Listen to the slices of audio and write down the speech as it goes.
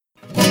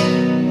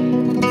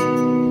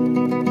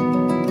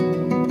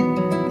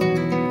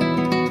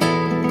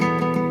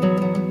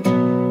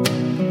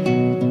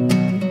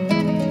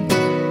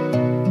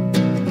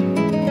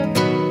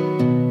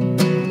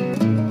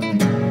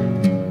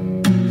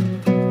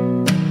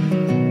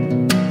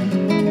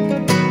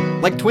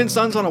Like twin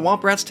suns on a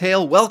womp rat's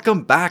tail,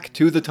 welcome back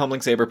to the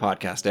Tumbling Saber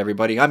podcast,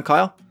 everybody. I'm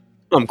Kyle.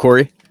 I'm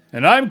Corey.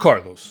 And I'm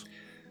Carlos.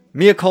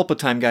 Mea culpa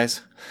time, guys.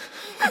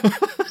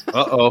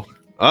 Uh-oh.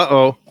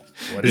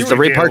 What Is it the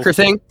Ray Parker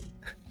thing?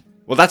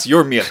 Well, that's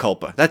your mea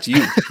culpa. That's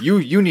you.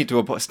 You need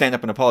to stand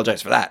up and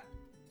apologize for that.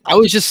 I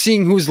was just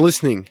seeing who's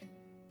listening.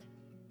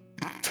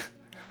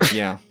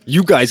 Yeah.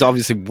 You guys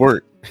obviously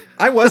weren't.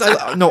 I was.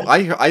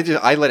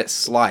 I let it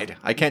slide.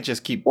 I can't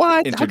just keep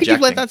What? interjecting. How could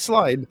you let that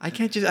slide? I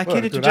can't Dude,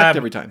 interject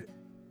every time.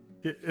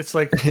 It's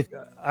like,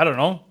 I don't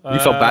know. You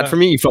felt bad for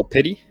me? You felt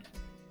pity?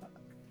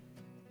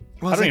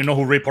 Well, I don't even know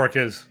who Ray Park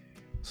is.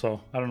 So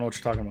I don't know what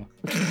you're talking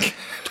about.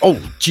 Oh,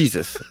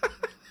 Jesus.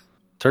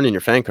 Turn in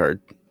your fan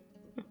card.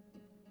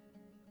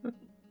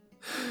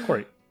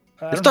 Corey.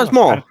 It starts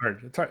small.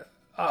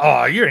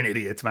 Oh, you're an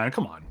idiot, man.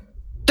 Come on.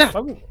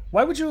 Damn.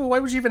 Why would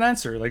you even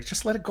answer? Like,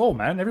 just let it go,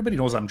 man. Everybody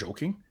knows I'm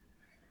joking.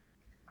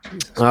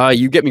 Jesus.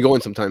 You get me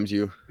going sometimes,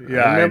 you.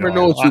 Yeah, I never I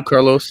know it's you,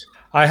 Carlos.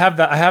 I have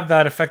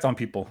that effect on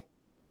people.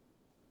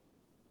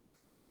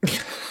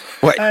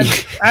 What?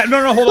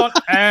 No, hold on.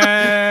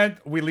 And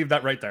we leave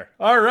that right there.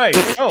 All right.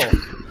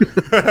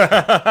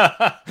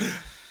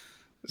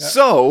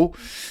 So,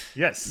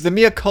 yes. the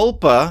mea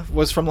culpa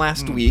was from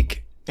last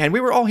week, and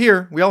we were all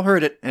here. We all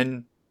heard it,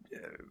 and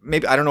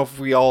maybe, I don't know if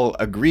we all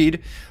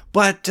agreed,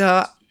 but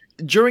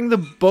during the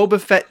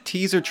Boba Fett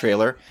teaser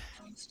trailer,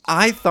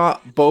 I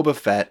thought Boba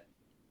Fett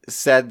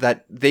said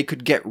that they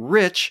could get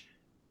rich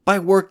by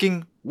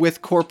working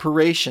with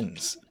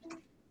corporations.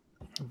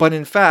 But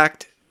in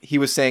fact, he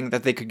was saying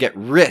that they could get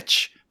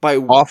rich by...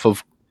 Off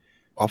of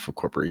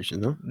corporations,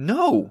 no?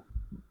 No.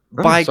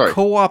 Oh, By sorry.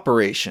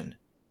 cooperation.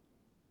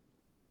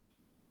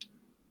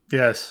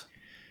 Yes.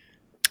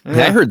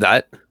 Yeah, I heard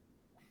that.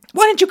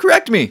 Why didn't you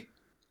correct me?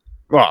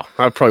 Well,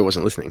 I probably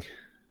wasn't listening.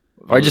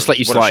 Or I just let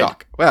you What slide. a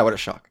shock. Wow, what a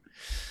shock.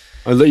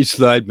 I let you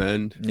slide,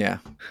 man. Yeah.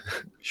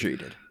 Sure you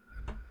did.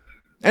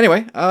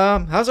 Anyway,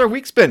 how's our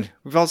weeks been?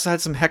 We've also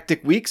had some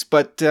hectic weeks,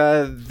 but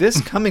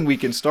this coming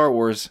week in Star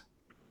Wars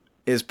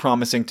is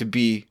promising to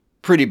be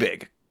pretty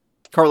big.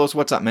 Carlos,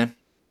 what's up, man?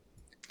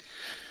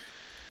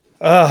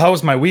 How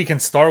was my week in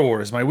Star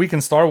Wars? My week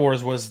in Star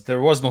Wars was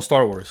there was no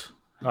Star Wars.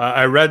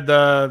 I read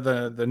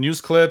the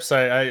news clips.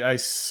 I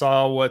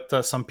saw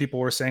what some people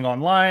were saying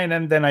online,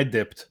 and then I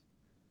dipped.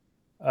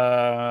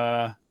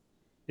 Yeah,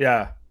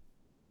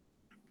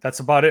 that's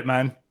about it,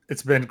 man.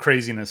 It's been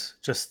craziness,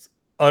 just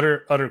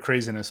utter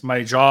craziness.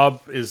 My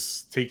job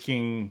is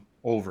taking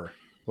over.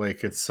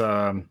 Like it's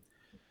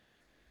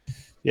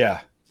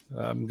yeah.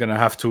 I'm gonna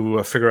have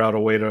to figure out a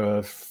way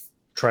to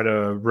try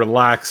to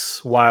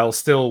relax while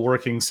still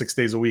working 6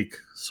 days a week.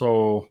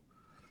 So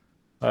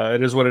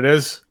it is what it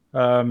is.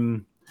 But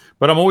I'm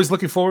always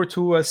looking forward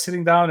to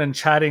sitting down and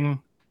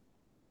chatting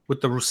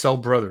with the Roussel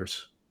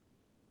brothers.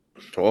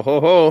 Oh, ho,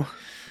 ho.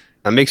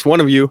 That makes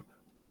one of you.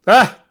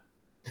 Ah,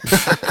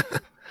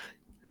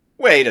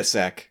 Wait a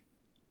sec.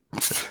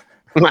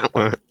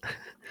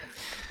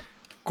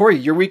 Corey,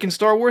 your week in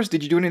Star Wars,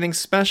 did you do anything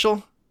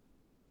special?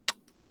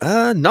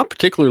 Not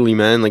particularly,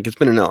 man. Like, it's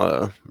been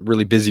a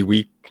really busy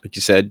week. Like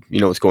you said, you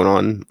know what's going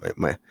on.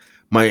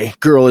 My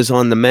girl is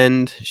on the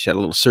mend. She had a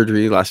little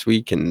surgery last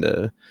week, and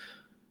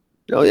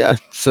yeah,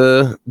 it's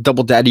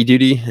double daddy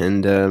duty.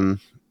 And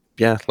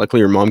yeah,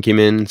 luckily her mom came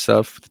in and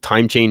stuff. The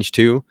time change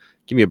too.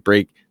 Give me a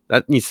break.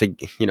 That needs to,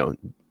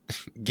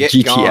 Get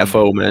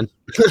GTFO, man.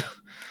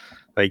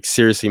 Like,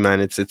 seriously,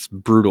 man, it's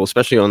brutal,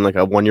 especially on like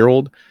a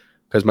 1-year-old.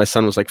 Because my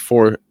son was like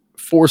four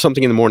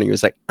something in the morning. He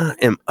was like, I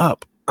am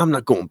up. I'm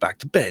not going back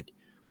to bed.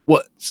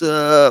 What's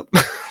up?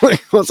 I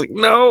was like,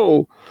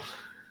 no.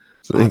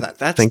 So, Oh,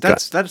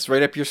 that's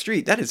right up your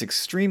street. That is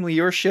extremely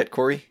your shit,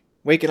 Corey.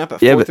 Waking up at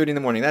 4:30 in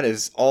the morning. That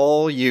is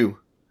all you.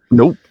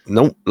 Nope.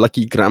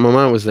 Lucky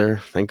grandmama was there.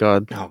 Thank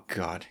God. Oh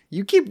God.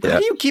 How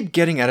do you keep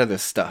getting out of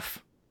this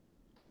stuff?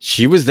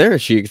 She was there.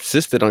 She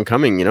insisted on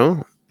coming,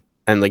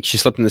 and like she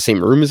slept in the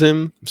same room as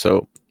him.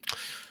 So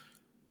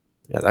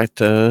yeah,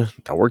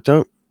 that worked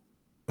out.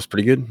 It was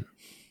pretty good.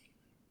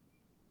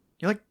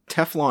 You're like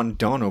Teflon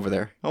Don over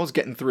there. I was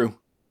getting through.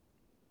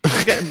 I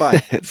was getting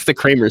by. It's the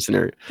Kramer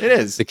scenario. It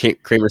is. The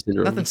Kramer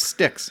syndrome. Nothing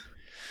sticks.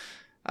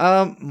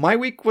 My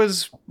week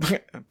was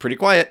pretty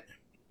quiet,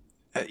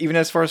 even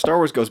as far as Star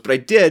Wars goes. But I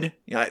did,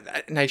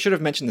 and I should have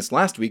mentioned this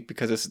last week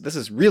because this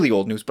is really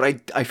old news.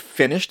 But I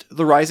finished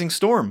The Rising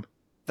Storm,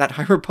 that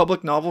High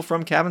Republic novel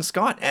from Cavan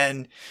Scott,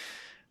 and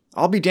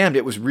I'll be damned,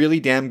 it was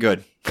really damn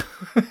good.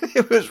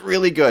 It was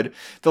really good.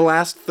 The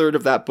last third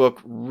of that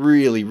book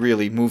really,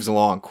 really moves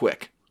along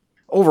quick.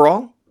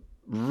 Overall,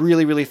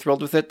 really, really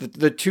thrilled with it.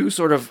 The two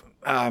sort of,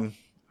 I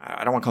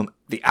don't want to call them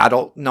the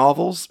adult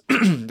novels,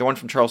 the one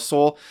from Charles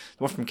Soule,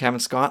 the one from Cavan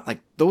Scott, like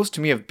those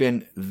to me have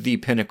been the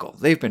pinnacle.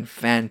 They've been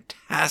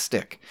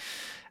fantastic.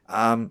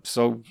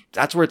 So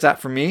that's where it's at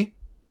for me.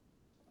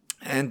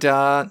 And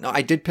no,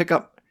 I did pick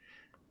up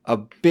a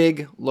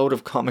big load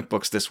of comic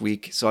books this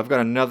week. So I've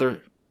got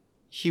another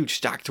huge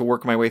stack to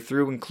work my way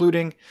through,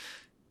 including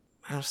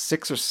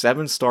 6 or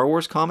 7 Star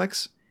Wars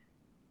comics.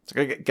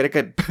 So gotta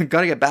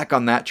get back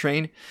on that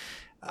train.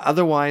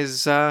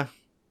 Otherwise,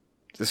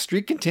 the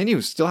streak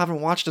continues. Still haven't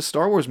watched a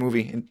Star Wars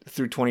movie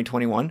through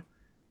 2021.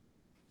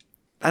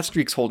 That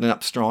streak's holding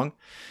up strong.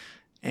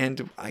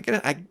 And I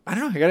don't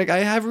know. I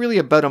have really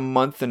about a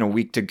month and a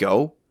week to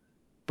go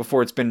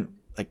before it's been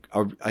like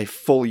a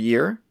full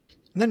year.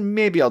 And then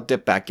maybe I'll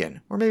dip back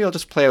in, or maybe I'll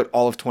just play out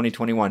all of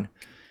 2021.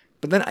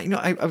 But then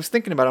I was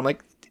thinking about it. I'm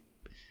like,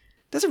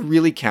 does it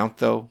really count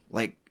though?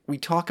 Like, we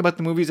talk about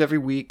the movies every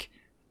week.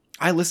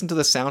 I listen to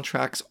the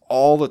soundtracks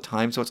all the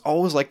time, so it's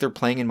always like they're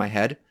playing in my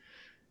head.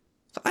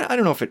 So I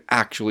don't know if it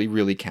actually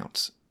really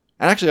counts.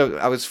 And actually,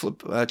 I was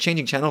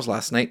changing channels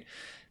last night,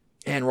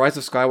 and Rise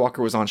of Skywalker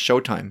was on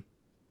Showtime.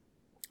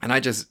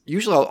 And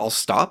usually I'll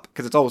stop,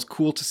 because it's always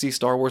cool to see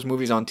Star Wars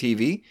movies on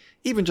TV,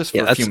 even just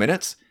for a few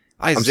minutes.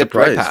 I'm zipped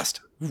surprised. Right past.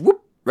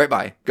 Whoop, right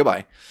by.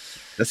 Goodbye.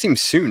 That seems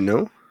soon,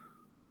 no?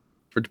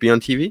 For it to be on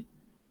TV?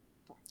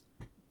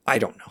 I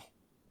don't know.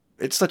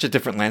 It's such a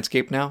different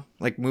landscape now.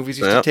 Like, movies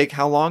used to take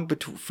how long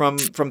from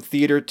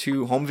theater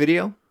to home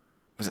video?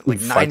 Was it like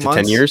 9 months? 5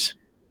 to 10 years?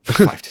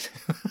 5 to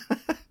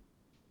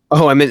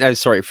Oh, I meant,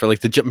 sorry, for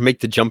like make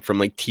the jump from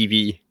like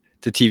TV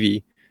to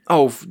TV.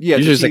 Oh, yeah.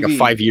 Usually it's like a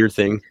 5-year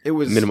thing. It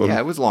was minimum. Yeah,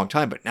 it was a long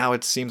time, but now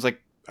it seems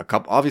like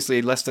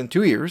obviously less than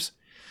 2 years.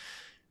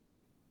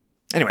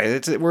 Anyway,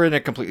 we're in a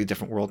completely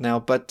different world now.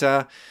 But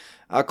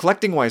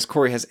collecting wise,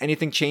 Corey, has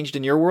anything changed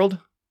in your world?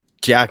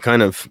 Yeah,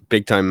 kind of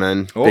big time,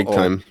 man. Big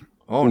time.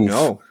 Oh, Oof.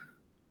 No.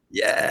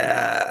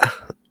 Yeah.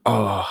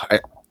 Oh,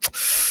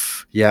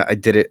 I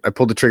did it. I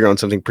pulled the trigger on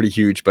something pretty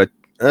huge, but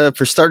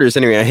for starters,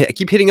 anyway, I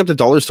keep hitting up the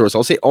dollar stores.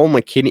 I'll say all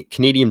my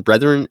Canadian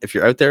brethren, if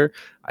you're out there,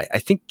 I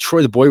think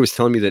Troy the Boy was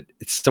telling me that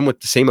it's somewhat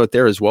the same out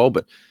there as well,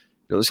 but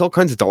there's all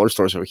kinds of dollar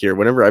stores over here.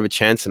 Whenever I have a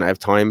chance and I have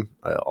time,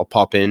 I'll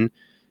pop in,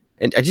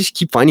 and I just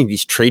keep finding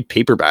these trade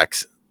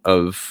paperbacks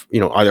of,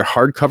 either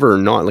hardcover or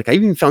not. Like, I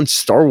even found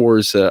Star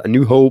Wars, A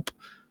New Hope,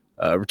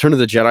 Return of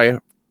the Jedi,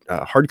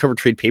 hardcover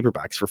trade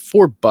paperbacks for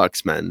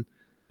 $4, man.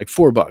 Like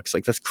 $4.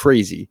 Like, that's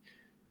crazy.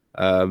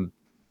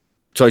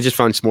 So I just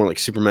found some more like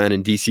Superman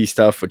and DC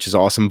stuff, which is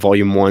awesome.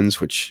 Volume 1s,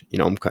 which,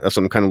 that's what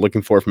I'm kind of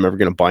looking for if I'm ever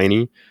going to buy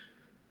any.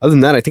 Other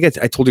than that, I think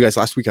I told you guys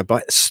last week, I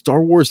bought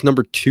Star Wars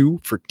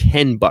 #2 for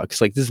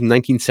 $10. Like, this is a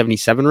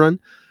 1977 run.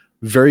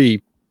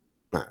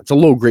 It's a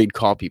low grade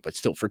copy, but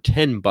still for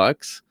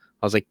 $10,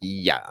 I was like,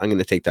 yeah, I'm going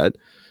to take that.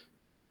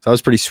 So that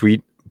was pretty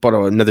sweet. Bought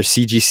another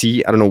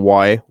CGC. I don't know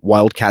why.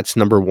 Wildcats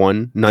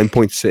 #1,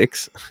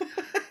 9.6.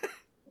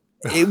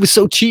 It was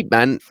so cheap,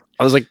 man.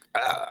 I was like,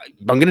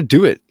 I'm going to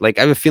do it. Like,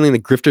 I have a feeling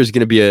that Grifter is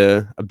going to be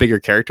a bigger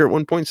character at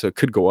one point, so it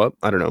could go up.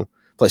 I don't know.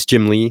 Plus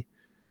Jim Lee.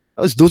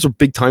 Those are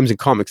big times in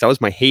comics. That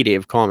was my heyday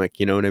of comic,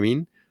 you know what I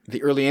mean?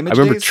 The early Image days?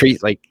 I remember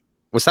days?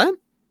 What's that?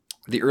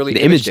 The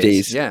Image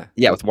days. Yeah.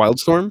 Yeah, with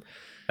Wildstorm.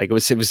 Like,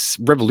 it was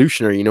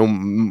revolutionary,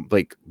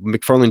 like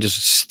McFarlane just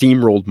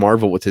steamrolled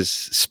Marvel with his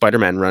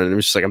Spider-Man run, and it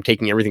was just like, I'm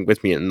taking everything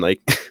with me, and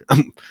like,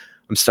 I'm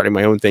starting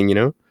my own thing,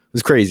 It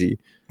was crazy.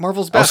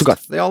 Marvel's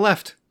best. They all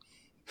left.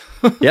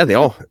 Yeah, they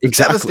all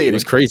exactly. It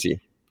was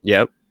crazy.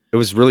 Yep, it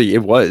was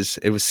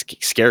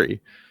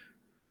scary.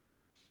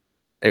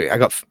 Anyway, I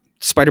got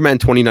Spider-Man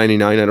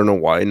 2099. I don't know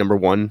why.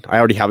 #1. I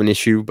already have an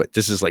issue, but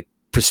this is like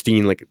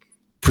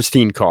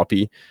pristine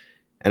copy.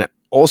 And I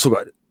also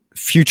got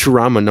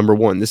Futurama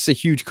 #1. This is a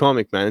huge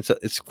comic, man.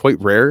 It's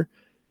quite rare,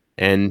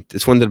 and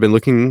it's one that I've been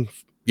looking,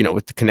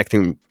 with the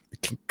connection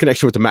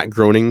with the Matt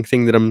Groening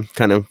thing that I'm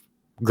kind of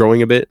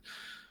growing a bit.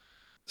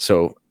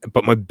 So,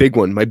 but my big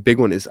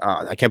one is,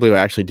 I can't believe I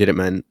actually did it,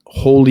 man.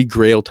 Holy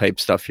Grail type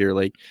stuff here.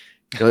 Like,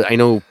 I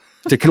know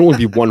there can only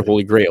be one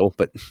Holy Grail,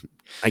 but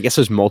I guess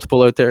there's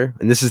multiple out there,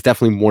 and this is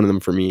definitely one of them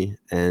for me.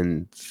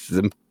 And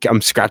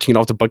I'm scratching it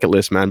off the bucket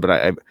list, man. But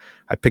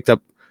I picked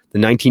up the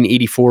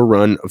 1984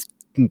 run of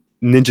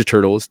Ninja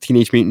Turtles,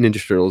 Teenage Mutant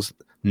Ninja Turtles,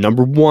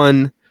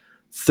 #1,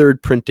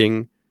 third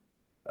printing,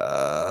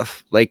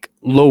 like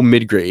low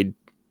mid-grade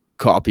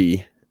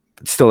copy.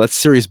 But still, that's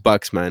serious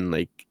bucks, man.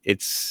 Like,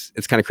 it's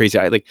kind of crazy.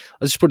 Let's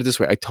just put it this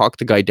way. I talked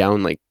the guy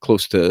down like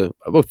close to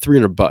about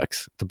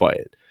 $300 to buy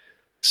it.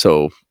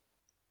 So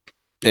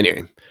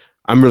anyway,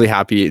 I'm really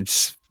happy.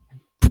 It's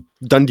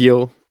done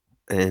deal.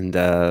 And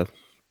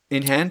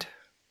in hand?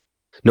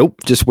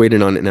 Nope, just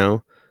waiting on it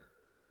now.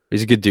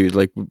 He's a good dude.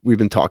 Like, we've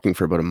been talking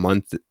for about a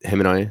month, him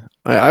and I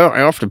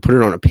offered to put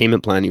it on a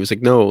payment plan. He was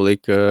like, no,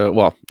 like,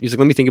 he's like,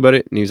 let me think about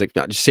it. And he was like,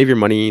 no, just save your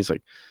money. He's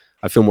like,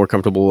 I feel more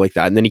comfortable like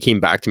that. And then he came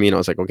back to me and I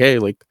was like, okay,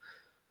 like,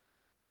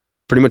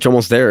 pretty much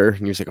almost there. And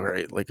he was like, all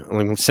right, like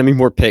send me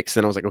more pics.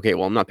 Then I was like, okay,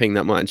 well, I'm not paying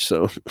that much.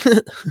 So,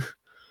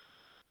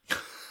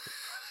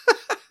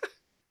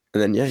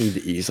 and then, yeah,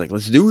 he's like,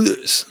 let's do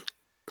this.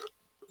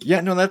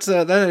 Yeah, no, that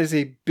is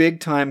a big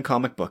time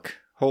comic book.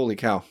 Holy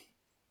cow.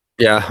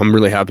 Yeah, I'm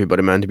really happy about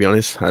it, man, to be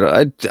honest.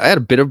 I had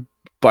a bit of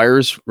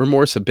buyer's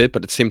remorse, but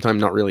at the same time,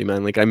 not really,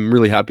 man. Like, I'm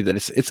really happy that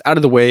it's out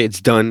of the way.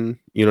 It's done.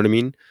 You know what I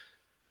mean?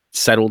 It's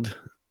settled.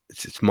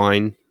 It's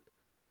mine.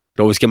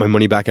 I always get my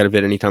money back out of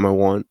it anytime I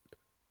want.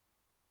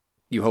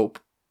 You hope?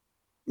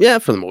 Yeah,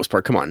 for the most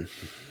part. Come on.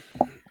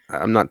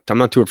 I'm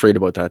not too afraid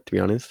about that, to be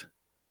honest.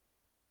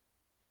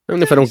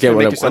 Even if I don't get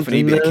what I want. Yourself an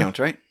eBay account,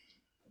 right?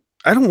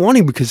 I don't want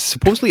to because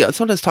supposedly that's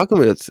what I was talking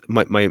about. It's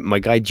my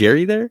guy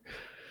Jerry there.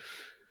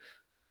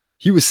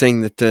 He was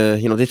saying that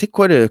they take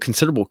quite a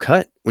considerable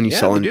cut when you Yeah,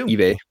 sell they on do.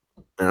 eBay.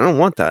 And I don't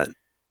want that.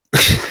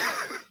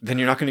 Then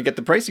you're not going to get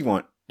the price you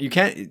want. You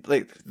can't,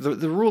 like,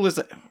 the rule is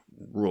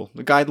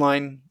the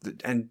guideline,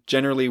 and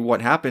generally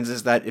what happens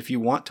is that if you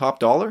want top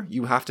dollar,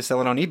 you have to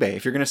sell it on eBay.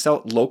 If you're going to sell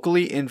it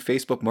locally in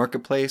Facebook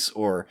Marketplace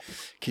or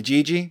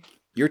Kijiji,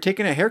 you're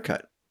taking a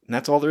haircut, and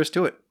that's all there is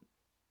to it.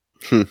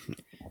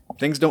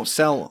 Things don't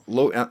sell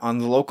on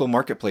the local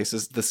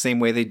marketplaces the same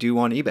way they do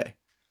on eBay.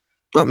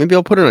 Well, maybe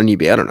I'll put it on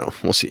eBay. I don't know.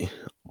 We'll see.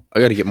 I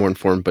got to get more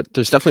informed, but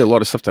there's definitely a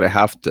lot of stuff that I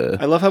have to.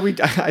 I love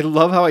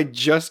how I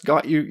just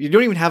got you. You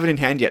don't even have it in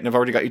hand yet, and I've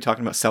already got you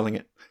talking about selling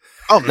it.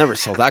 I'll never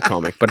sell that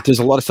comic, but there's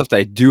a lot of stuff that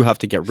I do have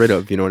to get rid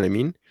of. You know what I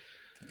mean?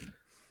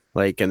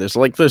 Like, and there's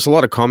a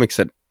lot of comics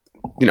that,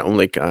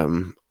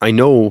 I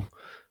know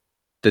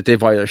that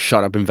they've either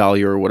shot up in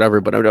value or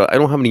whatever, but I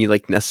don't have any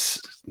like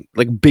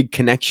big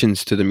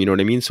connections to them. You know what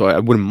I mean? So I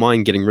wouldn't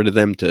mind getting rid of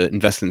them to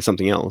invest in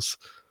something else.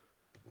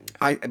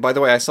 By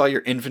the way, I saw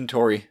your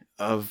inventory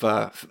of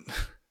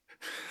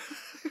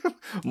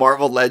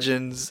Marvel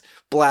Legends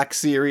Black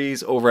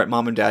Series over at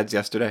Mom and Dad's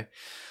yesterday.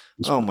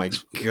 Oh my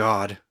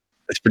god.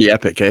 It's pretty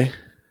epic, eh?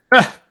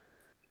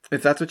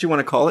 If that's what you want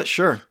to call it,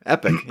 sure.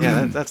 Epic.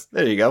 Yeah, that's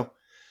there you go.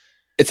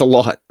 It's a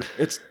lot.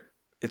 It's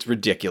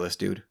ridiculous,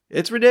 dude.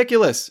 It's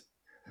ridiculous.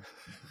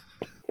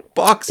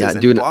 Boxes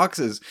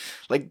boxes.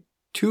 Like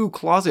 2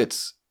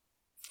 closets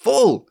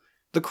full.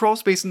 The crawl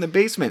space in the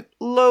basement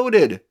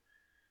loaded.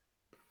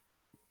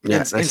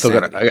 Yeah, I still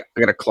got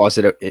a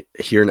closet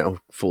here now,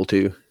 full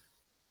too.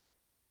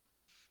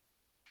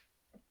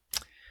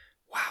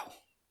 Wow.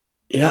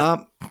 Yeah.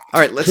 All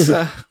right,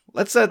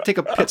 let's take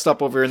a pit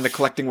stop over in the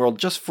collecting world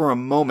just for a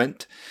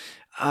moment.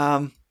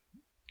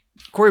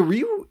 Corey, were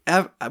you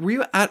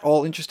at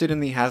all interested in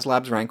the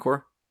HasLabs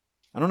Rancor?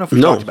 I don't know if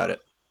we talked about it.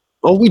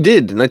 Oh, we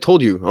did, and I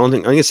told you. I'm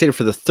gonna say it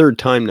for the 3rd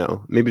time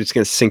now. Maybe it's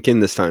gonna sink in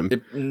this time.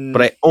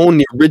 But I own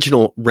the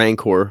original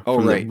Rancor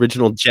from the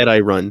original Jedi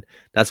run.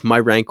 That's my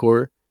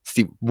Rancor. It's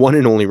the one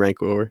and only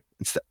Rancor.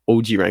 It's the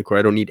OG Rancor.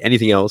 I don't need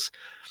anything else.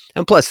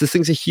 And plus, this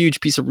thing's a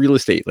huge piece of real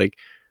estate. Like,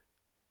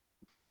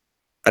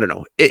 I don't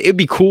know. It'd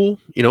be cool,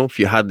 if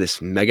you had this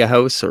mega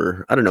house,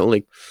 or I don't know,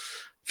 like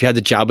if you had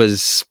the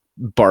Jabba's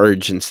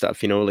barge and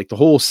stuff. Like the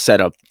whole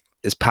setup,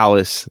 his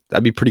palace.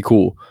 That'd be pretty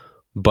cool.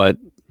 But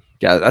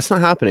yeah, that's not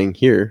happening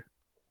here.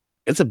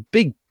 It's a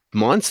big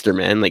monster,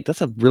 man. Like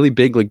that's a really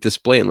big like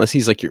display. Unless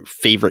he's like your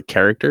favorite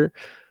character.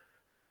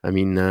 I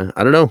mean,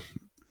 I don't know.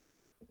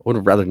 I would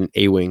have rather an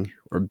A-wing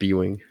or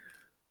B-wing.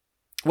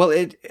 Well,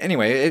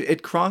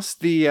 it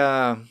crossed the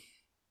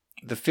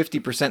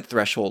 50%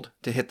 threshold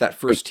to hit that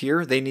first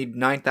tier. They need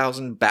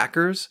 9,000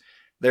 backers.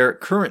 They're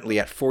currently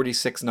at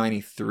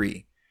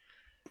 4,693,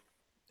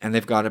 and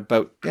they've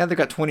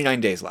got 29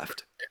 days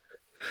left.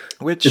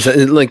 Which does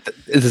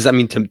that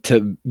mean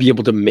to be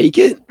able to make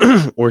it,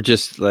 or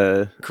just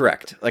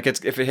correct? Like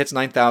if it hits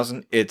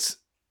 9,000,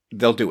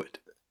 they'll do it.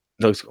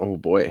 Oh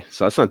boy,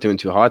 so that's not doing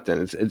too hot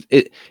then.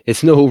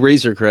 It's no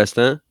Razor Crest,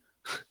 huh?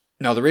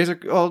 No, the Razor.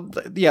 Oh,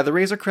 yeah, the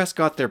Razor Crest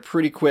got there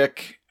pretty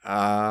quick.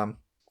 So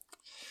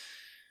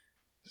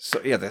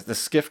yeah, the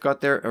skiff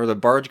got there, or the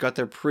barge got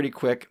there pretty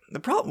quick.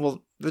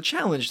 The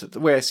challenge,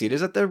 the way I see it,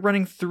 is that they're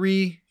running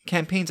 3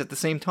 campaigns at the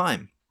same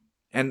time,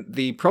 and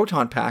the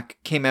Proton Pack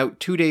came out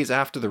 2 days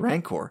after the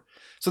Rancor.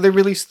 So they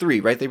released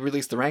 3, right? They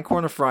released the Rancor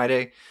on a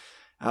Friday,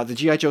 the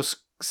G.I. Joe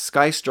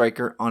Sky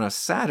Striker on a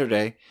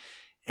Saturday,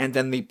 and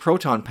then the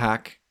Proton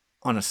Pack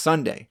on a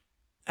Sunday.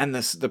 And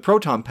the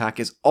Proton Pack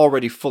is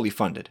already fully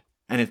funded,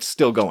 and it's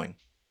still going.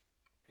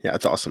 Yeah,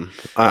 it's awesome.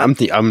 I'm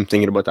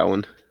thinking about that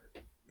one.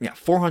 Yeah,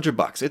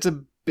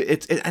 $400.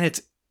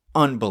 It's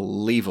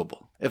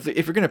unbelievable. If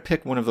you're gonna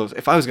pick one of those,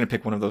 if I was gonna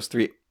pick one of those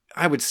 3,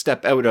 I would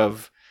step out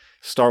of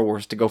Star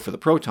Wars to go for the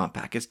Proton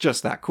Pack. It's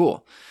just that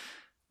cool.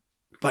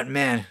 But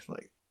man, so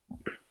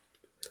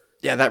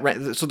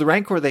the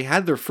Rancor, they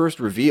had their first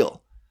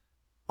reveal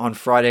on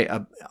Friday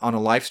on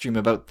a live stream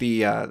about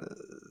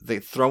the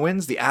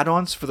throw-ins, the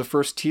add-ons for the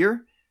first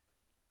tier.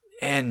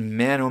 And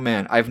man, oh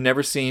man, I've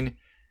never seen,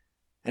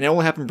 and it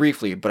only happened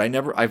briefly, but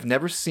I've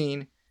never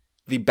seen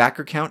the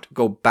backer count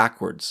go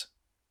backwards.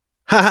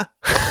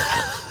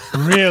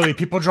 Really?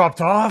 People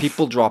dropped off?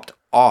 People dropped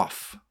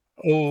off.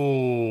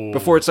 Oh.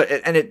 Before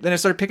then it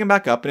started picking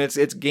back up, and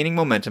it's gaining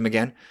momentum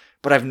again,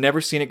 but I've never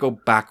seen it go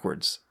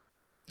backwards.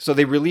 So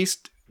they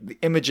released the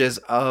images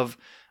of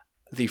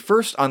the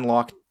first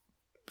unlocked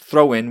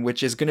throw-in,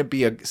 which is going to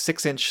be a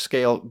 6-inch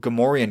scale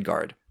Gamorrean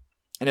guard.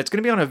 And it's going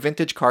to be on a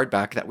vintage card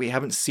back that we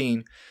haven't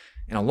seen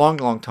in a long,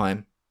 long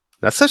time.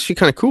 That's actually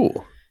kind of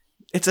cool.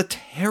 It's a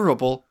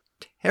terrible,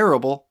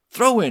 terrible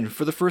throw-in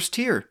for the first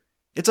tier.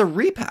 It's a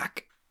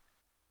repack.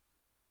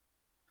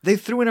 They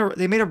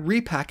made a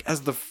repack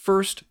as the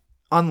first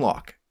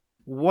unlock.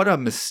 What a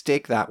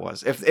mistake that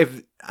was.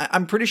 If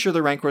I'm pretty sure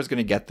the Rancor is going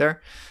to get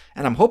there,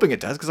 and I'm hoping it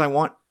does, because I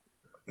want,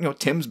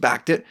 Tim's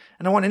backed it,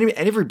 and I want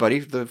everybody,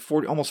 the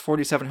almost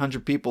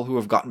 4,700 people who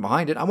have gotten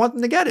behind it, I want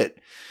them to get it.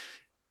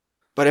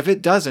 But if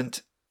it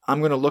doesn't, I'm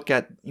going to look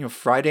at,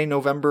 Friday,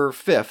 November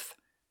 5th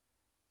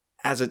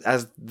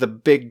as the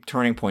big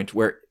turning point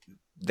where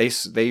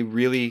they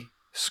really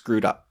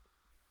screwed up.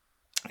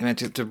 And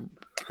to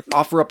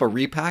offer up a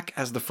repack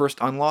as the first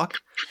unlock,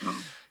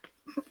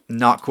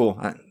 not cool.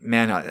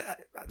 Man,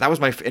 that was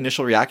my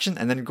initial reaction.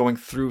 And then going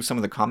through some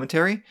of the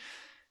commentary,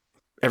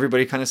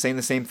 everybody kind of saying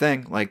the same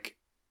thing. Like,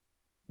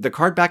 the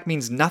card back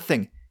means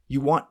nothing. You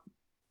want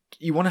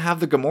to have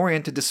the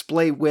Gamorrean to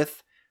display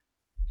with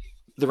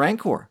the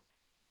Rancor.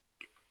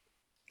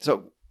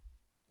 So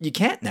you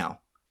can't now.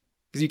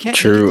 Because you can't.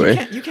 True,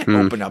 you can't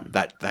open up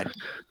that.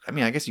 I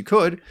mean, I guess you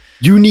could.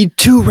 You need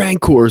 2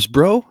 Rancors,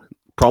 bro.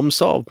 Problem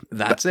solved.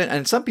 That's it.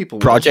 And some people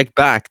project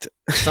backed.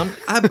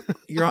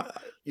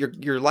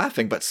 You're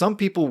laughing, but some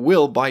people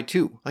will buy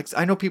 2. Like,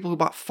 I know people who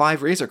bought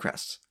 5 Razor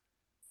Crests.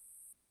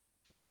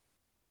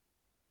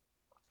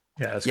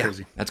 Yeah, that's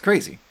crazy. That's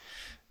crazy.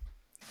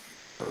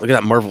 Look at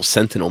that Marvel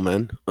Sentinel,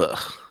 man.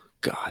 Ugh,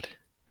 God.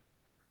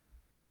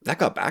 That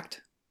got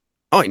backed.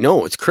 Oh, I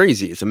know. It's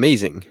crazy. It's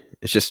amazing.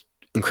 It's just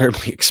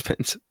incredibly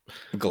expensive.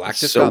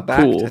 Galactus So got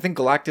backed. cool. I think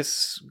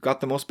Galactus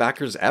got the most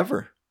backers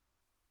ever,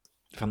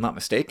 if I'm not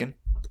mistaken.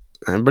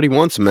 Everybody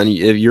wants them, man.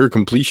 If you're a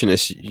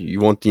completionist, you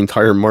want the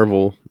entire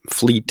Marvel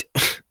fleet.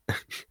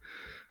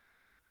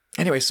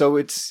 Anyway, so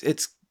it's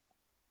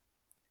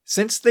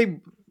since they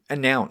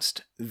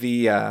announced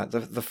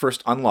the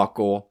first unlock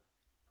goal,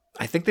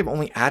 I think they've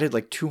only added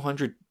like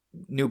 200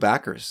 new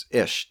backers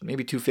ish,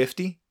 maybe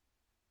 250.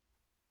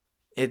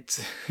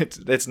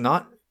 It's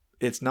not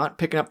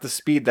picking up the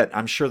speed that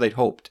I'm sure they'd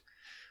hoped.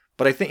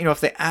 But I think, if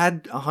they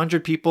add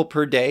 100 people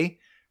per day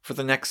for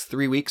the next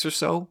 3 weeks or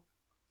so,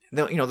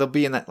 they'll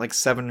be in that like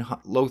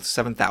low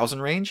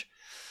 7,000 range.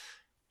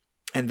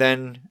 And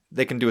then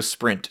they can do a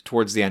sprint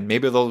towards the end.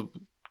 Maybe they'll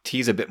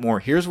tease a bit more.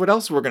 Here's what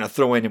else we're going to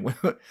throw in.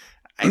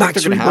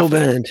 Max Rebuild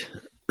Band.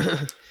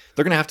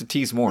 They're going to have to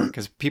tease more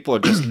because people are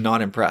just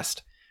not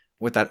impressed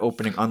with that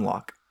opening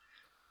unlock.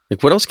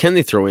 Like, what else can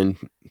they throw in,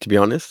 to be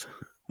honest?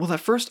 Well, that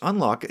first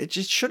unlock, it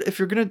just should, if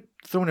you're going to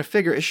throw in a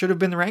figure, it should have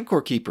been the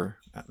Rancor Keeper,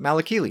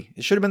 Malakili.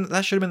 That should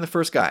have been the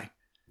first guy.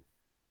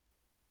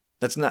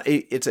 That's not,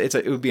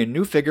 it would be a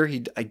new figure.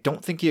 I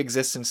don't think he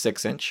exists in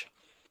 6-inch.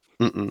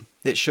 Mm-mm.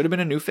 It should have been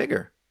a new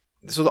figure.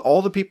 So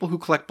all the people who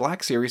collect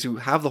Black Series, who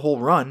have the whole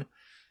run,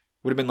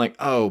 would have been like,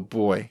 oh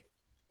boy,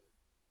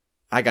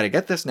 I got to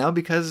get this now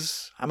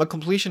because I'm a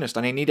completionist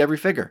and I need every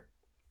figure.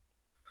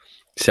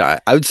 So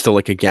I would still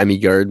like a Gammy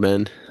Guard,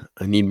 man.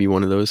 I need me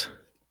one of those.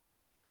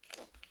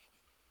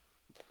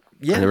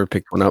 Yeah. I never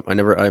picked one up. I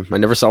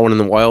never saw one in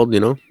the wild, I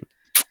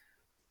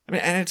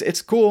mean, and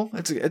it's cool.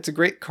 It's a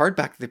great card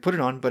back they put it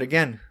on, but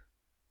again,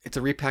 it's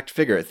a repacked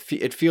figure.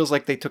 It feels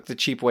like they took the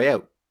cheap way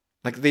out.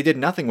 Like they did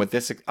nothing with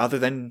this other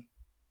than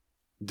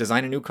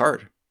design a new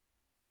card.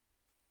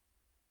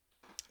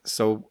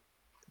 So,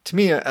 to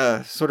me,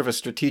 a sort of a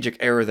strategic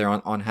error there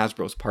on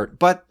Hasbro's part.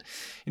 But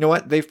you know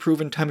what? They've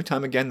proven time and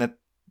time again that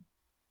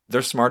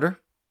they're smarter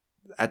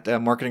at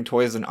marketing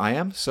toys than I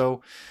am.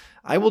 So,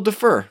 I will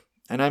defer,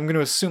 and I'm going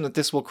to assume that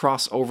this will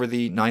cross over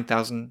the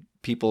 9,000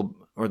 people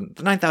or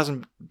the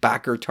 9,000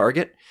 backer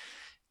target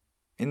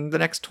in the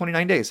next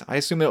 29 days. I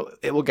assume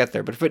it will get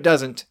there. But if it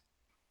doesn't,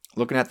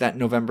 looking at that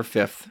November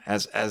 5th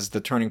as the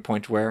turning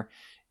point where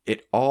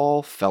it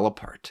all fell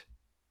apart.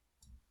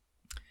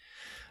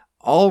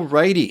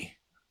 Alrighty.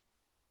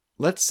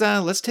 Let's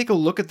take a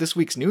look at this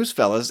week's news,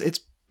 fellas. It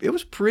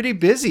was pretty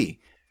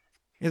busy.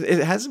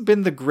 It hasn't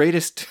been the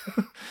greatest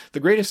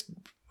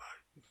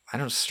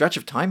stretch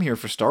of time here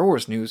for Star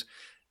Wars news,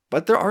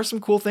 but there are some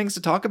cool things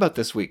to talk about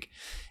this week.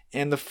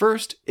 And the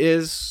first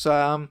is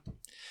okay,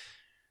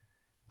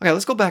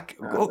 let's go back.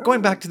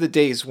 Going back to the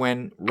days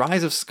when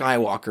Rise of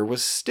Skywalker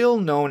was still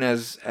known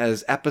as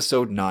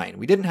Episode 9.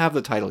 We didn't have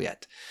the title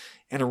yet.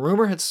 And a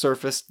rumor had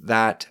surfaced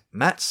that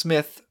Matt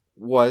Smith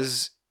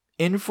was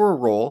in for a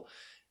role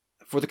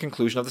for the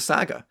conclusion of the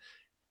saga.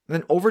 And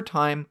then over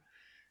time,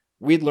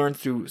 we'd learned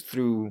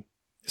through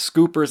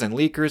scoopers and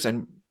leakers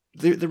and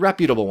the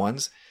reputable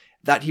ones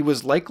that he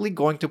was likely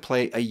going to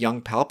play a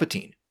young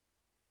Palpatine.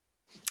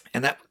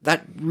 And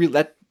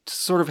that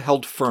sort of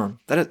held firm.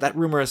 That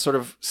rumor has sort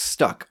of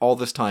stuck all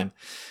this time.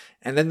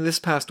 And then this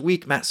past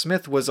week, Matt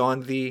Smith was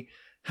on the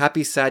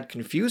Happy, Sad,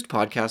 Confused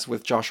podcast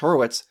with Josh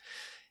Horowitz,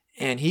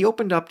 and he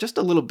opened up just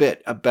a little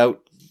bit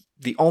about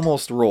the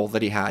almost role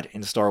that he had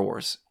in Star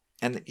Wars.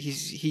 And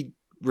he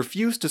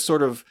refused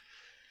to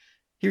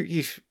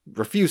he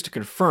refused to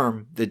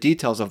confirm the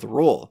details of the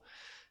role,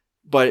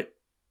 but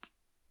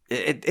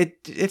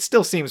it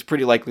still seems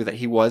pretty likely that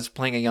he was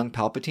playing a young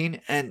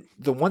Palpatine. And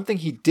the one thing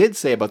he did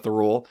say about the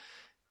role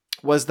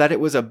was that it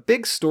was a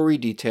big story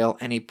detail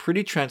and a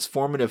pretty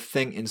transformative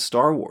thing in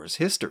Star Wars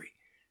history.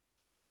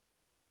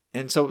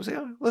 And so,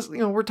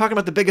 we're talking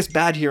about the biggest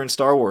bad here in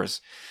Star Wars.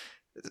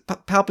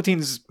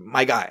 Palpatine's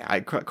my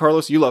guy.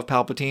 Carlos, you love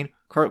Palpatine.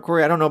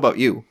 Corey, I don't know about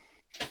you,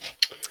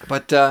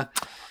 but I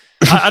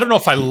don't know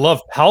if I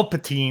love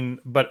Palpatine,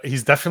 but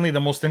he's definitely the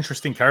most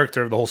interesting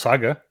character of the whole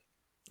saga.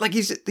 Like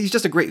he's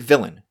just a great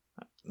villain.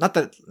 Not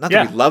that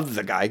we love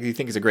the guy. You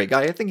think he's a great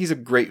guy. I think he's a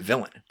great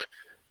villain.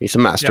 He's a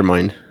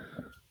mastermind.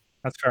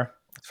 That's fair.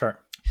 That's fair.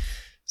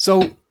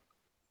 So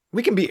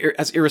we can be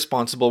as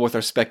irresponsible with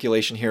our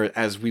speculation here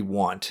as we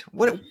want.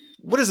 What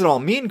does it all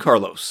mean,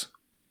 Carlos?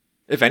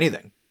 If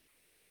anything,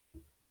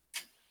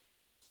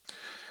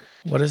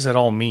 What does it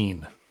all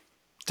mean?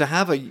 to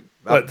have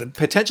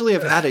potentially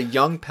have had a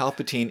young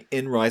Palpatine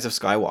in Rise of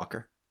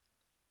Skywalker,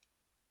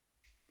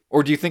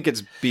 or do you think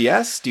it's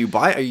BS?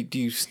 Do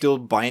you still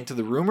buy into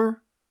the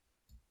rumor?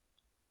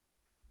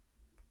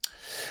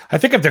 I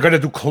think if they're going to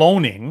do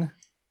cloning,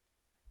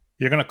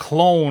 you're going to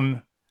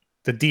clone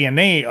the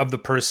DNA of the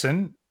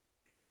person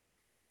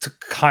to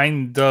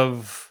kind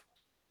of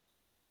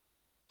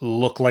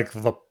look like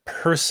the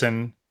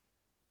person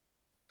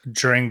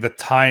during the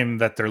time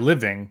that they're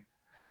living,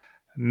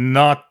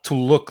 not to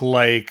look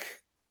like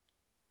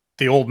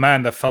the old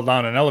man that fell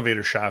down an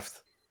elevator shaft.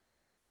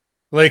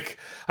 Like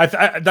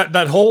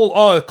that whole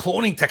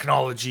cloning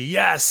technology,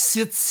 yes,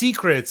 it's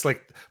secrets.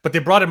 Like, but they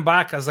brought him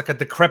back as like a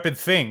decrepit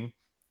thing.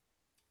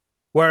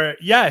 Where,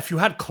 yeah, if you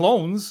had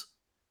clones,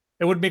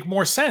 it would make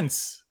more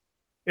sense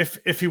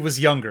if he was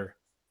younger.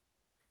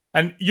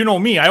 And you know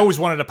me, I always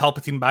wanted a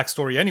Palpatine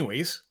backstory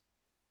anyways.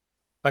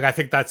 Like, I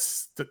think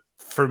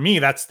for me,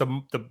 that's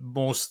the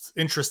most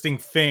interesting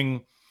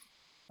thing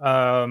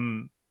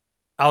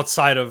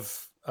outside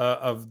of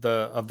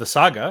the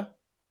saga,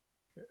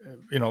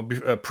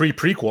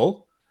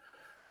 prequel.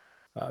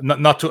 I'm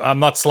not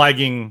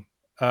slagging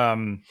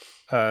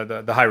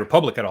the High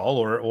Republic at all,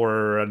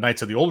 or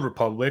Knights of the Old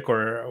Republic,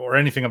 or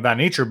anything of that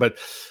nature. But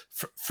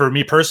for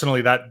me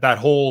personally, that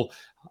whole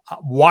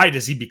why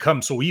does he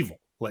become so evil?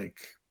 Like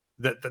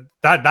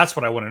that's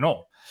what I want to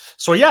know.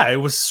 So yeah, it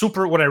was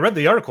super when I read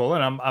the article,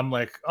 and I'm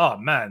like, oh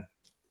man,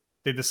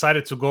 they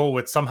decided to go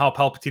with somehow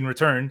Palpatine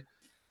returned,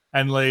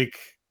 and like,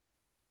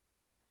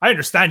 I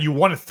understand you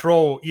want to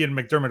throw Ian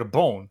McDermott a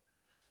bone.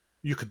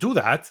 You could do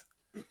that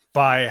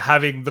by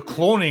having the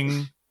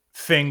cloning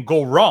thing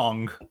go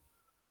wrong,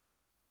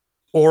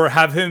 or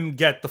have him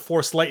get the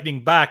Force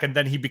lightning back, and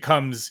then he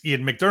becomes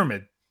Ian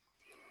McDermott.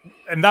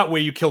 And that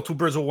way you kill two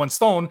birds with one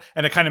stone,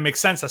 and it kind of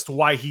makes sense as to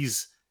why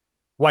he's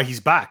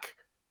back.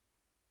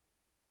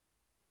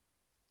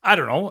 I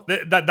don't know.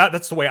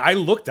 That's the way I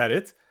looked at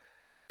it.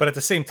 But at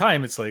the same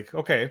time, it's like,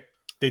 okay,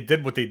 they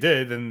did what they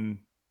did and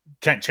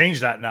can't change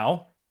that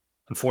now,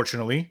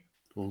 unfortunately.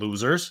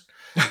 Losers.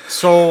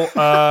 So,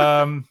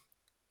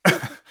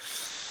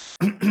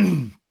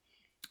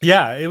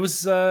 yeah, it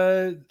was.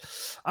 When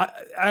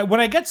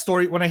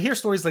I hear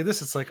stories like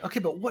this, it's like, okay,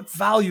 but what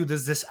value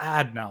does this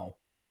add now?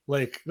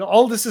 Like,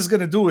 all this is going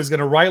to do is going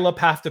to rile up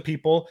half the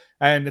people,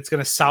 and it's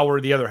going to sour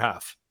the other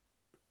half.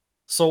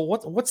 So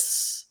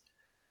what's?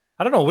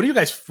 I don't know. What do you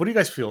guys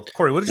feel,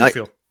 Corey? What did you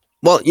feel?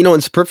 Well,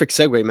 it's a perfect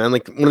segue, man.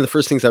 Like, one of the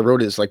first things I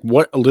wrote is like,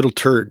 what a little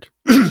turd.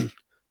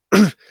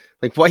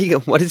 Like, why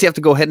does he have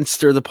to go ahead and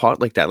stir the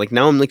pot like that? Like,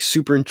 now I'm like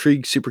super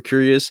intrigued, super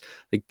curious.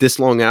 Like, this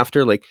long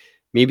after, like,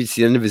 maybe it's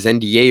the end of his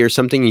NDA or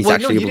something. He's able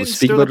to speak about it. He didn't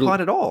stir the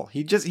pot at all.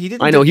 He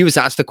didn't. I know he was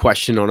asked a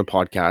question on a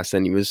podcast,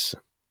 and he was,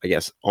 I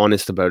guess,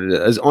 honest about it,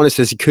 as honest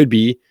as he could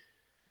be.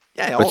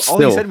 Yeah, all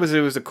he said was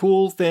it was a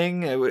cool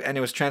thing, and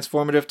it was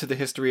transformative to the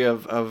history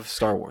of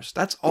Star Wars.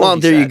 That's all. Well,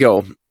 there you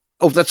go.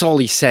 Oh, that's all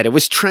he said. It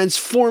was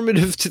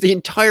transformative to the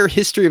entire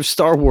history of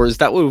Star Wars,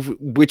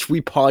 which we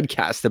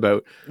podcast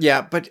about.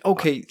 Yeah, but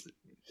okay,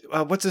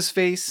 what's his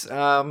face?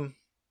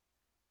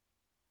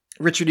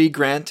 Richard E.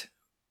 Grant.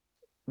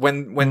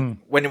 When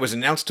it was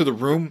announced to the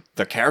room,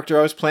 the character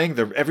I was playing,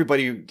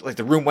 everybody, like,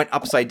 the room went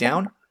upside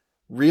down.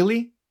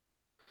 Really?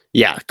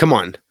 Yeah, come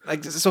on.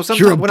 Like, so sometimes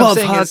you're what above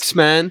I'm saying Hux, is,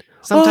 man.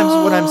 Sometimes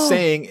what I'm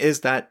saying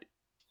is that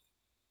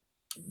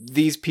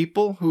these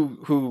people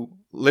who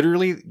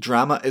literally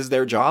drama is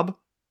their job.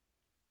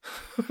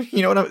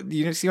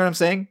 You see what I'm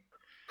saying?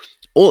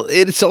 Well,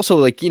 it's also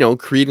like,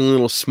 creating a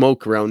little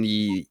smoke around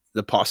the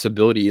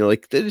possibility.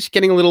 Like, they're just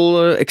getting a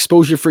little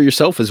exposure for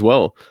yourself as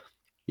well.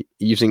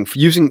 Doing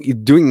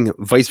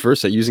vice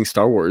versa, using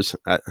Star Wars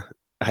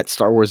at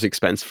Star Wars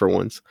expense for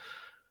once.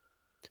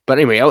 But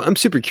anyway, I'm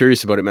super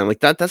curious about it, man. Like,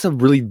 that's a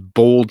really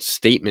bold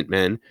statement,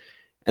 man.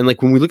 And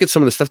like, when we look at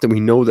some of the stuff that we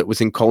know that was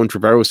in Colin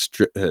Trevorrow's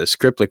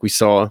script, like we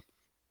saw,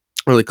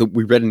 or like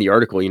we read in the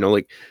article,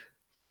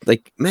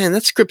 like man,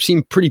 that script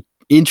seemed pretty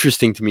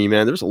interesting to me,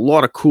 man. There was a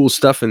lot of cool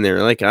stuff in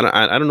there. Like, I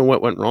don't know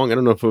what went wrong. I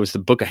don't know if it was the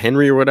Book of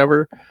Henry or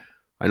whatever.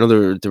 I know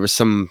there was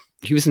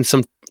he was in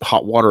some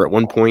hot water at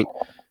one point.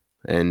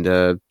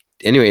 And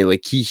anyway,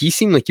 like he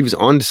seemed like he was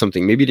onto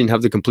something. Maybe he didn't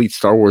have the complete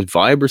Star Wars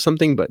vibe or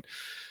something, but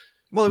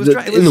well,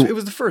 it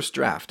was the first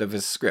draft of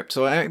his script.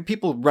 So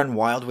people run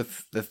wild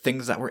with the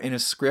things that were in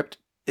his script.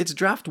 It's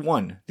draft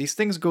one. These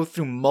things go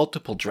through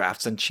multiple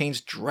drafts and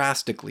change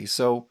drastically.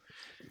 So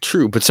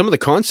true, but some of the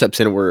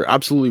concepts in it were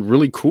absolutely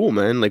really cool,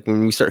 man. Like,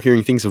 when we start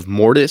hearing things of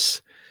Mortis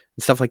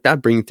and stuff like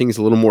that, bringing things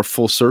a little more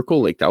full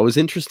circle, like, that was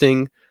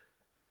interesting.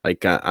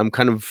 Like, I'm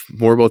kind of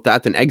more about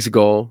that than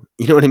Exegol.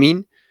 You know what I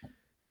mean?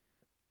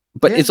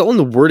 But it's all in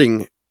the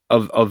wording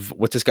of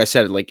what this guy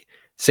said, like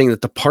saying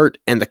that the part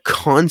and the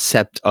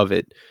concept of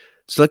it.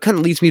 So that kind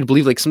of leads me to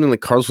believe like something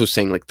like Carlos was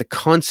saying, like the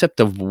concept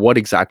of what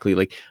exactly,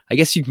 like I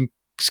guess you can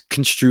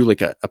construe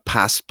like a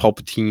past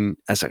Palpatine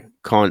as a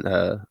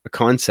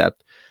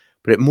concept,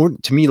 but it more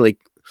to me like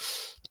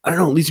I don't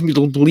know, it leads me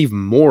to believe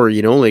more,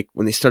 like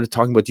when they started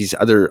talking about these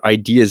other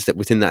ideas that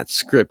within that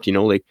script,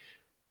 like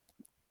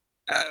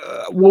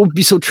what would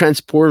be so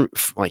transport,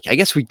 like I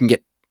guess we can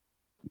get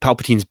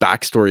Palpatine's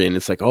backstory and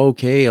it's like, oh,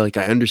 okay, like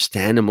I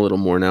understand him a little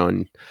more now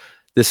and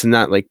this and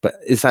that, like, but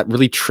is that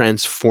really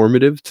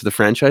transformative to the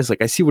franchise?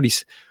 Like I see what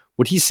he's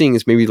saying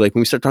is maybe like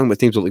when we start talking about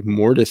things with like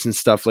Mortis and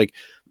stuff, like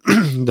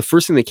the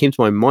first thing that came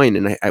to my mind,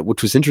 and I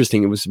which was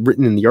interesting, it was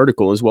written in the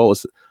article as well,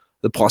 as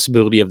the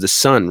possibility of the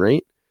son,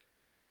 right,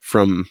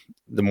 from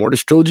the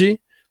Mortis trilogy.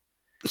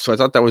 So I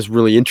thought that was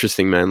really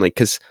interesting, man. Like,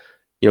 because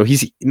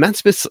Matt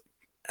Smith's,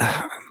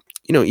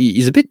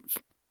 he's a bit,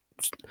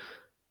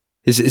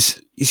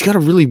 he's got a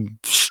really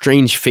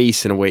strange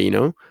face in a way,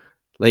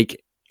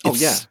 like. Oh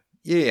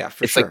yeah,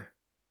 for it's sure. Like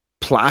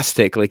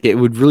plastic, like it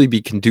would really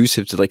be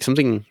conducive to like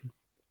something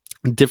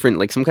different,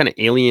 like some kind of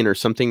alien or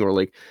something, or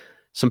like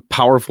some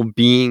powerful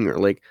being, or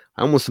like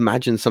I almost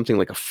imagine something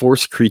like a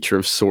force creature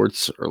of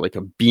sorts, or like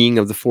a being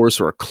of the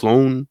force, or a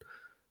clone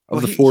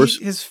of the force.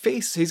 His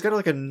face, he's got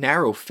like a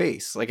narrow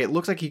face. Like it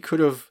looks like he could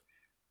have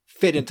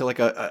fit into like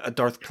a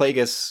Darth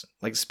Plagueis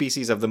like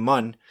species of the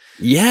Mun.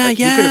 Yeah, like,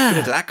 yeah. He could have fit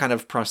into that kind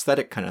of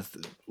prosthetic kind of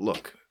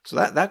look. So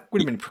that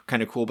would have been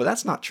kind of cool, but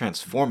that's not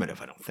transformative,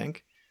 I don't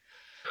think.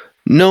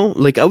 No,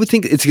 like I would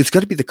think it's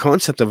got to be the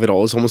concept of it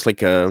all is almost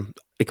like when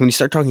you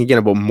start talking again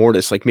about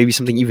Mortis, like maybe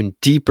something even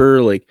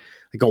deeper, like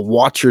a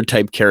Watcher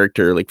type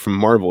character, like from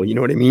Marvel. You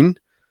know what I mean?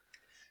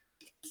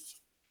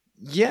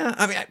 Yeah,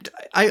 I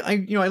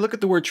mean, I look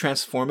at the word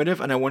transformative,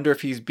 and I wonder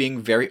if he's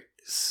being very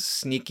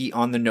sneaky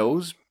on the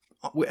nose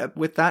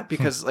with that,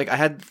 because like I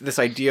had this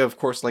idea, of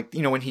course, like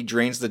when he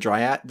drains the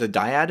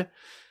dyad,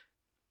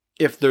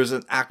 if there's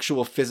an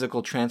actual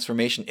physical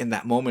transformation in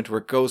that moment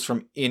where it goes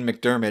from Ian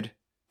McDiarmid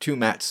to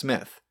Matt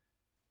Smith,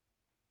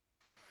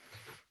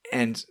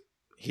 and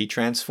he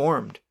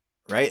transformed,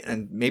 right?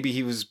 And maybe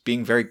he was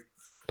being very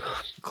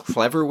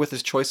clever with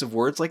his choice of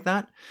words like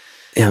that.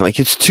 Yeah,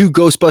 like it's two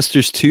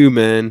Ghostbusters 2,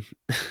 man.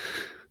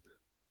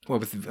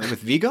 What, with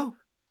Vigo?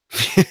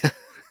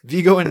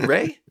 Vigo and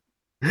Rey?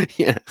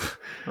 Yeah.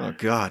 Oh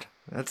God,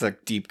 that's a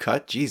deep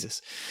cut.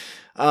 Jesus.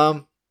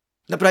 No,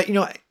 but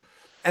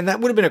and that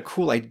would have been a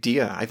cool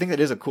idea. I think that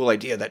is a cool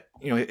idea. That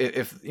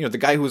if the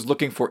guy who was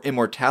looking for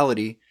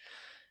immortality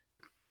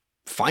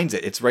finds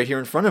it, it's right here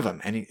in front of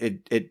him, and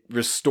it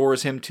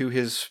restores him to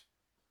his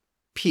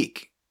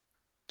peak,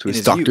 to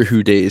his Doctor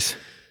Who days.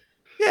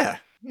 Yeah,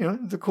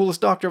 the coolest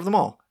Doctor of them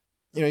all.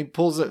 He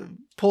pulls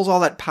all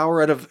that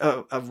power out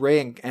of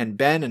Rey and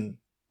Ben, and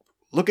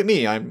look at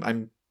me,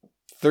 I'm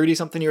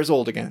 30-something years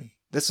old again.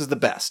 This is the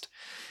best.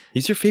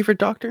 He's your favorite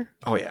Doctor?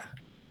 Oh yeah,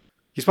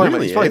 he's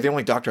probably the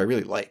only Doctor I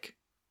really like.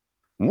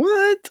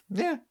 What?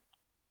 Yeah.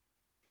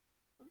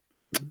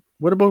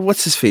 What about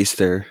what's his face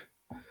there?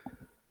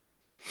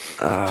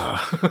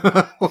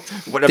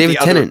 What David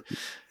Tennant.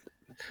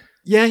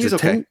 Yeah, he's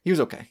okay. Tennant? He was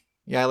okay.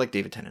 Yeah, I like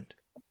David Tennant.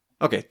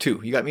 Okay,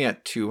 2. You got me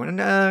at 2.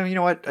 And you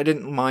know what? I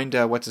didn't mind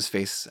what's his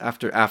face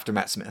after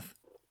Matt Smith.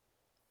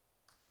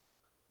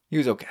 He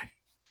was okay.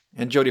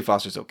 And Jodie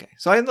Foster's okay.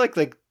 So I like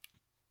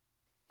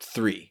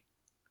 3.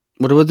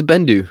 What about the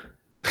Bendu?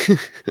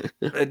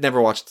 I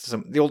never watched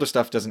the older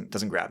stuff.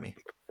 Doesn't grab me.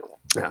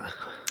 Yeah.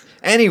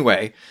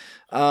 Anyway,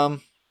 so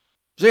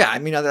yeah, I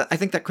mean, I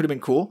think that could have been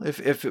cool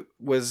if it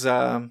was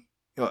a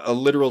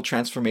literal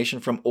transformation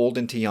from old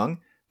into young.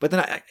 But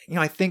then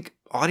I think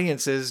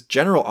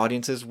general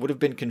audiences would have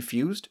been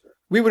confused.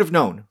 We would have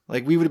known.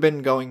 Like we would have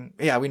been going,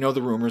 yeah, we know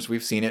the rumors,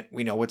 we've seen it,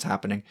 we know what's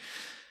happening.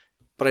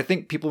 But I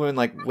think people have been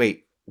like,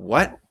 wait,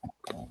 what?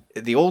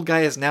 The old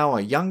guy is now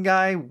a young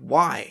guy?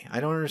 Why?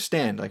 I don't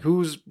understand. Like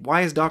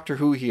why is Doctor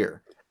Who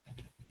here?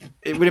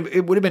 It would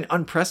have been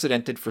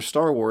unprecedented for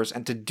Star Wars,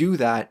 and to do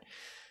that,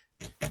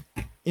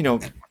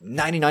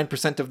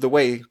 99% of the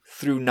way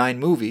through 9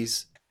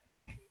 movies,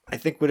 I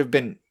think would have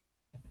been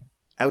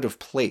out of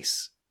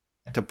place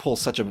to pull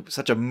such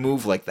a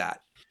move like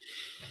that.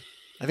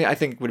 I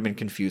think it would have been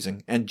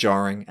confusing and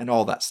jarring and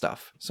all that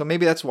stuff. So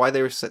maybe that's why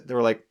they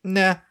were like,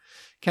 nah,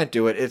 can't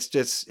do it.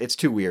 It's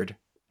too weird.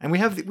 And we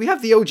have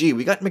the OG.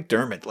 We got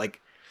McDiarmid.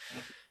 Like,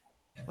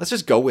 let's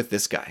just go with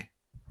this guy.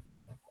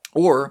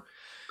 Or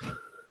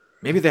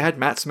maybe they had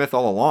Matt Smith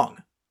all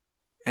along,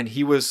 and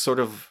he was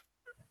going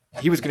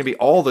to be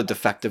all the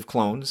defective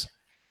clones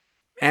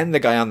and the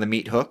guy on the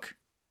meat hook.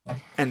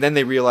 And then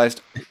they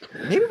realized,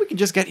 maybe we can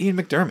just get Ian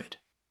McDiarmid.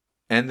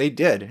 And they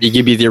did. He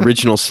could be the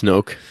original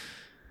Snoke.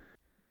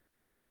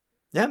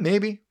 Yeah,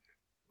 maybe.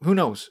 Who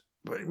knows?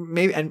 But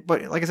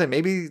like I said,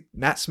 maybe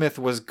Matt Smith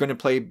was going to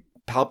play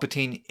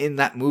Palpatine in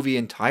that movie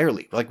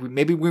entirely. Like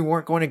maybe we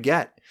weren't going to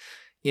get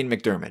Ian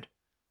McDiarmid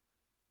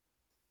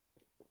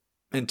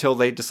until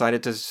they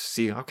decided to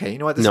see, okay, you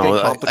know what, this is getting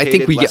complicated.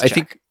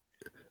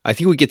 I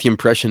think we get the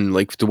impression,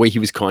 like the way he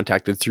was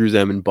contacted through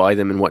them and by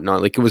them and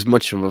whatnot, like it was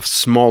much of a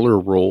smaller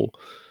role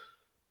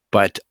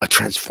but a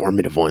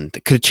transformative one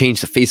that could have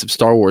changed the face of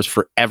Star Wars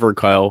forever,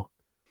 Kyle.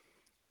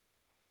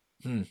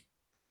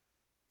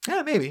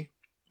 Yeah, maybe.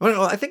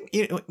 Well, I think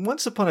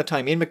once upon a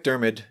time, Ian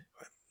McDiarmid,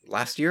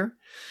 last year,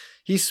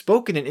 he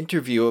spoke in an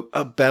interview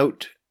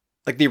about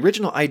like the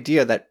original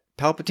idea that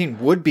Palpatine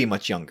would be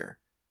much younger.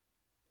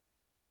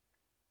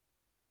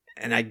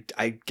 And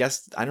I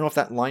guess, I don't know if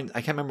that line,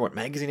 I can't remember what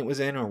magazine it was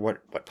in or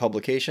what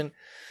publication,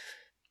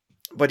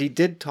 but he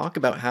did talk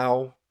about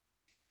how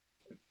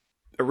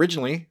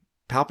originally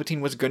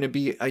Palpatine was going to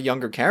be a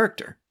younger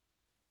character.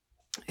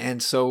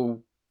 And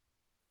so,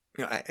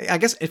 I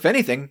guess, if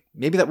anything,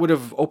 maybe that would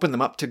have opened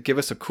them up to give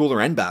us a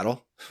cooler end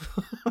battle.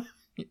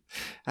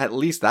 At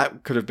least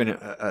that could have been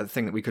a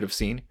thing that we could have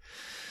seen.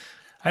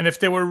 And if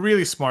they were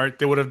really smart,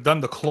 they would have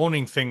done the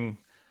cloning thing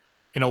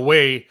in a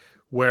way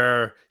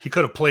where he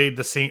could have played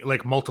the same,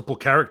 like multiple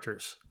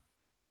characters,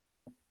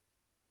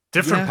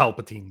 different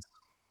Palpatines,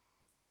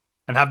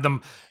 and have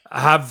them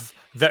have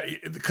that,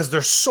 because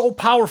they're so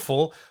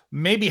powerful.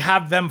 Maybe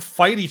have them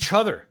fight each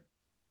other,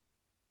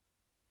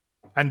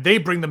 and they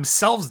bring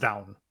themselves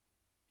down,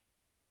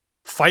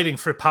 fighting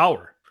for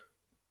power.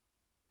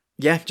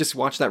 Yeah, just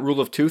watch that rule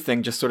of two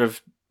thing just sort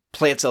of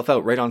play itself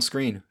out right on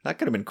screen. That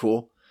could have been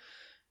cool.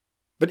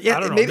 But yeah,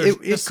 maybe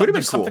it could have been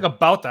cool. Something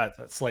about that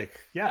that's like,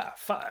 yeah,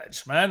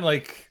 fudge, man.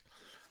 Like,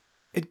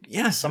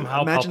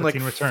 somehow imagine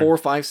Palpatine like 4,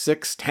 5,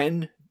 6,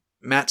 10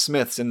 Matt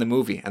Smiths in the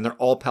movie, and they're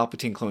all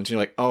Palpatine clones. You're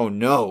like, oh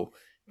no.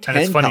 And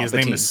it's funny, his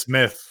name is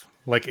Smith,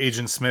 like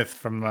Agent Smith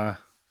from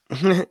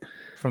the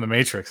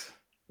Matrix.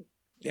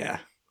 Yeah.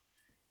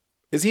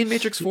 Is he in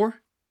Matrix 4?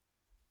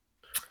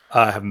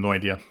 I have no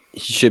idea. He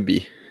should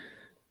be.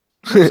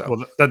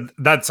 Well,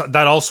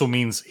 that also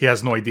means he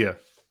has no idea.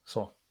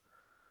 So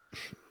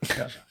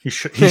yeah, he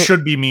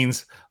should be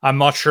means I'm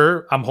not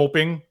sure. I'm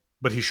hoping,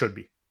 but he should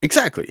be.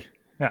 Exactly.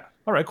 Yeah.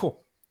 All right.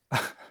 Cool.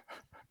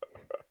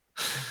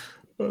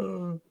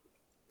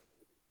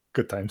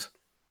 Good times.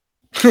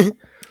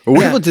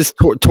 What about this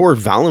Tor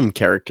Valum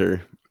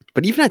character?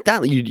 But even at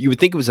that, you would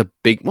think it was a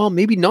big. Well,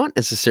 maybe not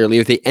necessarily.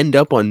 If they end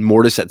up on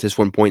Mortis at this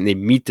one point, and they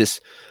meet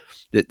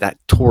that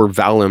Tor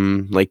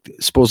Valum, like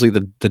supposedly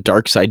the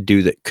dark side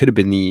dude that could have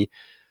been the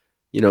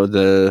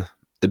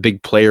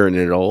big player in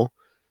it all.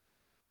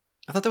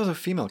 I thought that was a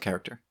female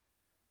character.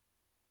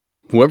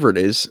 Whoever it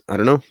is, I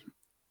don't know.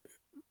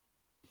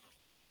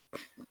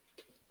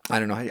 I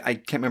don't know. I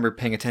can't remember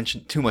paying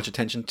too much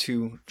attention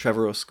to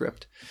Trevorrow's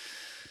script.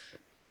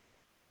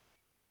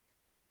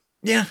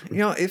 Yeah,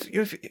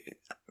 if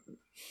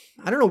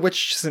I don't know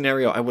which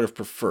scenario I would have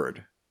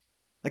preferred.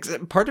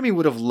 Like, part of me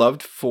would have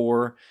loved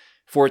for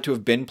it to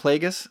have been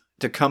Plagueis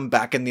to come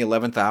back in the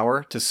 11th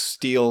hour to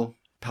steal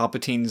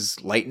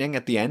Palpatine's lightning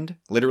at the end,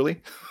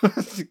 literally.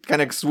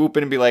 Kind of swoop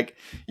in and be like,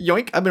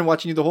 yoink, I've been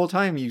watching you the whole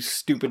time, you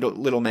stupid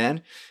little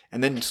man.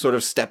 And then sort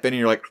of step in and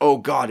you're like, oh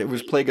god, it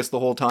was Plagueis the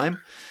whole time.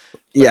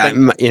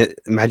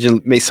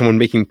 Imagine someone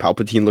making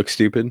Palpatine look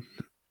stupid.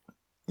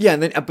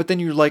 Yeah, but then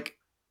you're like,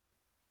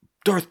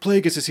 Darth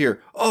Plagueis is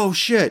here. Oh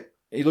shit.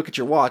 And you look at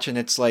your watch and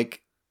it's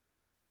like,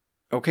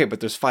 okay, but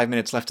there's 5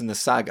 minutes left in the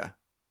saga.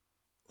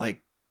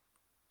 Like,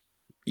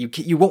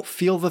 you won't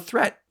feel the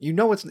threat. You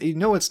know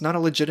it's not a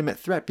legitimate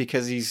threat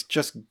because he's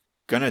just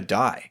gonna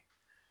die.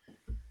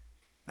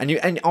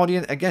 And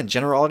audience, again,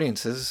 general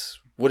audiences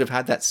would have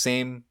had that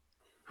same,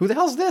 who the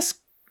hell's this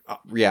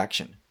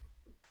reaction?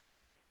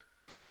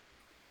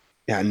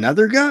 Yeah,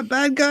 another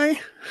bad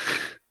guy.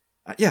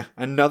 Yeah,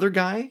 another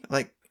guy.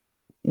 Like,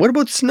 what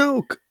about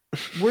Snoke?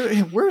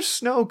 Where's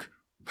Snoke?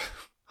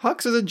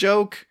 Hux is a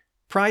joke.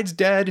 Pride's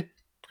dead.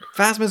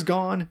 Phasma's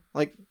gone.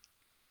 Like,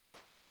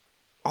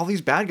 all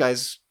these bad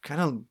guys kind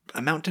of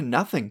amount to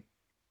nothing.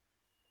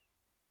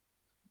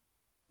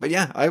 But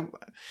yeah,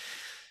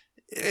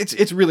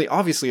 it's really,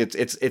 obviously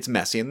it's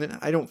messy, and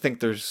I don't think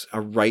there's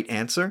a right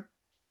answer.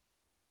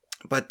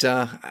 But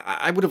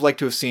I would have liked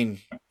to have seen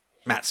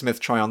Matt Smith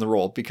try on the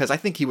role, because I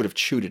think he would have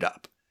chewed it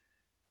up.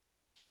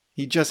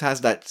 He just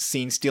has that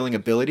scene-stealing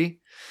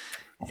ability.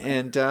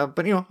 And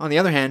but on the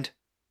other hand,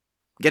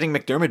 getting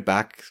McDiarmid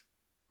back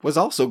was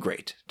also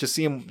great. To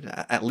see him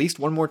at least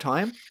one more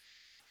time,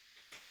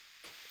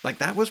 like,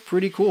 that was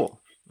pretty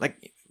cool.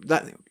 Like,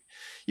 that,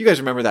 you guys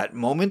remember that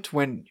moment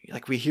when,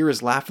 like, we hear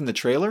his laugh in the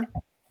trailer?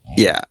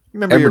 Yeah.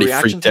 Remember your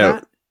reaction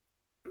to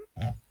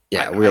that?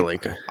 Yeah,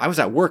 I was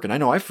at work and I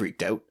know I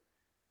freaked out.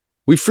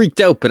 We freaked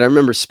out, but I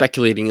remember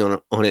speculating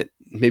on it,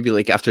 maybe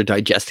like after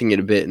digesting it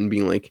a bit and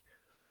being like,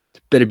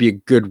 there better be a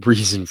good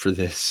reason for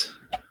this.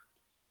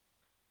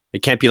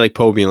 It can't be like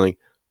Poe being like,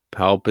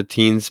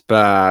 Palpatine's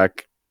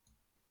back.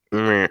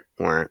 But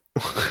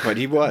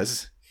he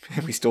was.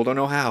 And we still don't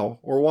know how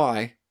or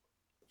why.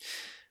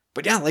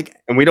 But yeah, like...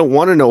 And we don't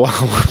want to know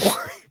how or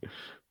why.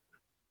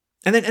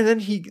 And then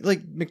he,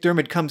 like,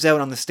 McDiarmid comes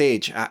out on the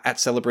stage at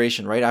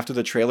Celebration right after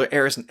the trailer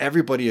airs, and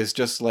everybody is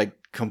just, like,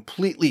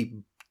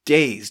 completely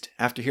dazed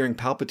after hearing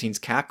Palpatine's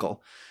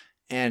cackle.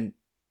 And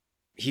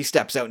he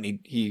steps out and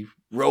he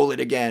roll it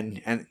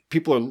again, and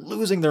people are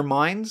losing their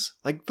minds.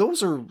 Like,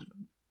 those are...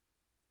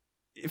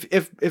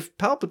 If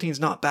Palpatine's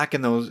not back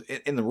in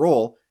the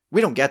role,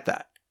 We don't get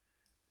that.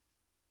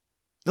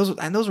 Those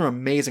are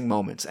amazing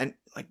moments, and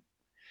like,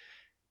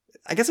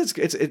 I guess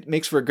it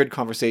makes for a good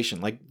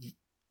conversation. Like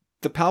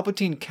the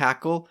Palpatine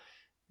cackle,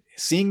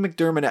 seeing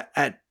McDermott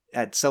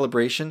at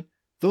Celebration,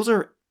 those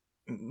are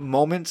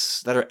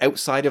moments that are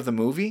outside of the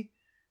movie,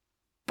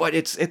 but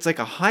it's like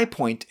a high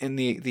point in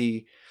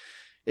the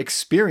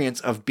experience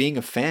of being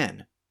a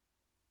fan.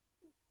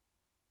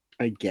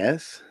 I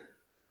guess.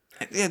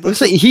 Yeah,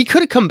 He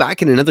could have come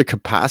back in another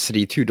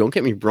capacity too. Don't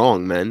get me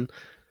wrong, man.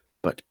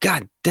 But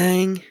god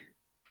dang.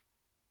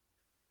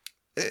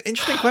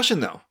 Interesting question,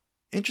 though.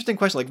 Interesting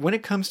question. Like, when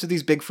it comes to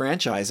these big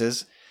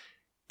franchises,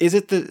 is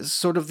it the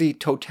sort of the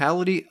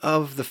totality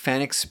of the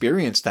fan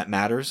experience that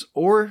matters,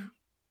 or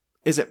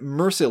is it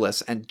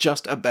merciless and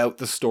just about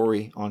the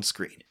story on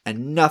screen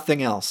and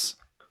nothing else?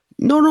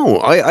 No.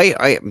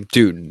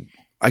 Dude,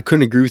 I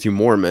couldn't agree with you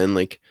more, man.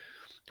 Like,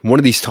 one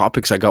of these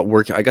topics I got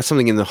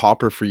something in the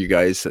hopper for you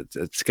guys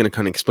that's going to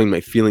kind of explain my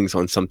feelings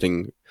on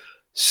something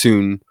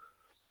soon.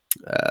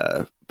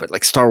 But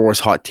like Star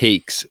Wars hot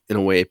takes in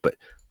a way. But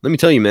let me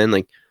tell you, man,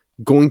 like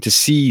going to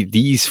see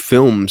these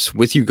films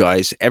with you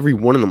guys, every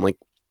one of them, like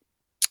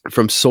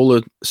from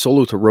Solo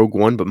to Rogue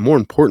One, but more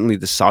importantly,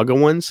 the saga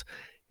ones,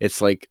 it's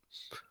like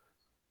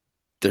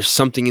there's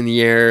something in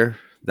the air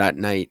that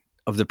night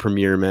of the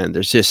premiere, man.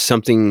 There's just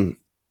something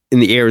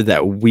in the air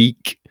that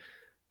week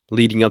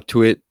leading up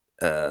to it.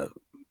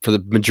 For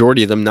the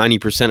majority of them,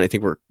 90%, I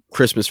think, were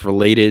Christmas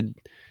related,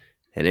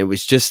 and it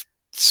was just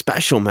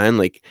special, man.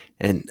 Like,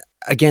 and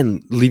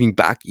again, leading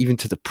back even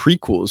to the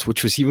prequels,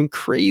 which was even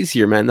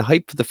crazier, man. The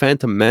hype for the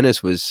Phantom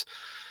Menace was,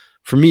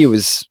 for me, it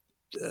was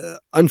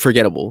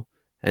unforgettable.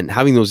 And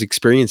having those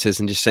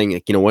experiences and just saying,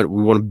 like, you know what,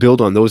 we want to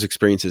build on those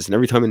experiences. And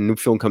every time a new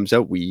film comes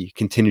out, we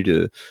continue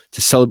to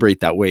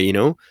celebrate that way. You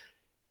know,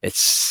 it's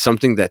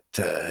something that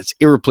it's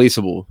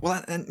irreplaceable.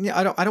 Well, and yeah,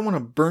 I don't want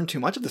to burn too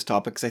much of this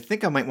topic because I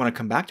think I might want to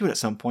come back to it at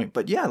some point.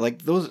 But yeah,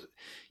 like those,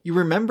 you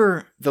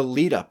remember the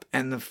lead up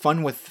and the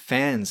fun with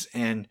fans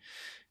and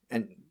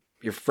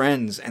your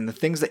friends and the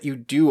things that you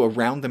do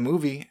around the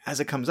movie as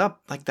it comes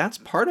up. Like that's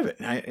part of it.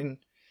 And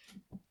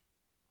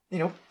you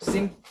know,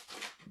 seeing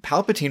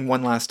Palpatine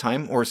one last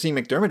time or seeing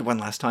McDermott one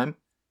last time,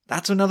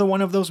 that's another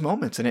one of those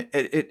moments, and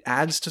it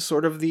adds to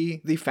sort of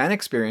the fan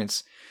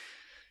experience.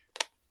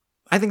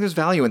 I think there's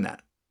value in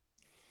that,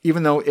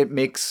 even though it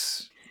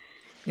makes,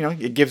 you know,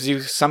 it gives you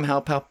somehow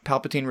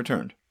Palpatine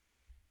returned,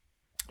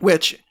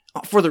 which,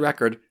 for the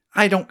record,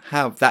 I don't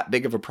have that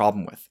big of a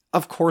problem with.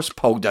 Of course,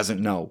 Poe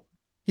doesn't know.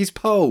 He's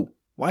Poe.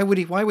 Why would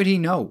he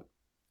know?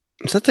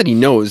 It's not that he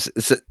knows.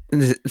 It's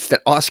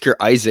that Oscar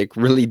Isaac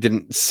really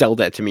didn't sell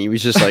that to me. He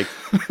was just like,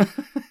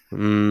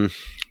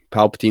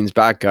 Palpatine's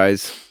back,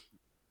 guys.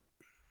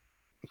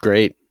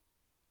 Great.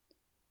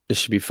 This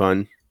should be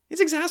fun.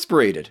 He's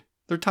exasperated.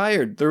 They're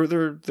tired.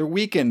 They're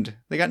weakened.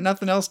 They got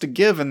nothing else to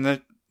give,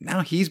 and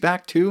now he's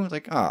back too.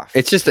 Like,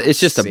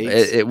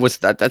 it was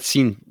that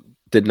scene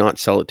did not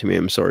sell it to me.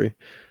 I'm sorry.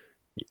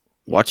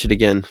 Watch it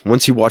again.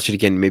 Once you watch it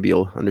again, maybe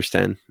you'll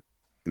understand.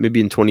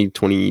 Maybe in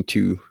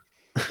 2022.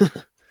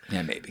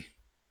 Yeah, maybe.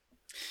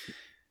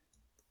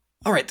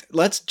 All right,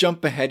 let's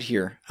jump ahead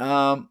here.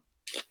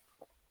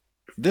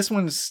 This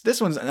one's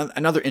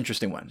another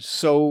interesting one.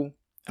 So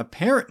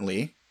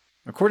apparently,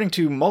 according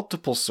to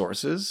multiple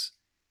sources,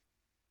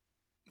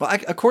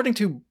 according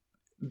to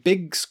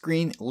Big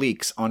Screen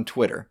Leaks on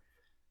Twitter,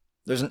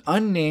 there's an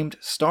unnamed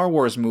Star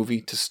Wars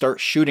movie to start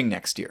shooting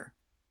next year.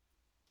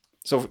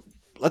 So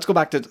let's go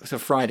back to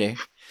Friday,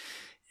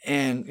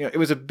 and you know, it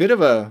was a bit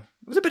of a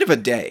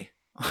day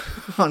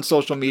on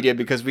social media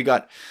because we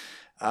got,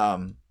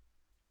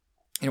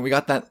 we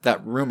got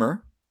that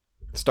rumor,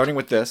 starting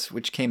with this,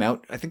 which came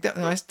out. I think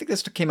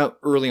this came out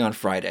early on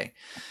Friday.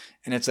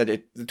 And it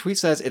said, the tweet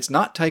says, it's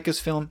not Taika's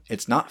film,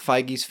 it's not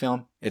Feige's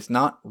film, it's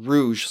not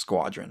Rouge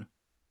Squadron.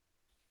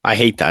 I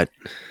hate that.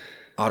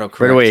 Autocorrect.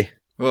 Right away.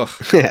 Ugh.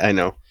 I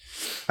know.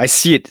 I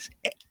see it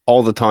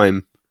all the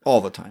time. All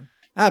the time.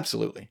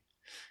 Absolutely.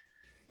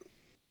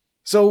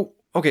 So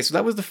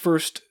that was the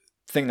first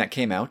thing that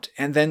came out.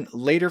 And then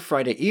later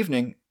Friday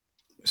evening,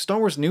 Star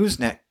Wars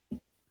Newsnet,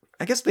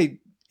 I guess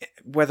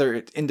whether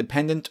it's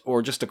independent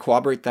or just to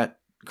corroborate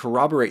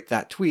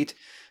that tweet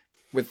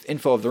with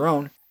info of their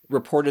own,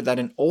 reported that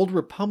an Old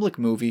Republic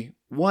movie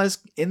was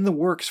in the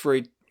works for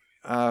a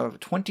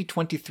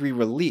 2023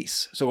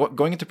 release. So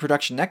going into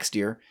production next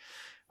year,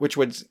 which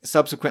would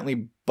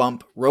subsequently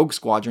bump Rogue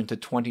Squadron to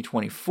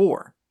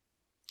 2024.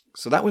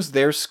 So that was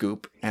their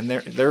scoop, and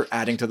they're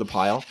adding to the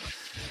pile.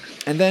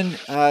 And then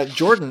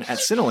Jordan at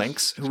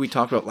Cinelinx, who we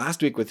talked about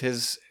last week with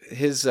his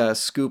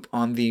scoop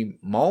on the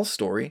Maul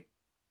story,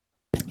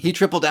 he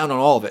tripled down on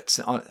all of it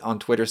on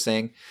Twitter,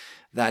 saying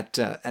that,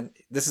 and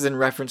this is in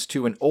reference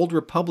to an Old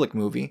Republic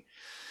movie,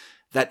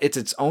 that it's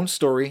its own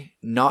story,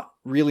 not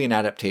really an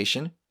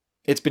adaptation.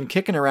 It's been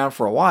kicking around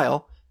for a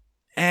while,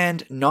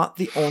 and not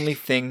the only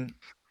thing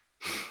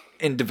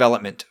in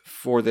development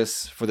for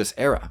this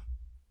era.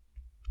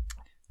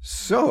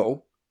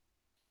 So,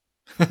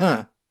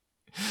 and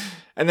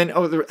then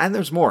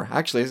there's more.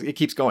 Actually, it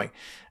keeps going.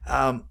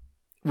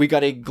 we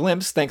got a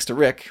glimpse, thanks to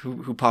Rick,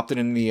 who popped it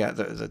in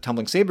the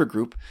Tumbling Saber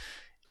group,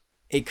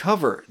 a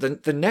cover,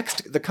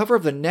 the cover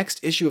of the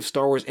next issue of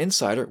Star Wars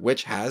Insider,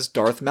 which has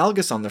Darth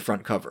Malgus on the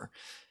front cover.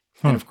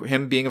 And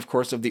him being, of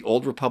course, of the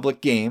Old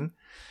Republic game.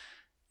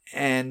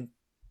 And,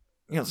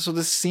 so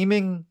this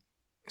seemingly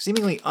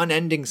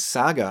unending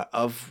saga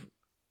of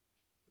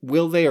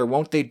will they or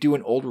won't they do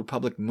an Old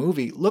Republic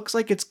movie looks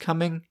like it's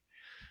coming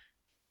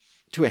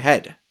to a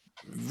head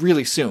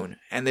really soon.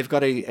 And they've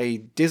got a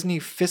Disney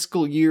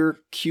fiscal year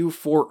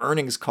Q4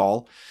 earnings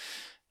call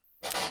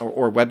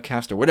or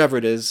webcast or whatever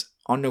it is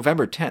on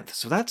November 10th.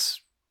 So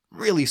that's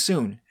really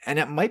soon. And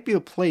it might be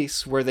a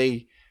place where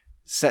they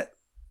set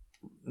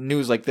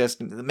news like this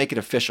and make it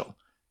official.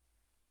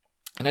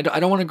 And I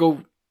don't want to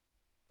go,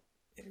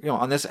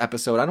 on this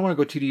episode, I don't want to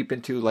go too deep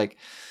into like,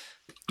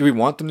 do we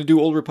want them to do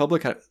Old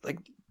Republic? Like,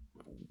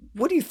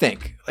 what do you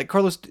think? Like,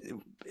 Carlos,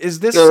 is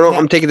this? No,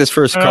 I'm taking this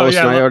first, Carlos.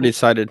 I already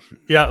decided.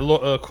 Yeah,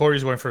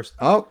 Corey's going first.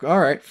 Oh, all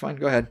right, fine,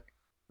 go ahead.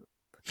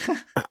 All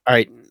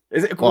right.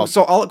 Is it,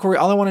 so Corey,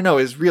 all I want to know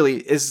is really,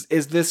 is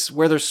this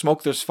where there's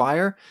smoke, there's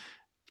fire?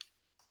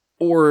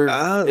 Or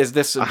is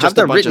this just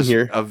a bunch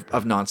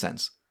of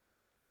nonsense?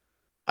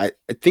 I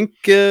think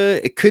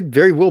it could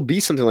very well be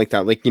something like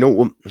that. Like,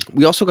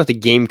 we also got the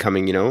game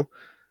coming,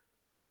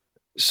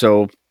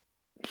 so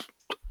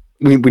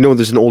we know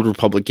there's an Old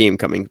Republic game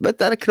coming, but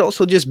that could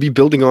also just be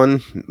building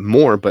on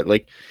more. But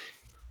like,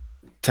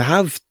 to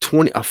have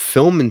a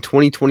film in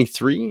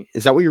 2023,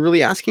 is that what you're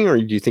really asking, or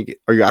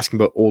are you asking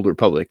about Old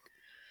Republic?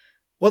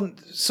 Well,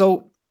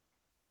 so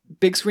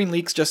Big Screen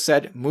Leaks just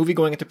said movie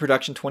going into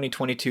production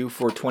 2022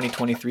 for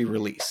 2023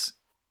 release.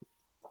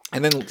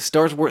 And then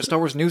Star Wars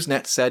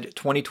Newsnet said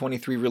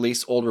 2023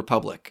 release Old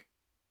Republic.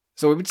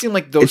 So it would seem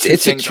like those two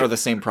things are the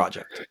same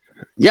project.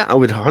 Yeah, I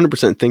would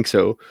 100% think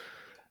so.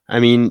 I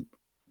mean,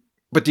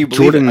 but do you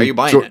believe it? Are you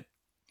buying it?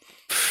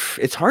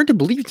 It's hard to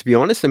believe, to be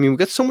honest. I mean, we've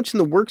got so much in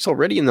the works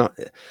already, and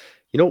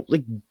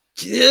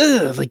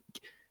like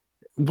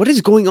what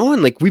is going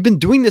on? Like, we've been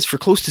doing this for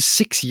close to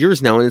 6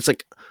 years now, and it's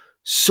like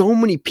so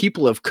many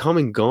people have come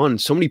and gone.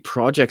 So many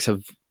projects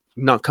have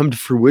not come to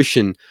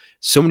fruition.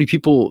 So many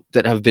people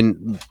that have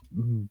been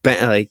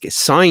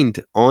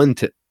signed on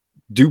to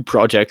do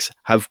projects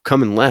have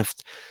come and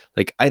left.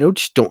 Like, I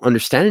just don't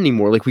understand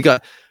anymore. Like, we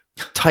got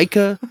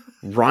Taika,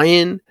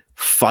 Ryan,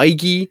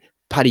 Feige,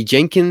 Patty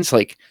Jenkins.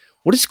 Like,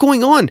 what is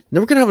going on?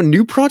 Now we're gonna have a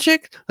new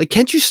project. Like,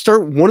 can't you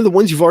start one of the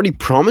ones you've already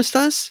promised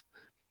us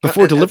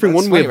before delivering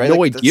one we have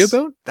no idea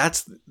about?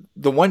 That's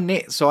the one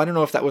name. So I don't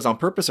know if that was on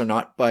purpose or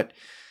not, but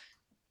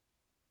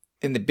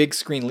in the Big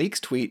Screen Leaks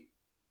tweet,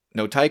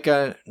 no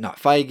Taika, not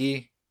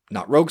Feige,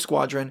 not Rogue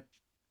Squadron.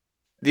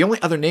 The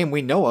only other name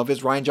we know of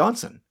is Rian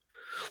Johnson.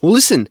 Well,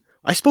 listen,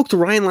 I spoke to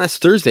Ryan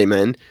last Thursday,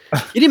 man.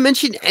 He didn't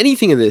mention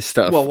anything of this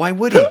stuff. Well, why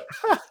would he?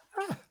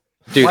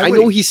 Dude, I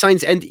know he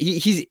signs, and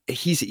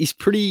he's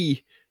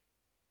pretty.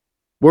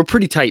 We're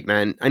pretty tight,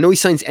 man. I know he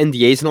signs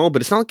NDAs and all,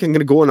 but it's not like I'm going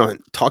to go on and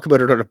talk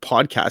about it on a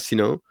podcast,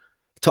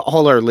 to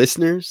all our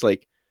listeners.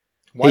 Like,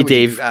 why hey, would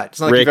Dave, you do that?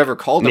 It's not Rick, like you've ever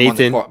called him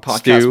Nathan, on the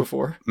podcast Stu,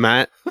 before.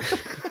 Matt.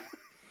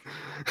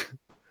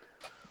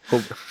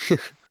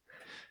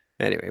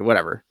 Anyway,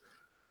 whatever.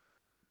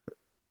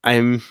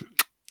 So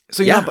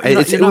you're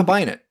not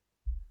buying it.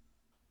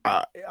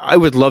 I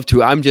would love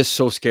to. I'm just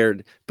so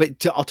scared.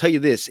 But I'll tell you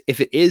this: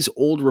 if it is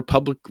Old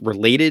Republic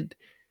related,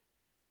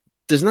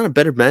 there's not a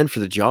better man for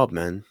the job,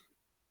 man.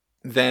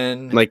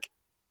 Then, like,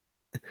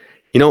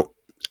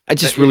 I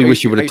just really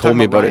wish you would have told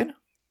me about it.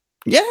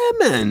 Yeah,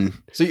 man.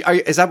 So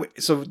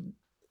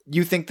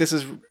you think this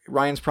is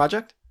Ryan's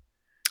project?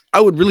 I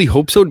would really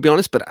hope so, to be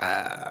honest. But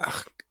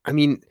I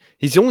mean,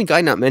 he's the only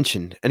guy not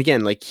mentioned. And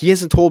again, like, he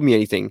hasn't told me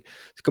anything.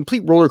 It's a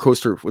complete roller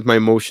coaster with my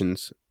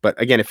emotions. But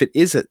again, if it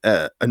is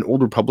an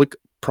Old Republic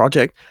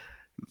project,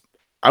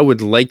 I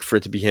would like for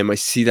it to be him. I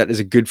see that as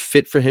a good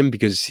fit for him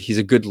because he's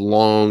a good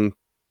long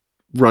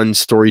run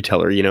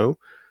storyteller,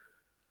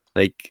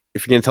 Like,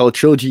 if you're going to tell a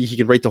trilogy, he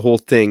can write the whole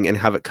thing and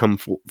have it come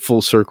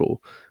full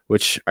circle,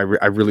 which I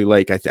really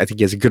like. I think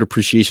he has a good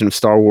appreciation of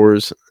Star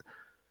Wars.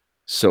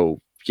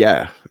 So,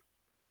 yeah.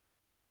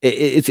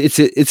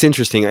 It's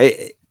interesting.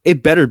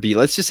 It better be.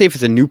 Let's just say if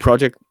it's a new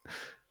project,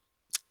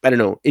 I don't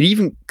know.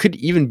 It could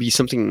even be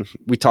something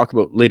we talk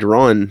about later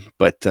on,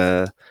 but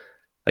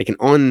like an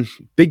on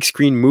big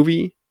screen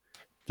movie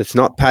that's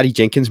not Patty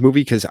Jenkins'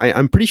 movie, because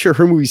I'm pretty sure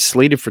her movie's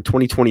slated for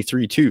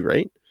 2023 too,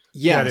 right?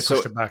 Yeah, they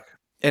pushed it back.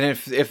 And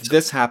if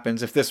this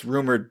happens, if this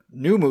rumored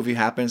new movie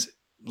happens,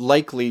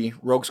 likely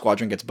Rogue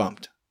Squadron gets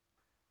bumped.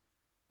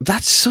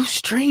 That's so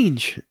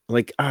strange.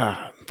 Like,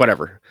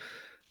 whatever.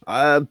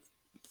 Do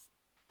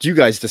you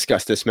guys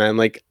discuss this, man?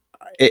 Like,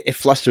 it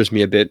flusters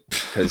me a bit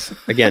because,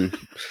 again,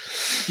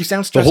 you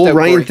sound stressed the whole out,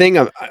 Ryan Corey. thing.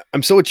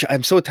 I'm so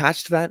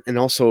attached to that, and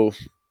also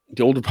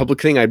the Old Republic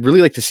thing. I'd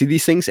really like to see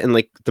these things, and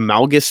like the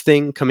Malgus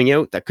thing coming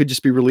out. That could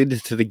just be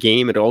related to the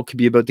game. It all could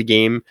be about the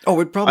game. Oh,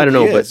 it probably I don't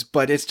know,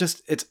 but it's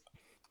just.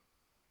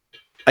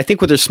 I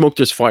think where there's smoke,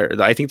 there's fire.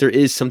 I think there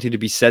is something to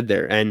be said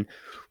there, and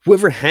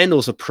whoever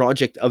handles a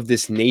project of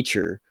this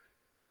nature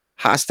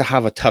has to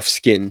have a tough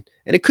skin.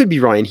 And it could be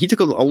Ryan. He took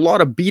a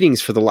lot of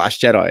beatings for The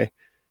Last Jedi.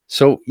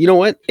 So, you know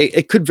what?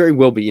 It could very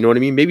well be. You know what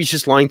I mean? Maybe he's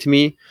just lying to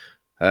me.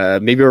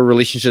 Maybe our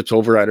relationship's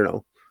over. I don't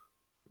know.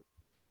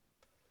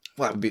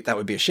 Well, that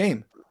would be a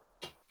shame.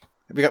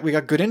 We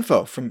got good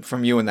info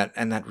from you and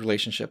that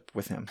relationship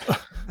with him.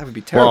 That would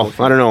be terrible.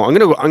 Well, I don't know.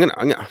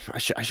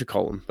 I should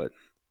call him, but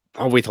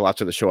I'll wait till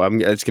after the show.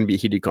 It's going to be a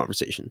heated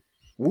conversation.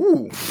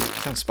 Ooh,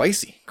 sounds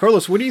spicy.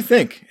 Carlos, what do you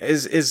think?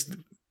 Is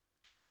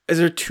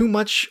there too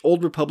much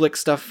Old Republic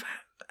stuff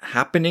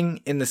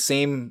happening in the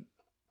same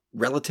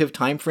relative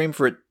time frame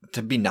for it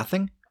to be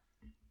nothing?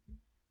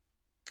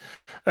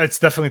 It's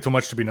definitely too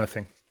much to be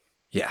nothing.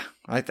 Yeah,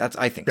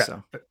 I think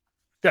so.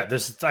 Yeah,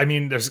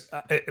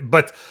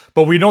 but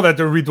we know that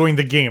they're redoing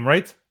the game,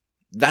 right?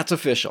 That's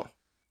official.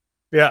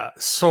 Yeah,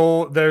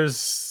 so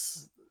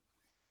there's,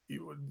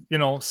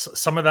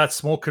 some of that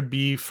smoke could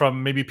be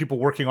from maybe people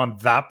working on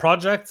that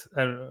project,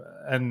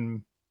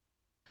 and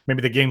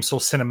maybe the game's so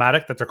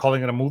cinematic that they're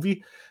calling it a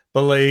movie.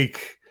 But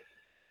like,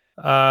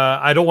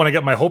 I don't want to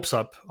get my hopes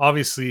up.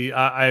 Obviously,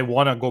 I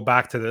want to go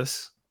back to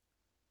this.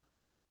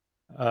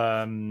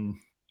 I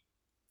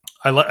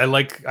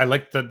like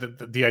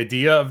the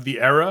idea of the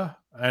era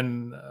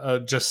and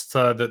just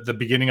the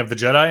beginning of the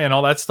Jedi and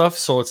all that stuff.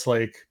 So it's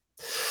like,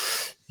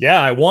 yeah,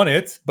 I want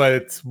it,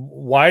 but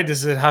why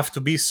does it have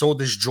to be so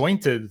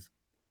disjointed?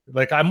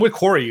 Like, I'm with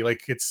Corey.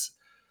 Like, you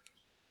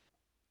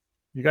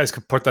guys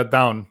could put that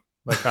down.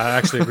 Like, I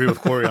actually agree with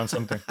Corey on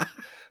something.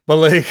 But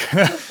like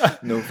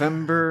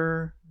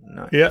November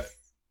 9th. Yeah.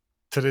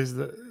 Today's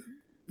the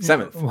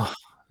 7th.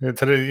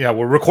 Today, yeah,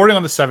 we're recording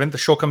on the 7th. The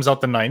show comes out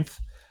the 9th.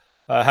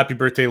 Happy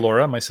birthday,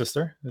 Laura, my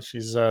sister.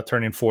 She's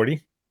turning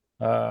 40.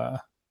 Yeah,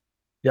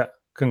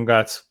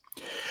 congrats.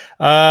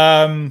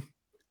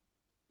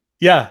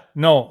 Yeah,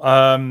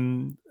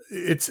 no,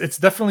 it's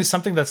definitely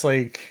something that's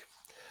like,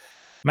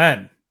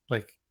 man,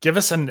 like, give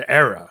us an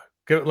era.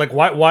 Like,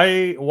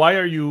 why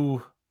are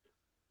you?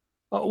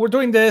 Oh, we're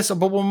doing this,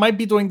 but we might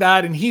be doing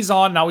that, and he's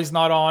on now. He's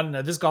not on.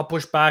 This got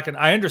pushed back, and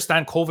I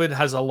understand COVID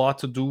has a lot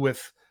to do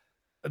with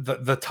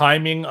the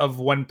timing of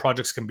when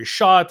projects can be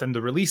shot and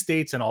the release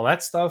dates and all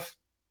that stuff.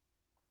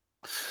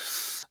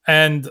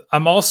 And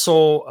I'm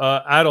also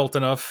adult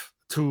enough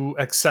to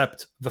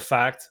accept the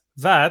fact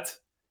that,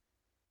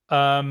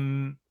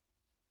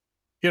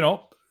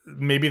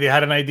 maybe they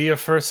had an idea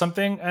for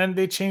something and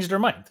they changed their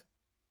mind.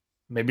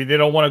 Maybe they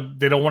don't want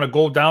to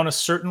go down a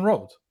certain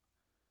road.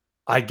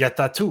 I get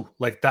that too.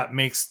 Like, that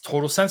makes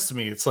total sense to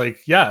me. It's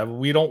like, yeah,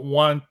 we don't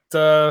want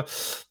the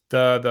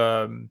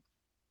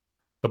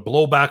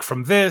blowback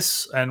from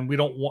this, and we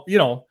don't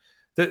want,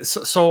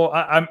 so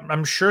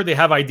I'm sure they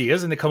have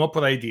ideas and they come up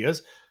with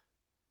ideas,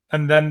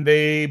 and then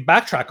they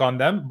backtrack on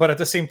them. But at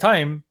the same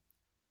time,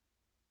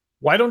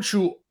 why don't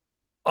you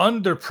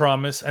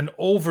under-promise and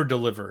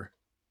over-deliver?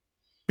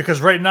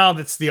 Because right now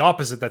that's the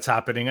opposite that's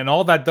happening, and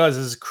all that does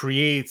is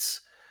creates,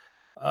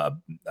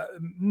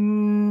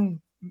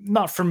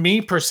 not for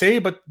me per se,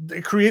 but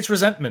it creates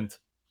resentment.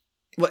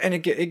 Well, and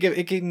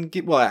it can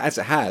give, well, as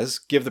it has,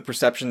 give the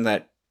perception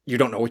that you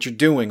don't know what you're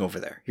doing over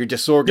there. You're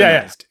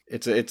disorganized. Yeah.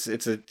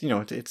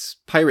 It's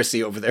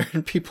piracy over there,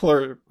 and people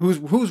are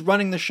who's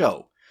running the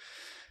show.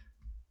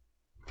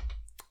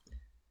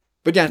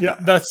 But yeah,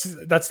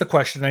 that's the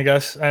question, I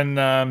guess.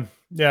 And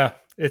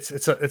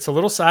it's a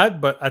little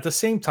sad, but at the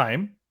same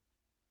time,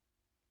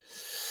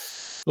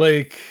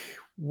 like,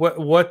 what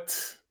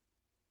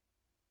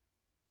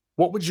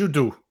would you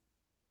do?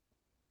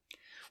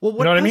 Well,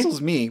 what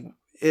puzzles me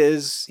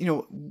is,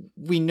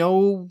 we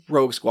know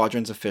Rogue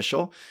Squadron's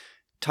official,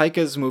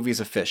 Taika's movie's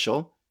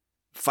official,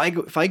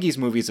 Feige's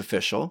movie's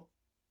official.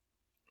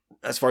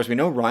 As far as we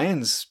know,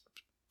 Ryan's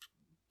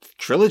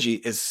trilogy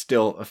is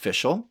still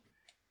official.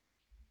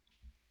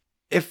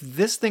 If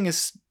this thing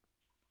is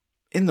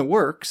in the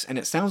works, and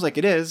it sounds like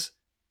it is,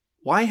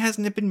 why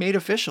hasn't it been made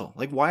official?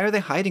 Like, why are they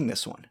hiding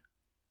this one?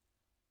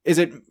 Is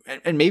it,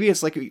 and maybe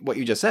it's like what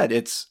you just said,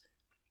 it's,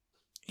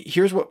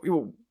 here's what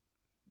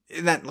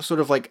that sort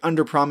of like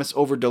under promise,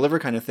 over deliver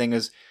kind of thing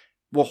is,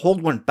 we'll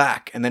hold one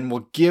back and then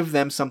we'll give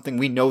them something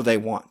we know they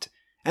want.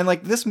 And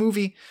like, this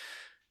movie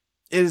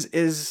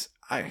is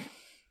I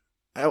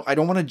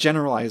don't want to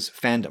generalize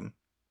fandom,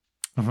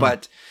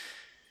 but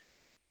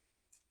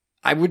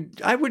I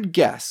would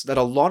guess that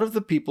a lot of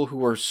the people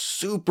who are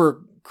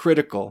super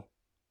critical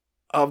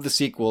of the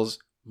sequels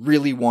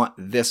really want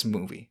this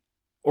movie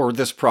or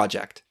this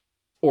project,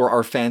 or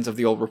are fans of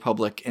the Old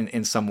Republic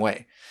in some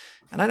way.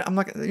 And I'm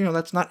not,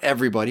 that's not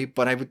everybody,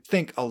 but I would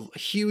think a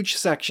huge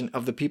section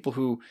of the people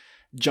who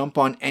jump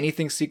on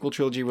anything sequel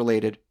trilogy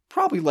related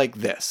probably like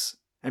this,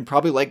 and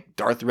probably like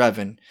Darth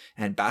Revan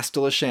and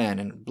Bastila Shan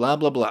and blah,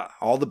 blah, blah,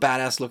 all the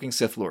badass looking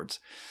Sith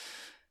Lords.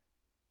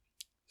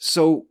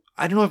 So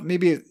I don't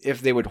know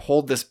if they would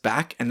hold this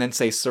back and then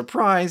say,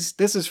 surprise,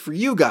 this is for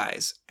you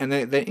guys. And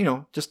they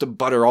just to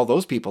butter all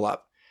those people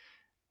up.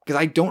 Because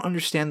I don't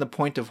understand the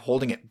point of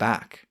holding it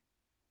back.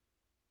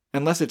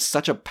 Unless it's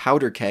such a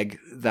powder keg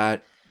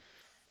that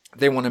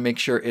they want to make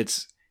sure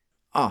it's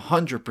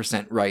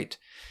 100% right.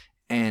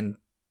 And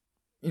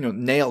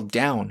nailed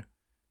down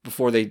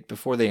before they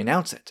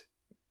announce it,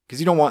 because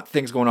you don't want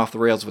things going off the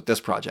rails with this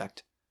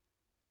project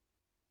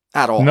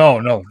at all.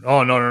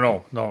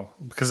 No,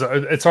 because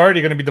it's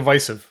already going to be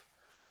divisive.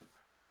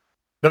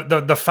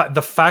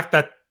 The fact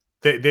that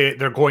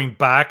they're going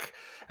back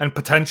and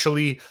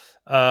potentially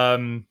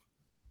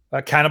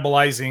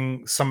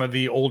cannibalizing some of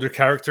the older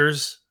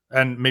characters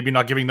and maybe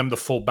not giving them the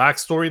full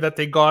backstory that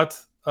they got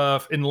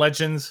in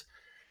Legends,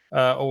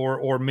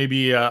 or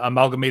maybe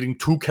amalgamating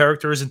two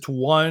characters into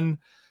one,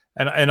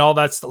 and all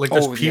that stuff. Like,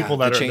 there's people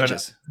that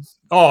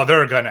are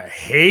they're gonna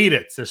hate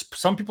it. There's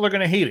some people are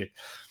gonna hate it.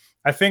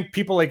 I think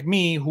people like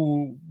me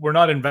who were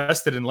not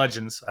invested in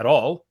Legends at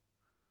all,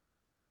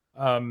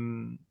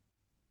 I'm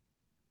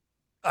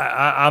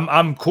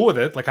cool with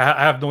it. Like,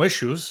 I have no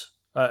issues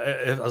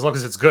as long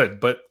as it's good.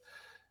 But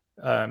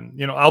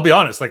I'll be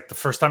honest. Like, the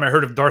first time I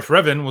heard of Darth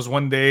Revan was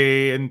one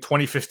day in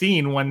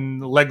 2015 when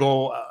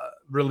Lego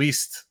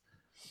released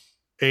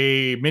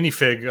a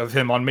minifig of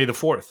him on May the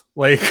 4th.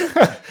 Like,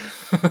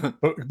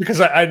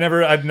 because I'd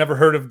never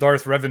heard of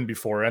Darth Revan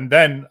before, and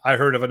then I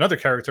heard of another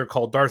character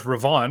called Darth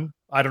Revan.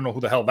 I don't know who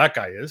the hell that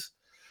guy is,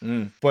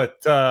 but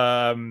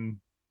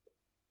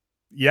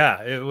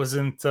yeah, it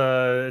wasn't.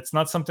 It's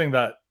not something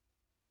that.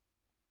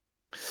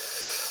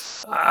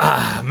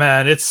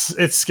 Man,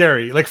 it's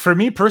scary. Like, for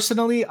me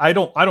personally, I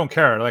don't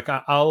care. Like,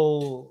 I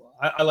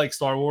like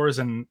Star Wars,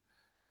 and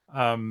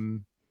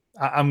I'm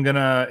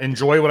gonna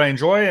enjoy what I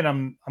enjoy, and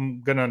I'm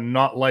gonna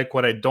not like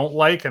what I don't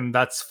like, and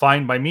that's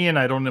fine by me, and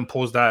I don't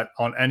impose that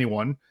on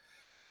anyone.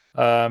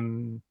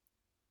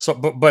 So,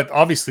 but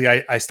obviously,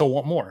 I still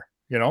want more.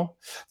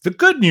 The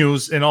good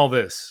news in all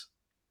this,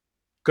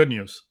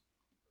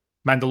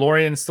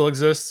 Mandalorian still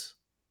exists.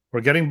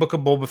 We're getting Book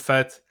of Boba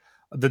Fett.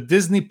 The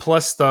Disney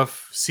Plus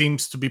stuff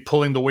seems to be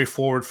pulling the way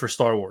forward for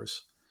Star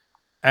Wars,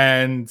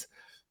 and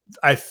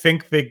I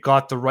think they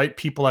got the right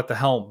people at the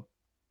helm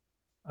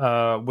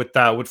with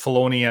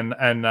Filoni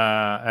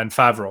and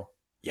Favreau.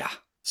 Yeah.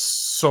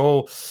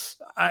 So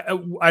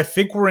I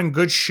think we're in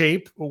good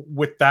shape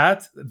with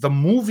that. The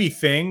movie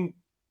thing,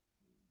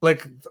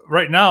 like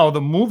right now, the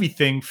movie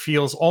thing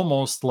feels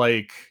almost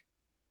like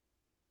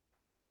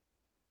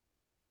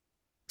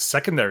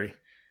secondary.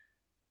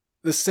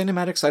 The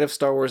cinematic side of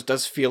Star Wars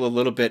does feel a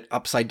little bit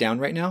upside down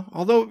right now.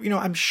 Although,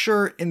 I'm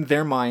sure in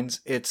their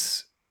minds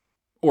it's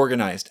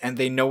organized and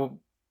they know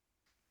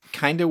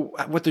kind of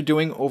what they're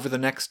doing over the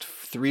next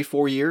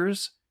 3-4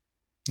 years.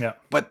 Yeah.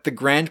 But the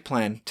grand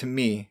plan, to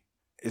me,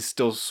 is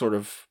still sort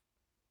of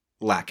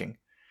lacking.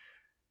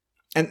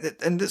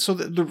 So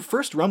the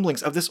first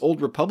rumblings of this Old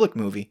Republic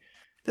movie,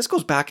 this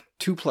goes back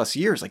 2+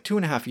 years, like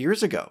 2.5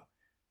 years ago.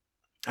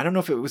 I don't know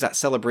if it was at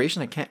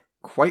Celebration. I can't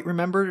quite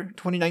remember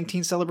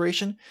 2019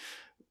 Celebration.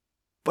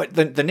 But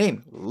the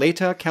name,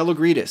 Leita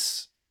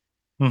Kalogridis.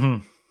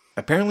 Mm-hmm.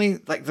 Apparently,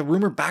 like, the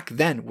rumor back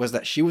then was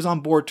that she was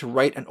on board to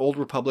write an Old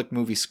Republic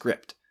movie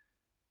script.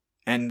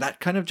 And that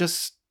kind of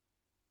just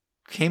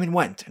came and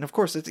went. And of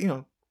course, it's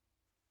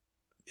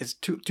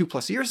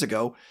 2+ years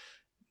ago.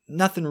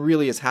 Nothing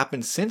really has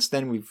happened since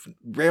then. We've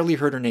rarely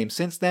heard her name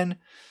since then.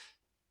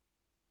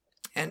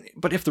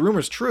 But if the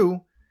rumor's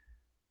true,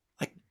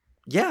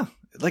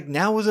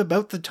 now is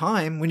about the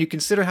time, when you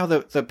consider how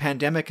the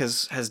pandemic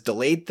has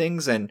delayed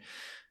things and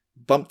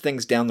bumped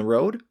things down the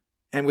road,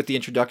 and with the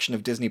introduction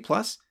of Disney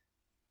Plus,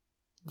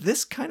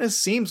 this kind of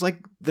seems like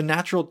the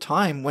natural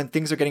time when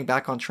things are getting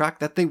back on track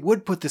that they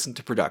would put this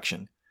into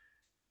production.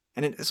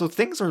 And so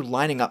things are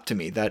lining up to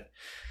me that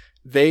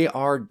they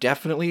are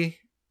definitely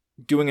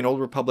doing an Old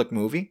Republic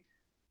movie.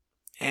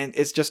 And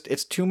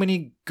it's too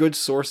many good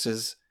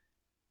sources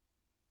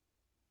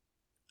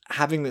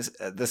having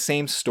the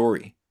same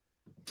story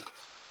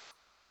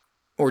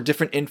or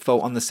different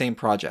info on the same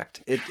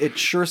project. It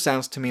sure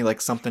sounds to me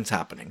like something's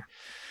happening.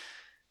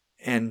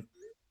 And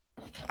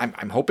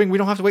I'm hoping we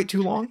don't have to wait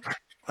too long.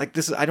 Like,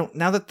 this,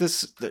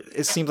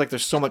 it seems like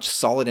there's so much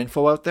solid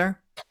info out there.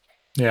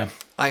 Yeah.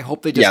 I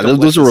hope they just. Yeah,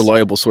 those are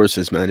reliable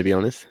sources, man, to be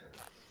honest.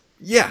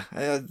 Yeah.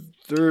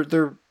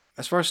 They're,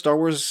 as far as Star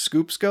Wars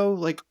scoops go,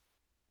 like,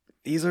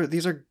 these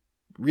are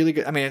really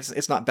good. I mean,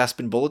 it's not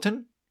Bespin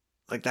Bulletin.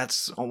 Like,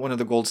 that's one of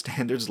the gold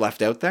standards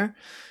left out there.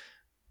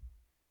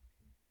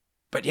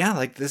 But yeah,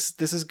 like, this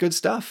is good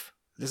stuff.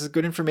 This is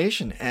good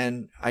information.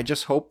 And I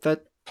just hope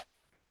that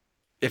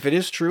if it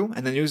is true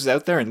and the news is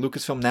out there and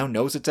Lucasfilm now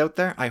knows it's out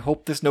there, I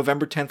hope this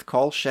November 10th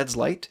call sheds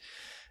light.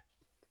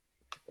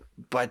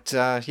 But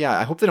yeah,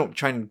 I hope they don't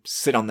try and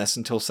sit on this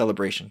until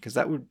Celebration, because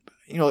that would,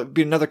 it'd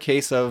be another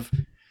case of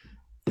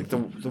like the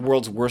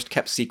world's worst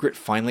kept secret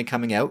finally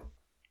coming out.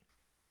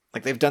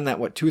 Like, they've done that,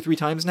 2-3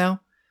 times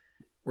now?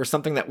 Where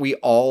something that we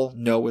all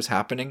know is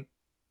happening,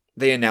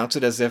 they announce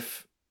it as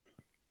if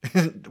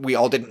we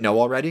all didn't know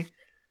already.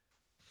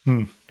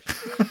 Kenobi,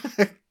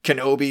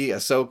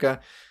 Ahsoka.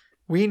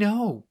 We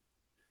know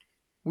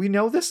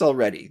this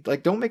already.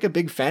 Like, don't make a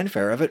big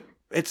fanfare of it.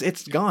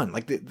 It's gone.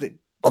 Like,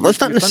 well,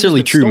 that's not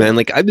necessarily true, man.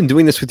 Like, I've been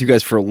doing this with you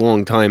guys for a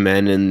long time,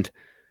 man, and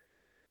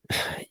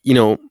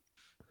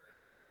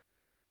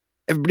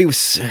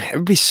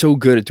everybody's so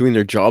good at doing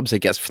their jobs, I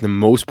guess, for the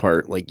most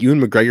part. Like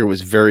Ewan McGregor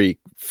was very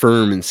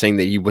firm in saying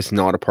that he was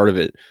not a part of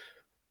it.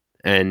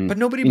 And But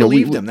nobody you know,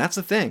 believed him. That's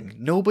the thing.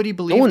 Nobody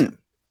believed one- him.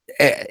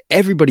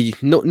 everybody,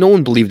 no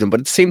one believed him. But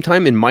at the same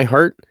time, in my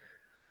heart,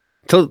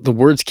 until the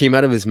words came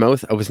out of his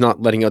mouth, I was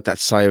not letting out that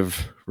sigh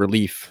of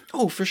relief.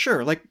 Oh, for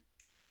sure. Like,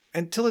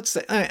 until it's...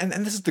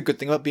 And this is the good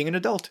thing about being an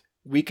adult.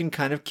 We can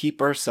kind of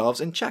keep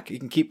ourselves in check. You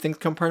can keep things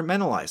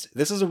compartmentalized.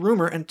 This is a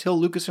rumor until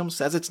Lucasfilm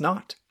says it's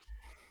not.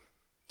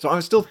 So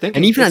I'm still thinking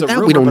And even it's at a that,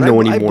 rumor, we don't but know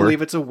I anymore.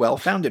 believe it's a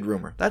well-founded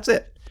rumor. That's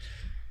it.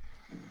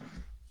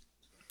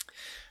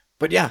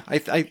 But yeah,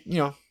 I you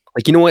know...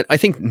 Like, you know what? I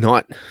think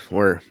not,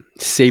 or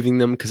saving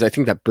them, because I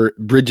think that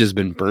bridge has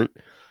been burnt.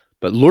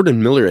 But Lord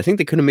and Miller, I think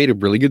they could have made a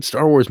really good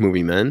Star Wars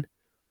movie, man.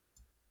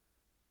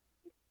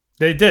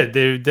 They did.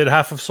 They did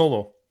half of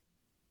Solo.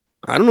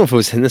 I don't know if it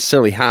was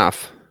necessarily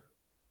half.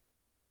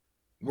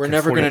 We're Okay,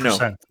 never going to know.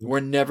 40%. We're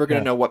never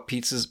going to Yeah. know what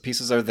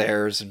pieces are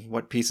theirs and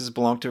what pieces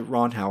belong to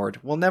Ron Howard.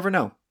 We'll never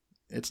know.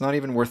 It's not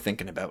even worth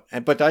thinking about.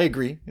 But I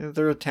agree.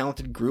 They're a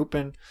talented group,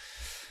 and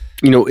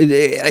You know, it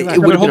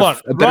would have hold been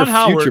on. a better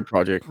Ron future Howard-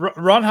 project.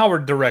 Ron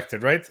Howard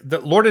directed, right? The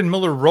Lord and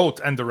Miller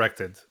wrote and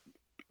directed.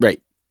 Right.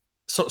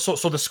 So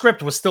the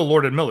script was still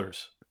Lord and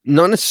Miller's.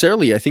 Not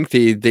necessarily. I think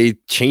they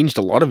changed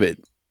a lot of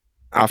it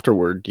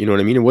afterward. You know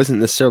what I mean? It wasn't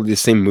necessarily the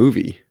same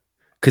movie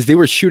because they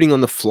were shooting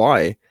on the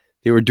fly.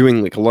 They were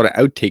doing like a lot of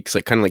outtakes,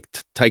 like kind of like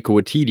Taika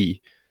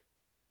Waititi.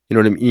 You know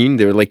what I mean?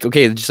 They were like,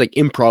 okay, just like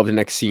improv the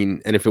next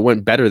scene, and if it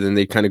went better, then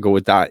they'd kind of go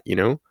with that. You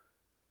know,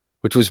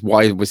 which was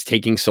why it was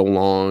taking so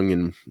long,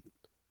 and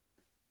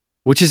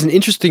which is an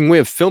interesting way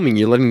of filming.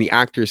 You're letting the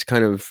actors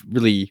kind of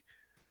really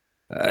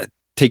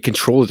take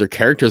control of their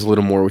characters a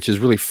little more, which is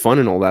really fun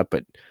and all that.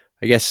 But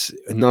I guess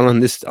not on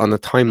the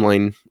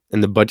timeline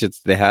and the budgets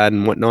they had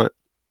and whatnot.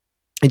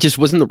 It just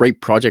wasn't the right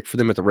project for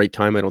them at the right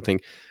time, I don't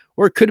think.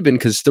 Or it could have been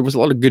because there was a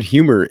lot of good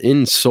humor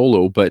in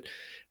Solo, but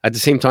at the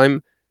same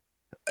time,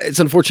 it's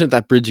unfortunate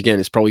that bridge again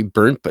is probably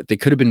burnt, but they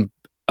could have been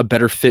a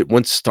better fit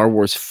once Star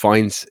Wars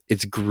finds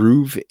its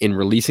groove in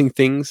releasing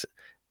things.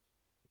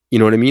 You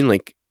know what I mean?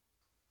 Like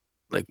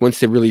once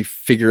they really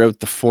figure out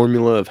the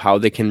formula of how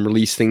they can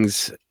release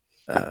things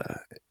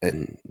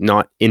and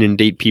not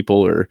inundate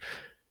people, or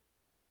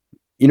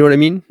you know what I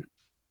mean?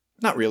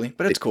 not really,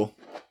 but it's cool.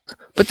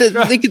 But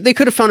they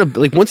could have found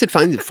once it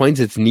finds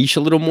its niche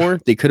a little more,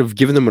 they could have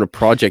given them a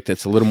project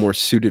that's a little more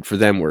suited for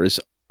them. Whereas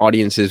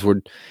audiences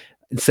would,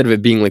 instead of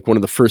it being like one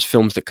of the first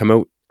films that come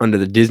out under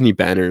the Disney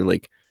banner,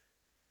 like it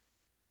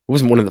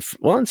wasn't one of the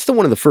it's still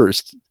one of the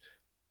first,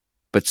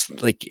 but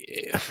like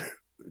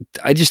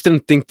I just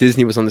didn't think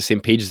Disney was on the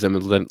same page as them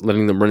and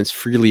letting them run as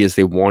freely as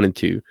they wanted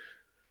to.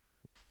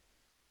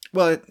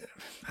 Well,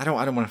 I don't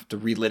want to have to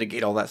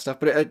relitigate all that stuff,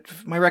 but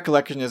my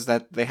recollection is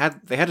that they had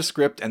a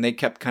script and they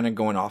kept kind of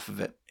going off of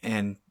it,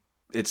 and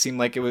it seemed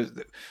like it was,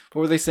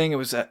 what were they saying? It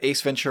was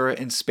Ace Ventura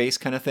in space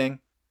kind of thing.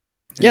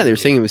 Yeah, they were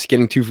saying it was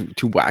getting too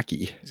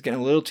wacky. It's getting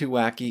a little too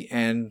wacky,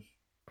 and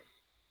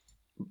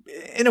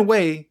in a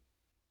way,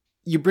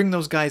 you bring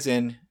those guys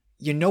in,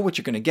 you know what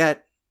you're going to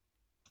get.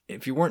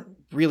 If you weren't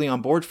really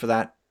on board for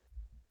that,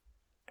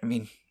 I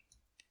mean,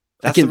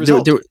 that's the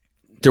result.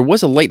 There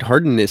was a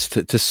lightheartedness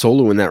to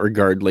Solo in that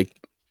regard. Like,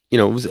 you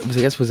know, I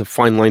guess it was a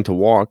fine line to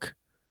walk.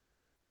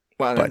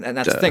 Well, but, and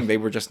that's the thing. They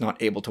were just not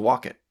able to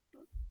walk it.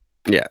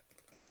 Yeah.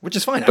 Which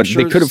is fine. But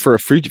they could have for a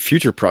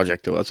future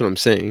project, though. That's what I'm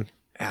saying.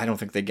 I don't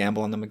think they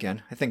gamble on them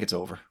again. I think it's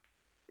over.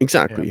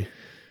 Exactly. Yeah.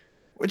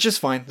 Which is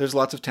fine. There's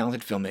lots of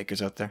talented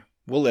filmmakers out there.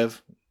 We'll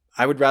live.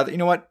 I would rather, you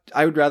know what?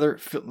 I would rather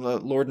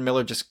Lord and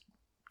Miller just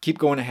keep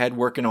going ahead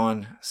working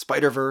on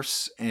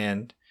Spider-Verse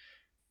and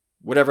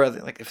whatever.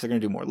 Like if they're going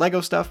to do more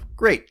Lego stuff,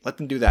 great. Let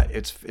them do that.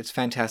 It's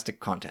fantastic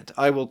content.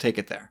 I will take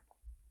it there.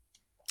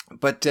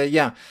 But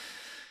yeah,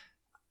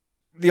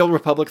 the Old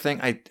Republic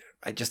thing,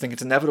 I just think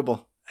it's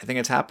inevitable. I think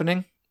it's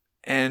happening,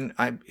 and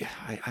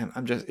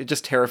it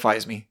just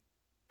terrifies me.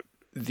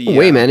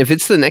 Man, if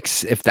that's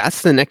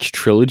the next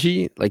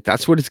trilogy, like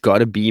that's what it's got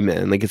to be,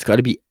 man. Like it's got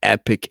to be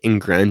epic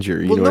and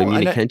grandeur. You know what I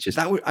mean? It can't just.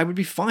 I would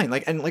be fine.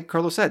 Like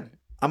Carlos said,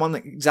 I'm on the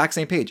exact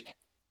same page.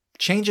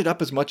 Change it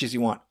up as much as you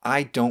want.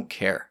 I don't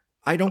care.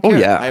 I don't care. Oh,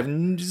 yeah. I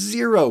have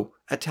zero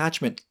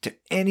attachment to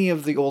any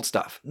of the old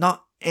stuff.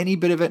 Not any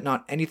bit of it.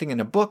 Not anything in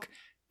a book,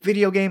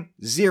 video game.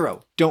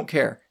 Zero. Don't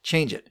care.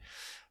 Change it.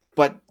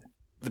 But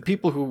the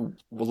people who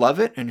love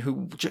it and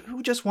who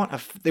just want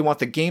they want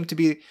the game to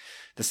be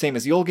the same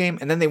as the old game,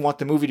 and then they want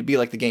the movie to be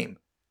like the game.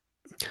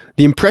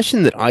 The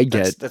impression that I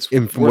get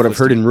from what I've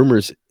heard in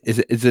rumors is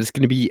that it's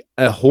going to be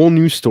a whole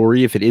new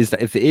story. If it is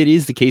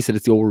the case that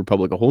it's the Old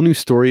Republic, a whole new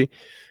story.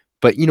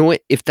 But you know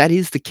what? If that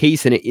is the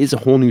case and it is a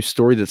whole new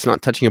story that's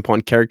not touching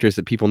upon characters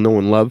that people know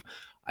and love,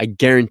 I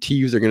guarantee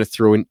you they're going to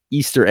throw in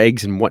Easter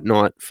eggs and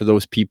whatnot for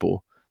those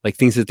people, like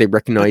things that they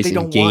recognize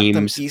in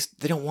games.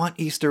 They don't want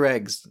Easter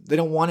eggs. They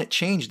don't want it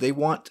changed. They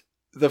want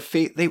the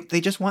fate.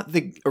 They just want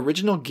the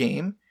original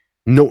game.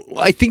 No,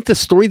 I think the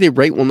story they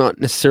write will not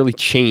necessarily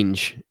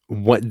change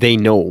what they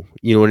know.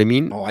 You know what I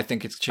mean? Oh, I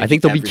think it's changing. I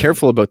think they'll be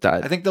careful about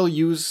that. I think they'll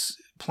use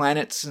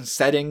planets and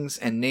settings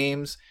and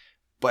names,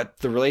 but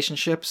the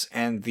relationships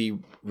and the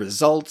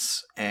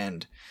results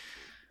and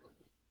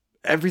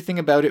everything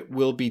about it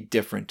will be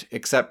different,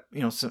 except,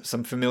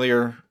 some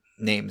familiar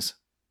names.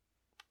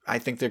 I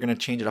think they're going to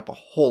change it up a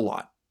whole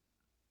lot.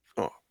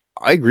 Oh,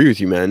 I agree with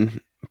you,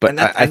 man. But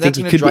I think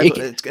it could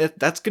be.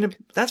 That's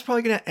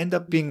probably going to end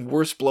up being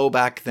worse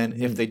blowback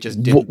than if they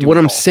just didn't do what it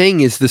I'm all.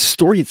 saying is the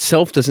story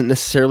itself doesn't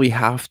necessarily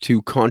have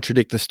to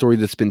contradict the story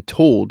that's been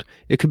told.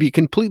 It could be a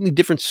completely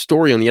different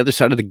story on the other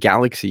side of the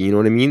galaxy. You know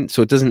what I mean?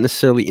 So it doesn't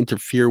necessarily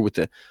interfere with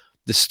the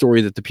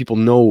story that the people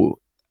know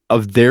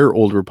of their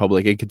old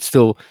republic. It could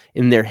still,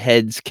 in their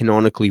heads,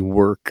 canonically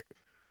work.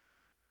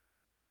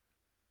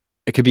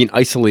 It could be an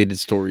isolated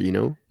story, you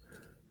know?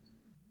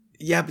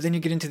 Yeah, but then you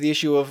get into the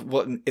issue of,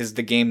 is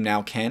the game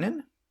now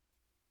canon?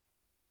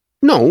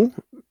 No.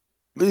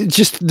 It's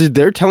just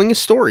they're telling a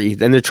story,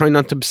 and they're trying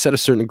not to upset a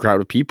certain crowd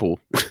of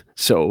people.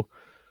 So,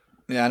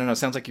 yeah, I don't know.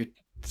 Sounds like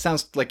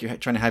you're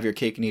trying to have your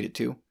cake and eat it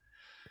too.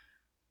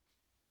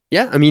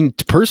 yeah, I mean,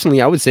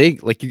 personally, I would say,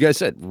 like you guys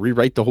said,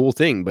 rewrite the whole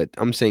thing. But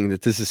I'm saying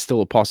that this is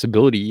still a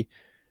possibility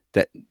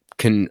that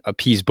can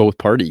appease both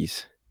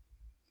parties.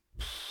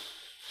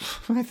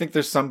 I think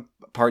there's some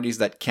parties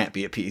that can't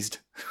be appeased,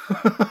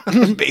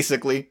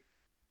 basically.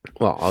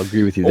 Well, I'll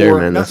agree with you there,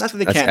 man. Not that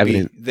they can't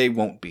evident. Be, they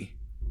won't be.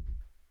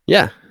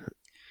 Yeah.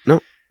 No,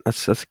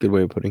 that's a good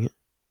way of putting it.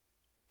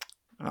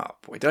 Oh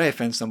boy, did I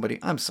offend somebody?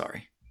 I'm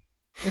sorry.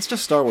 It's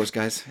just Star Wars,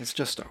 guys. It's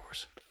just Star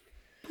Wars.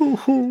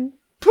 Pooh-hoo.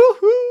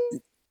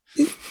 Pooh-hoo.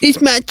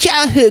 It's my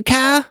childhood,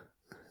 Kyle.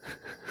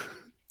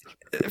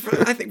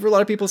 I think for a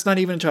lot of people, it's not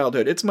even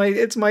childhood. It's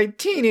my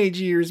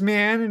teenage years,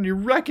 man, and you're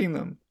wrecking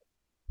them.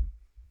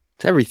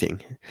 It's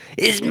everything.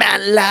 It's my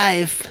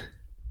life.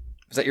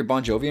 Is that your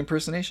Bon Jovi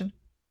impersonation?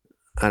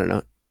 I don't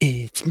know.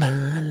 It's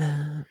my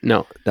life.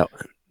 No,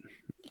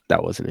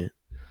 that wasn't it.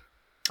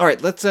 All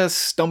right, let's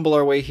stumble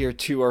our way here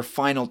to our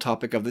final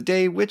topic of the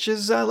day, which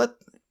is talking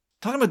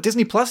about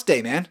Disney Plus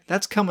Day, man.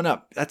 That's coming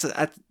up. That's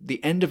at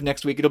the end of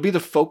next week. It'll be the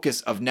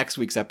focus of next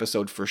week's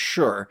episode for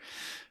sure.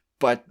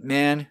 But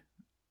man,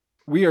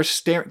 we are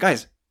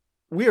guys.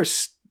 We are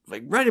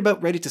right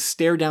about ready to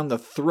stare down the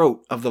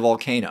throat of the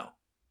volcano,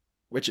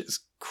 which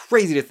is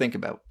crazy to think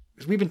about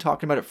because we've been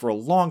talking about it for a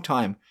long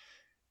time.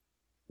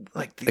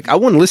 Like I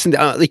want to listen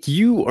to like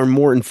you are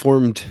more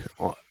informed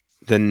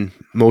than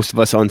most of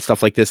us on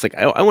stuff like this. Like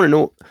I want to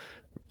know.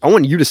 I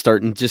want you to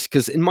start, and just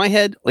because in my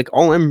head, like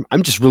I'm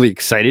just really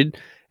excited.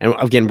 And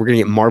again, we're gonna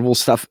get Marvel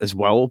stuff as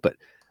well, but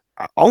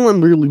all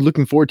I'm really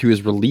looking forward to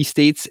is release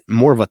dates,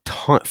 more of a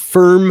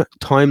firm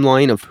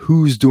timeline of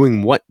who's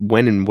doing what,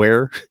 when, and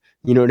where.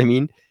 You know what I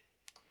mean?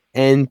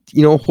 And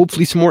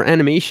hopefully some more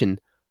animation.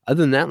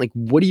 Other than that, like,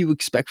 what do you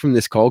expect from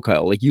this call,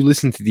 Kyle? Like, you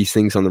listen to these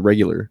things on the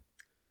regular.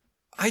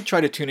 I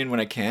try to tune in when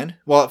I can.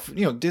 Well,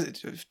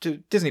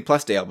 to Disney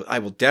Plus Day, I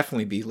will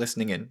definitely be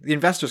listening in. The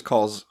investors'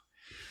 calls,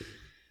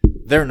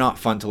 they're not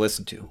fun to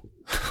listen to.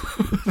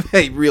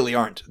 They really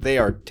aren't. They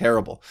are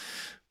terrible.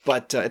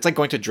 But it's like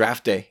going to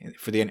draft day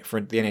for the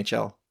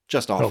NHL.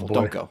 Just awful.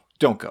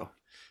 Don't go.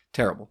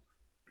 Terrible.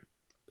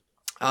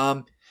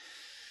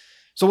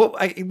 So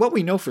what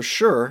we know for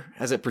sure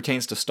as it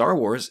pertains to Star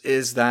Wars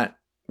is that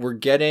we're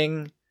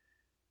getting,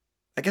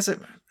 I guess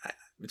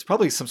it's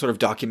probably some sort of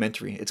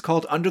documentary. It's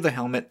called Under the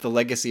Helmet: The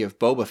Legacy of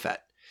Boba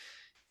Fett.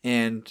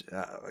 And,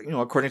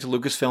 according to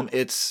Lucasfilm,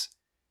 it's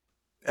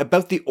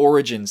about the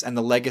origins and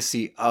the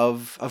legacy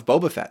of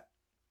Boba Fett.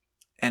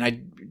 And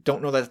I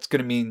don't know that it's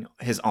going to mean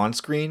his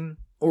on-screen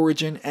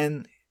origin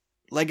and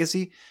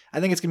legacy. I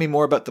think it's going to be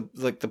more about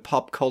the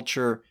pop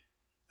culture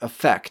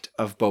effect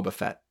of Boba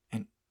Fett.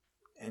 And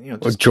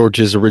or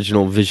George's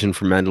original vision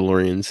for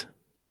Mandalorians.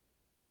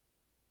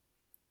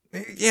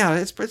 Yeah,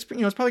 it's probably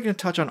going to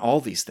touch on all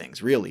these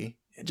things, really.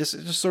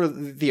 Just sort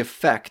of the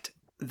effect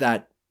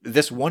that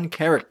this one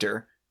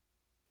character,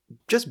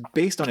 just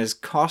based on his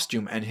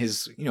costume and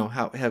his,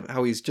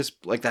 how he's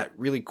just like that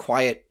really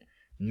quiet,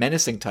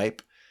 menacing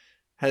type,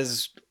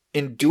 has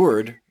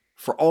endured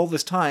for all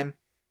this time,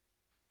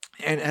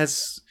 and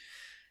has,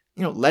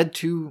 led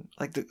to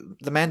like the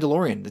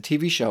Mandalorian, the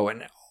TV show,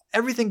 and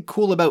everything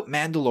cool about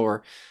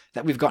Mandalore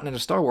that we've gotten into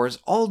Star Wars,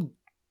 all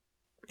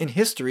in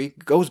history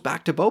goes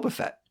back to Boba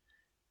Fett.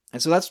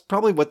 And so that's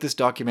probably what this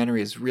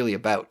documentary is really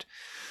about.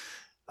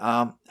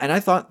 And I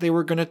thought they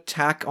were going to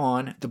tack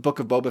on the Book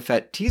of Boba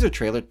Fett teaser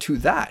trailer to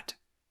that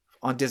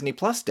on Disney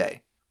Plus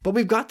Day. But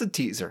we've got the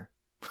teaser.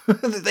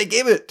 They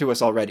gave it to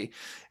us already.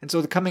 And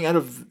so coming out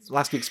of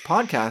last week's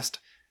podcast,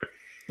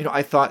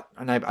 I thought,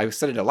 and I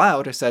said it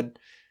aloud, I said,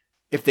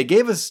 if they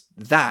gave us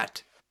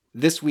that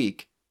this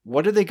week,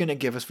 what are they going to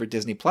give us for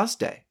Disney Plus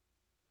Day?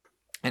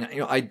 And,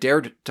 I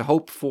dared to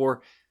hope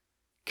for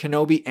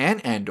Kenobi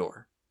and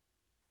Andor.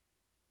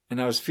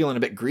 And I was feeling a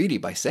bit greedy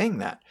by saying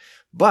that.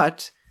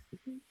 But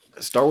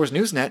Star Wars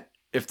Newsnet,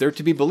 if they're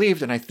to be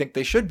believed, and I think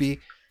they should be,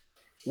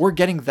 we're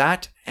getting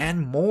that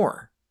and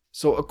more.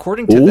 So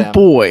according to them... Oh,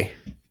 boy.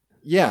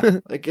 Yeah,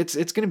 like it's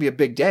going to be a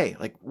big day.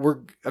 Like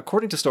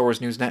according to Star Wars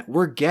Newsnet,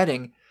 we're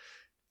getting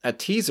a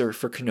teaser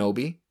for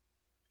Kenobi,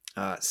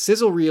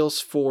 sizzle reels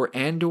for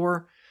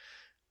Andor,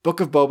 Book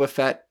of Boba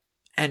Fett,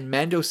 and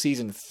Mando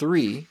Season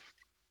 3,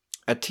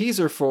 a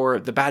teaser for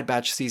The Bad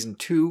Batch Season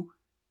 2,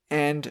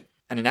 and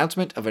an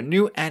announcement of a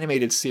new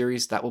animated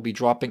series that will be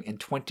dropping in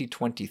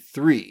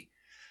 2023.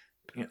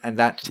 And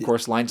that, of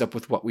course, lines up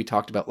with what we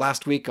talked about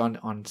last week on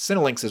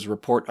Cinelinx's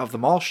report of the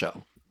Mall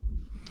show.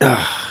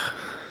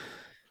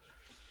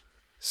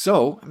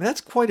 So, I mean,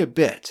 that's quite a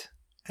bit.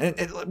 And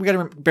we got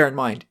to bear in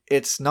mind,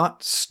 it's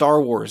not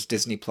Star Wars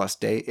Disney Plus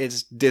Day,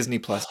 it's Disney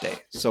Plus Day.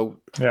 So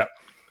Yeah.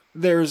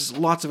 there's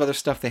lots of other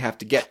stuff they have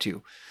to get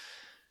to.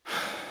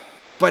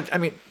 But I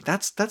mean,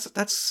 that's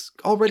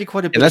already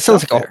quite a bit. that of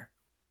sounds stuff like there.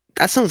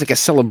 That sounds like a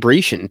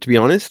celebration, to be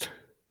honest.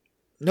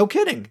 No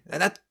kidding.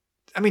 And that,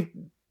 I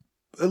mean,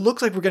 it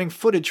looks like we're getting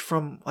footage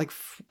from like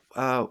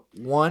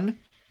 1,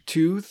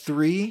 2,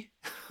 3,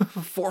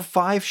 4,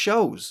 5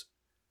 shows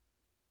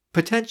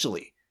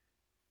potentially.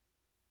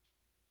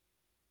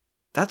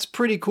 That's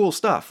pretty cool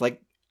stuff.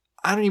 Like,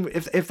 I don't even,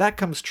 if that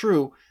comes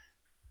true,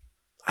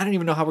 I don't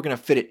even know how we're going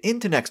to fit it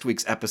into next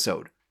week's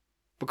episode.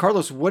 But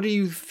Carlos, what are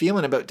you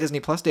feeling about Disney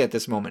Plus Day at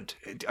this moment?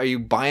 Are you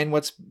buying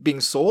what's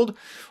being sold,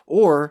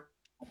 or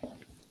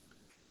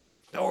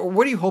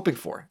what are you hoping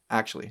for?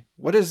 Actually,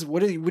 what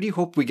do you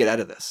hope we get out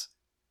of this?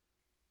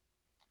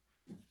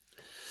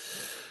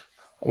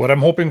 What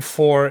I'm hoping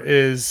for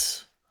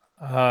is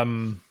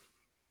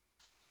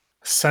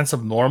sense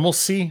of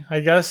normalcy,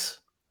 I guess,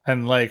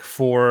 and like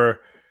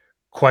for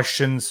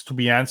questions to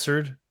be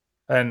answered,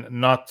 and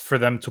not for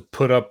them to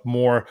put up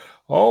more.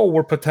 Oh,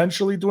 we're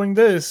potentially doing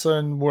this,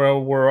 and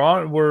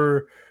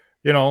we're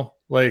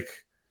like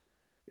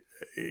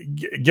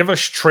give us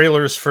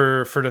trailers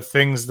for the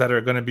things that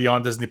are going to be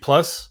on Disney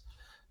Plus.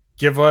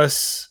 Give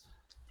us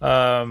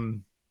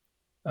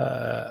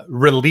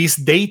release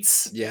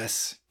dates.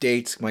 Yes,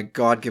 dates. My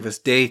God, give us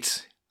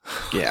dates.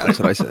 Yeah, that's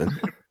what I said.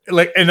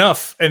 Like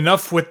enough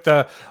with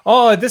the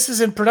this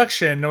is in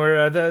production,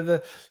 or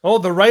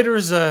the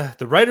writers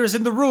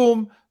in the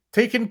room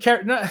taking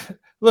care. No,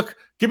 look,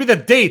 give me the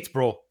date,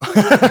 bro.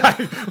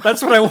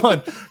 That's what I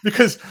want,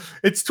 because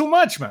it's too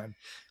much, man.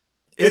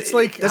 It's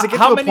like, does it get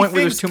how to a many point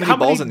where there's too many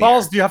balls in the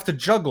air? do you have to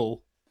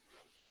juggle?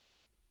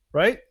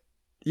 Right?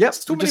 Yep,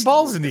 It's too many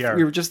balls in the air.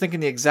 We were just thinking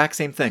the exact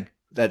same thing.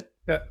 That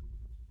Yeah.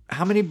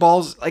 how many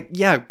balls? Like,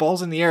 yeah,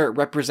 balls in the air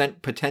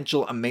represent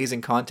potential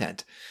amazing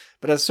content,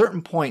 but at a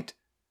certain point,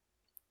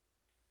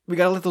 we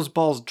gotta let those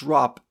balls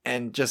drop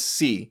and just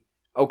see.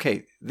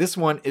 Okay, this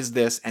one is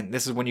this, and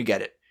this is when you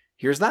get it.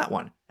 Here's that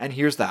one, and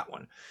here's that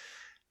one.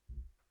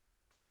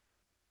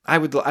 I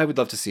would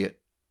love to see it.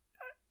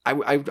 I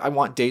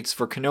want dates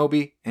for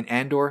Kenobi and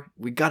Andor.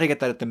 We got to get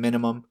that at the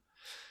minimum.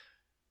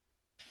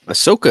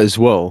 Ahsoka as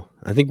well.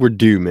 I think we're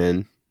due,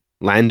 man.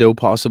 Lando,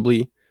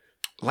 possibly.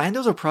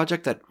 Lando's a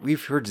project that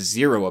we've heard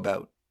zero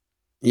about.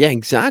 Yeah,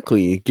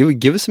 exactly.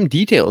 Give us some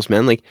details,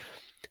 man. Like,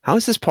 how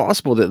is this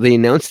possible that they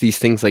announced these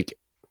things like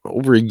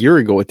over a year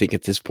ago? I think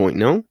at this point,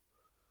 no.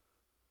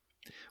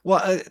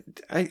 Well,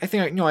 I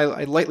think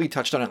I lightly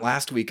touched on it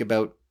last week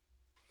about,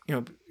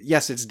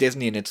 yes, it's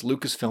Disney and it's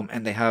Lucasfilm,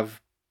 and they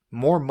have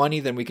more money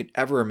than we could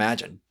ever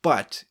imagine,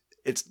 but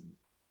it's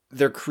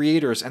their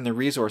creators and their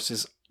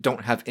resources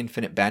don't have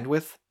infinite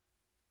bandwidth.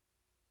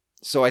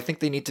 So I think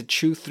they need to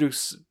chew through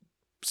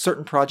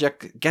certain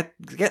get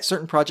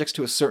certain projects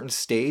to a certain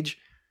stage,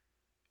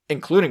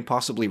 including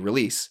possibly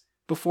release,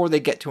 before they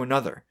get to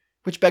another.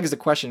 Which begs the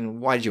question: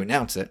 why did you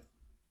announce it?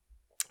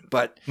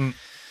 But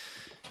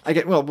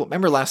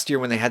remember last year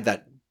when they had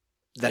that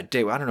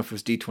day? I don't know if it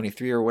was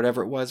D23 or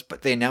whatever it was,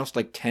 but they announced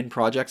like 10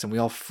 projects and we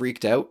all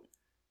freaked out.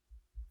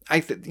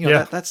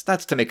 That's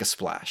to make a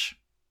splash.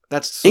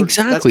 That's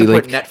exactly that's to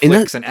like put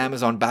Netflix and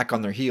Amazon back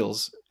on their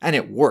heels, and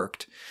it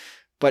worked.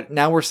 But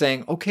now we're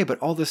saying, okay, but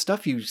all this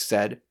stuff you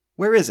said,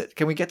 where is it?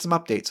 Can we get some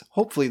updates?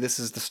 Hopefully, this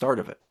is the start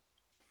of it.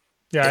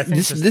 Yeah, I think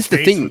this is the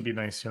thing. Would be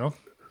nice,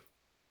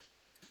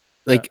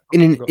 Like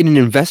in an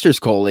investor's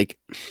call, like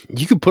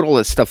you could put all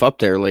that stuff up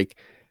there, like,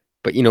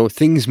 but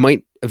things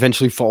might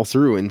eventually fall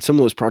through, and some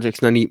of those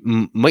projects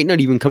might not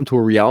even come to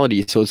a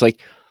reality. So it's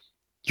like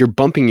you're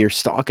bumping your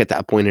stock at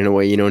that point in a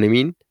way. You know what I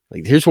mean?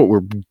 Like, here's what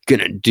we're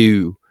gonna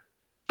do,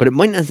 but it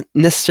might not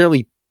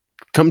necessarily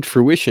come to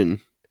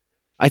fruition.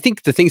 I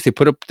think the things they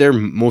put up there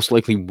most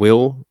likely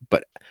will,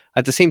 but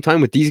at the same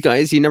time, with these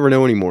guys, you never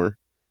know anymore.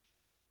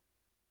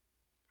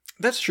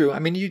 That's true. I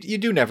mean, you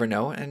do never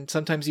know, and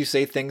sometimes you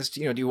say things.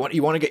 You want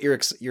to get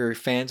your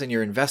fans and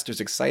your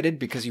investors excited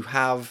because you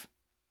have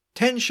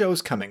 10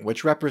 shows coming,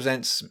 which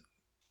represents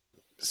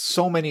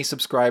so many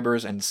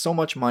subscribers and so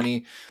much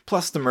money,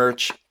 plus the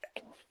merch.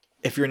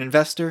 If you're an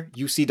investor,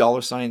 you see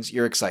dollar signs,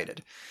 you're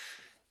excited.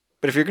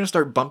 But if you're going to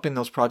start bumping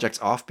those projects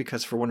off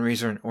because for one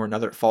reason or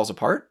another it falls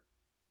apart,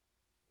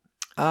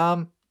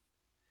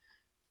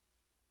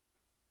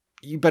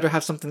 you better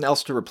have something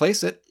else to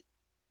replace it.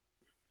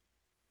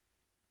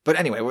 But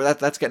anyway,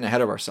 that's getting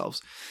ahead of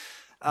ourselves.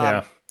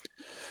 Yeah.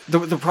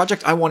 The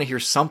project I want to hear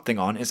something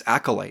on is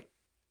Acolyte.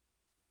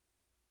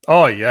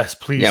 Oh yes,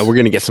 please. Yeah, we're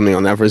gonna get something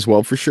on that as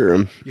well for sure.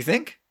 You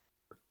think?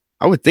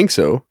 I would think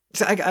so.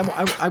 So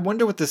I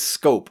wonder what the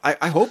scope.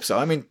 I hope so.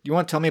 I mean, you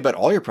want to tell me about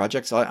all your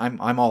projects?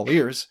 I'm all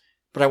ears.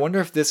 But I wonder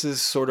if this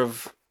is sort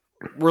of,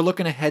 we're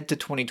looking ahead to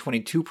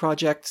 2022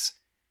 projects,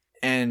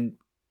 and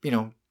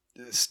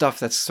stuff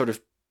that's sort of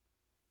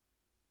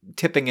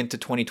tipping into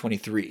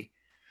 2023.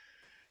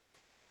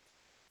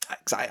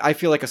 I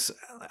feel like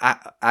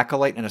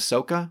Acolyte and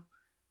Ahsoka.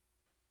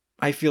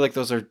 I feel like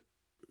those are,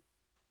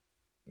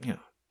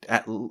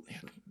 at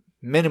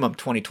minimum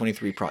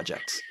 2023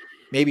 projects,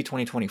 maybe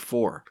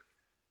 2024.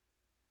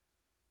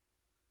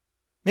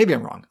 Maybe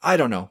I'm wrong. I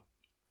don't know.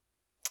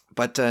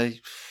 But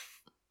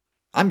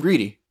I'm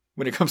greedy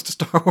when it comes to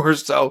Star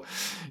Wars. So,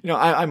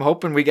 I'm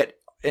hoping we get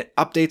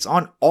updates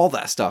on all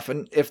that stuff.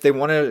 And if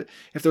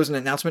there's an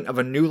announcement of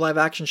a new live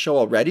action show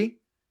already,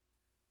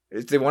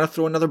 if they want to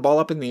throw another ball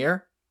up in the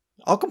air,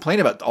 I'll complain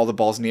about all the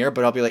balls in the air,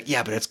 but I'll be like,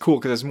 yeah, but it's cool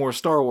because there's more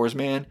Star Wars,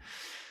 man.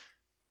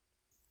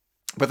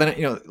 But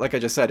then, like I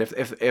just said,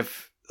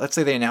 if let's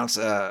say they announce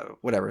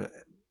whatever,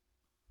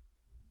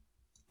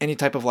 any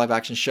type of live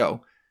action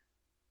show,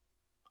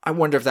 I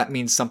wonder if that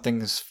means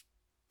something's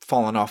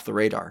fallen off the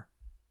radar.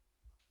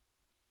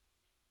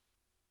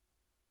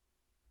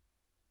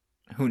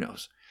 Who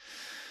knows?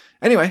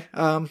 Anyway,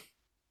 I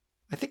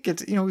think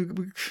it's, we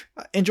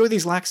enjoy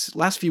these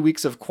last few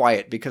weeks of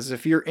quiet, because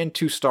if you're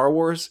into Star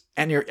Wars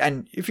and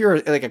if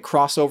you're like a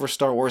crossover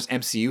Star Wars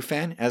MCU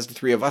fan, as the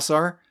three of us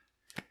are,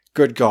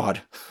 good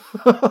God.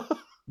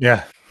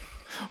 Yeah.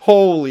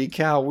 Holy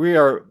cow. We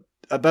are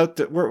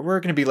we're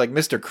going to be like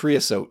Mr.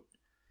 Creosote.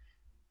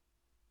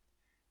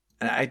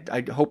 And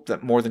I hope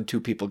that more than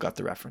 2 people got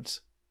the reference.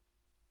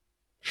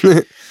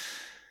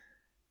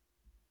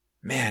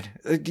 Man,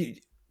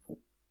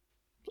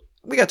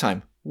 we got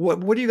time.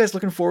 What are you guys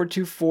looking forward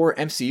to for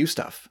MCU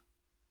stuff?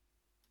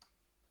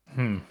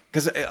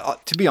 Because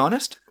to be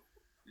honest,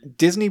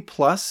 Disney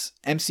Plus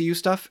MCU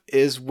stuff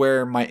is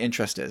where my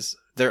interest is.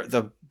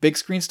 The big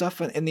screen stuff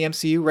in the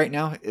MCU right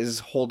now is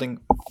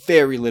holding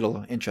very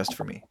little interest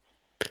for me,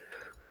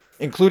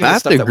 including I the have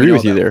stuff to that we agree know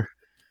with you about. there.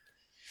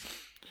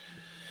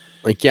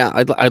 Like, yeah,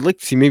 I'd like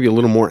to see maybe a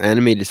little more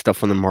animated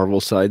stuff on the Marvel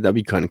side. That'd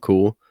be kind of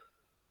cool.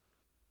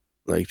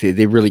 Like,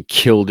 they really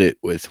killed it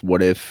with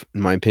What If,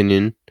 in my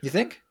opinion. You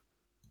think?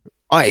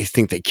 I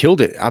think they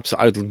killed it.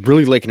 Absolutely. I'd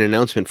really like an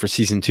announcement for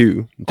season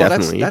 2.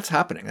 Definitely. That's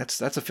happening. That's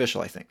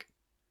official, I think.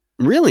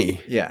 Really?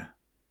 Yeah.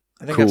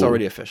 I think Cool. that's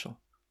already official.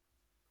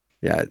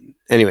 Yeah.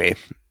 Anyway,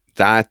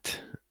 that.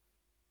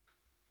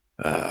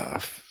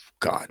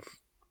 God.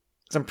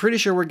 So I'm pretty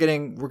sure we're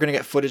going to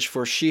get footage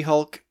for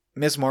She-Hulk,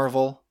 Ms.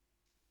 Marvel,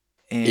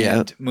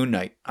 and Moon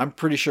Knight. I'm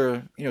pretty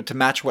sure, to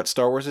match what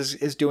Star Wars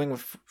is doing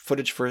with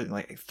footage for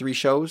like 3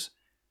 shows.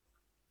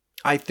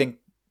 I think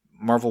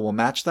Marvel will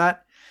match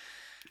that.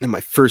 And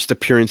my first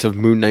appearance of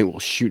Moon Knight will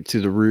shoot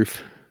through the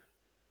roof.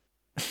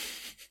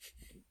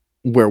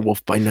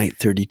 Werewolf by Night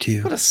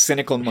 32. What a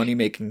cynical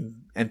money-making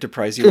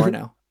enterprise you are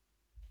now.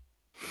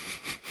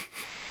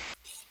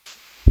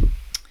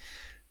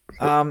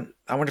 I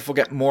wonder if we'll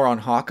get more on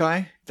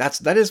Hawkeye.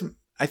 That is,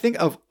 I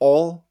think, of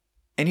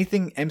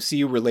anything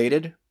MCU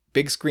related,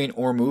 big screen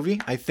or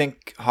movie, I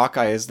think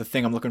Hawkeye is the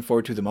thing I'm looking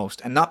forward to the most.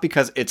 And not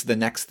because it's the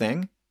next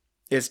thing.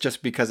 It's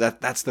just because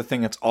that's the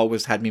thing that's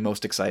always had me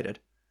most excited.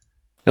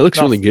 It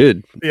looks really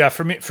good. Yeah,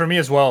 for me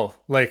as well.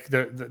 Like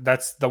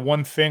that's the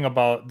one thing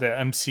about the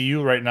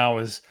MCU right now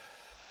is,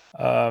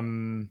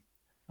 I'm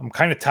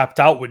kind of tapped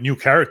out with new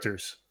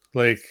characters.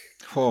 Like,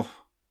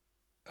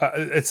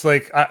 it's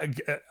like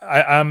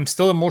I'm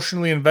still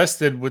emotionally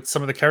invested with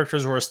some of the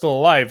characters who are still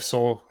alive.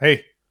 So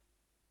hey,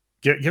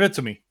 give it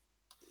to me.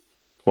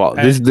 Well,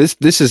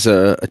 this is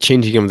a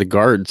changing of the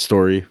guard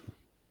story.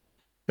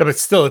 Yeah, but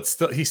still,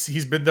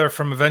 he's been there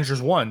from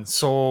Avengers 1.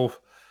 So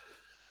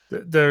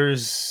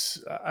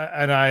there's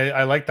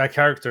I like that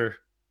character.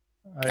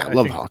 I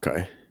love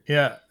Hawkeye.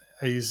 Yeah,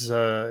 he's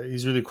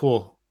really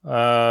cool.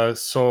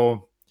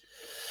 So,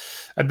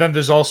 and then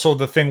there's also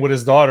the thing with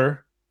his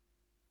daughter.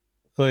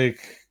 Like,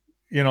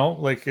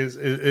 like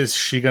is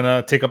she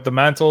gonna take up the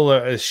mantle?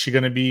 Or is she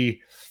gonna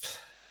be,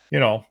 we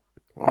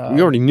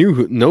already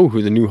know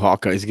who the new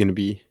Hawkeye is gonna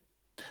be.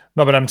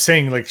 No, but I'm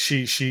saying like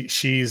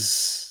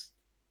she's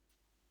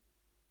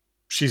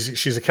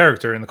a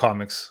character in the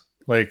comics.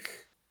 Like,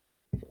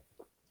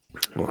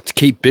 well, it's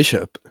Kate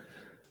Bishop.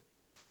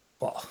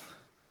 Well,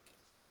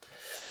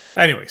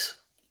 anyways,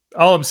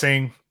 all I'm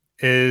saying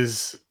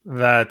is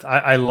that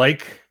I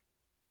like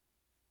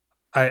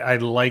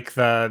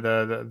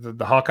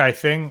the Hawkeye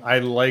thing. I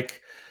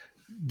like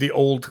the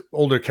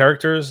older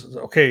characters.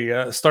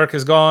 Okay, Stark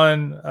is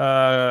gone.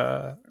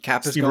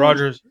 Cap is Steve gone.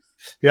 Rogers.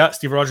 Yeah,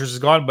 Steve Rogers is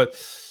gone, but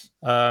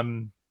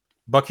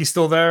Bucky's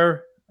still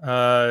there.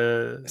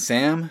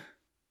 Sam,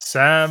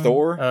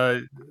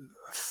 Thor.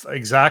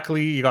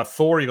 Exactly. You got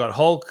Thor. You got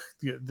Hulk.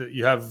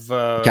 You have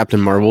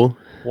Captain Marvel,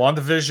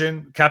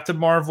 WandaVision, Captain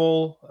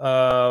Marvel,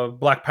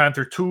 Black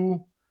Panther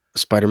 2,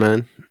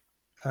 Spider-Man.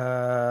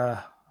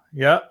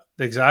 Yeah,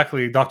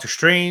 exactly. Doctor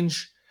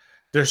Strange.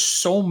 There's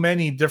so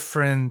many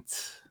different.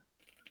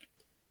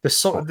 There's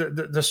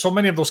so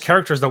many of those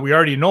characters that we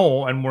already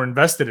know and we're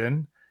invested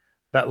in.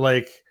 That,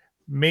 like,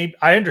 maybe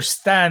I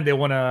understand they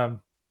want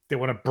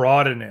to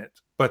broaden it,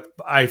 but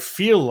I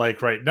feel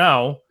like right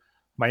now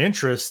my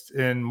interest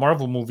in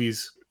Marvel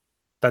movies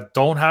that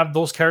don't have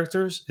those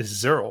characters is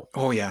zero.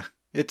 Oh yeah,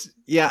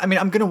 I mean,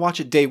 I'm gonna watch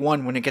it day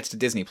one when it gets to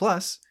Disney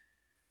Plus,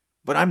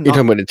 but I'm You're not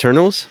talking about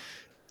Eternals?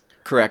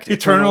 correct.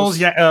 Eternals,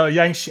 yeah,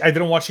 Yang-Chi. I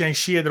didn't watch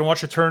Yang-Chi. I didn't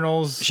watch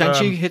Eternals.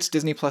 Shang-Chi hits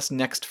Disney Plus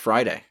next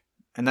Friday,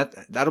 and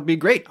that'll be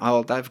great.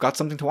 I've got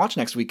something to watch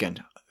next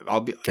weekend.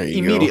 I'll be There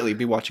you immediately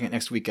be watching it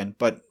next weekend.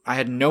 But I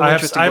had no I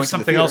interest in have going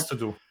something to the else to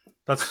do.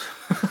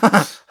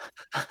 That's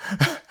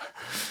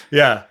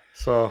yeah.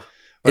 So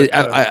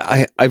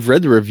I've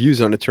read the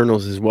reviews on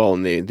Eternals as well,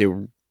 and they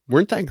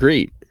weren't that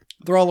great.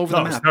 They're all over the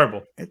no, it's map.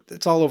 terrible.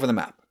 It's all over the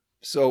map.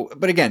 So,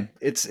 but again,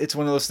 it's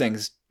one of those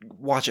things.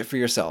 Watch it for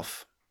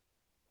yourself.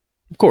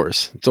 Of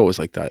course, it's always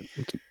like that,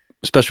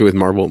 especially with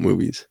Marvel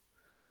movies.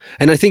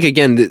 And I think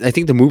I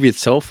think the movie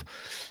itself,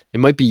 it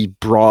might be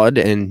broad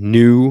and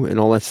new and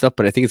all that stuff,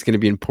 but I think it's going to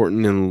be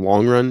important in the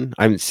long run.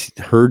 I haven't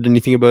heard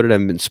anything about it. I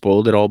haven't been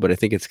spoiled at all, but I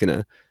think it's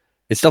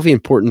definitely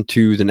important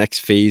to the next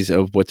phase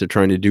of what they're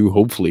trying to do.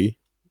 Hopefully,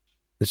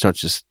 it's not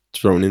just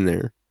thrown in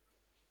there.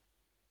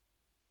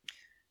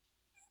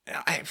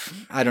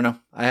 I don't know.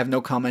 I have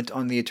no comment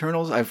on the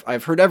Eternals.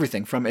 I've heard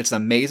everything from it's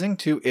amazing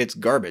to it's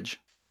garbage.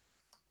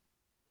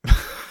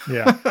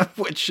 Yeah.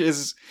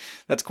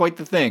 That's quite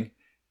the thing.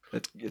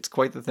 It's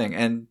quite the thing.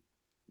 And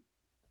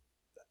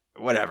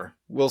whatever.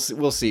 We'll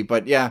see.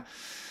 But yeah,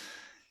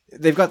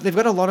 they've got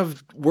a lot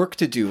of work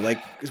to do.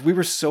 Like, 'cause we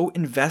were so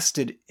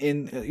invested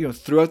in,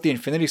 throughout the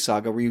Infinity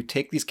Saga, where you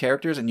take these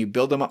characters and you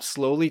build them up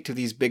slowly to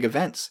these big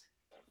events.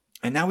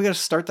 And now we got to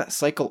start that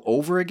cycle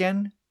over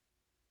again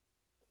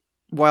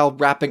while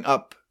wrapping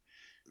up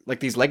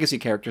like these legacy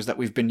characters that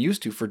we've been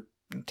used to for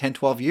 10,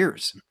 12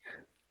 years.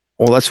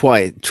 Well, that's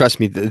why, trust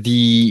me,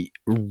 the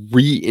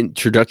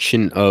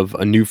reintroduction of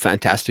a new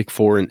Fantastic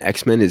Four and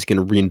X-Men is going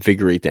to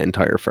reinvigorate the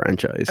entire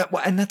franchise.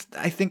 And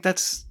I think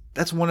that's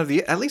one of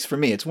the, at least for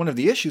me, it's one of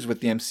the issues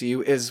with the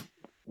MCU is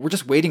we're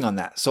just waiting on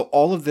that. So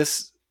all of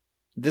this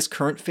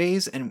current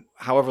phase and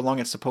however long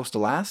it's supposed to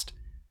last,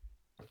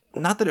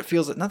 not that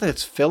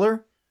it's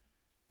filler,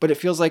 but it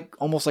feels like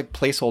almost like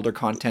placeholder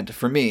content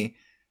for me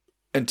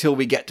until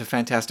we get to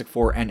Fantastic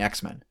Four and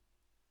X-Men.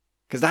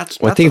 Because I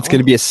think it's going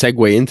to be a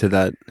segue into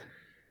that.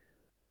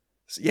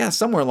 Yeah,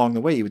 somewhere along the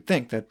way you would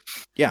think that,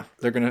 yeah,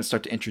 they're going to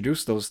start to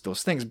introduce those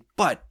things,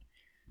 but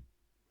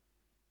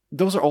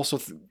those are also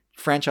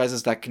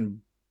franchises that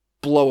can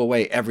blow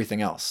away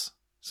everything else.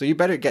 So you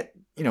better get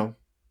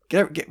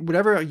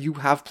whatever you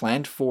have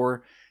planned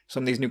for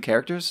some of these new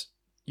characters,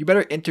 you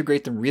better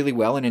integrate them really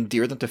well and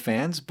endear them to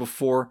fans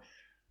before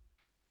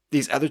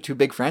these other two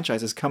big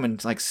franchises come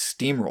and like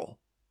steamroll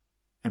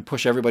and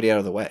push everybody out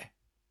of the way.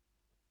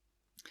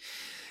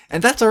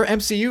 And that's our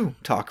MCU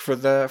talk for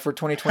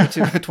 2022,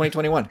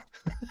 2021.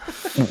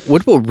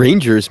 What about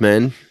Rangers,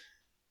 man?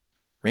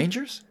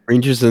 Rangers?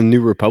 Rangers of the New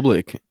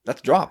Republic.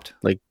 That's dropped.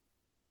 Like,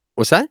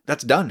 what's that?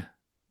 That's done.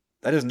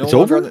 That is no it's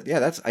longer. over?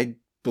 I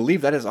believe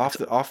that is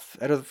that's off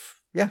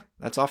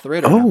the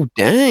radar. Oh, now.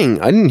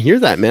 dang. I didn't hear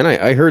that, man.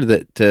 I heard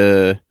that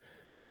it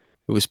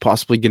was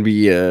possibly going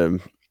to be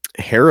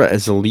Hera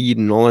as the lead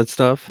and all that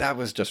stuff. That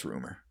was just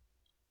rumor.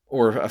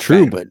 Or a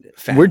True, but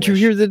where'd you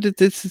hear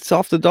that it's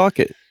off the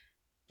docket?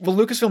 Well,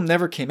 Lucasfilm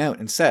never came out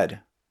and said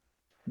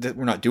that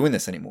we're not doing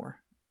this anymore.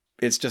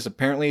 It's just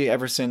apparently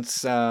ever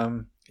since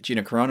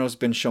Gina Carano's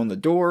been shown the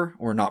door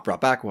or not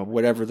brought back, well,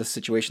 whatever the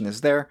situation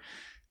is there,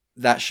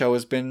 that show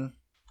has been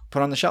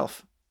put on the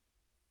shelf.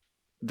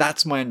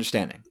 That's my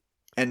understanding.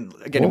 And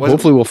again,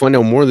 hopefully we'll find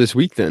out more this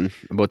week then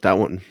about that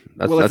one.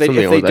 That's something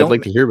I'd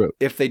like to hear about.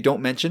 If they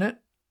don't mention it,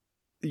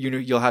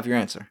 you'll have your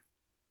answer.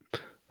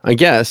 I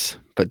guess,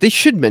 but they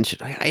should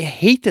mention it. I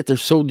hate that they're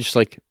so just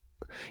like,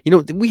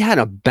 we had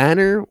a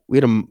banner, we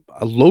had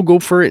a logo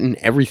for it and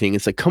everything.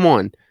 It's like, come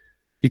on.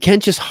 You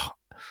can't just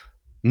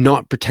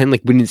not pretend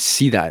like we didn't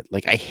see that.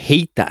 Like, I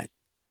hate that.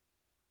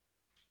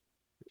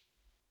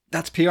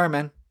 That's PR,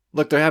 man.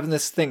 Look, they're having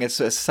this thing. It's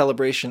a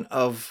celebration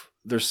of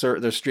their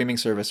streaming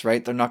service,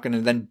 right? They're not going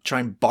to then try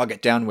and bog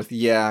it down with,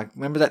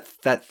 remember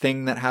that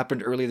thing that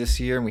happened earlier this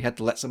year and we had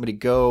to let somebody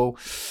go?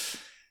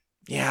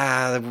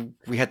 Yeah,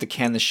 we had to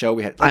can the show.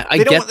 We had.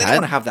 They don't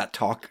want to have that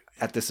talk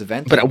at this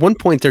event. But at one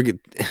point, how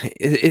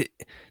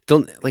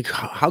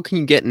can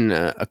you get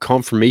a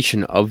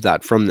confirmation of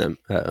that from them?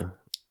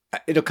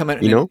 It'll come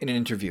out in an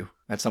interview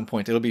at some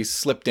point. It'll be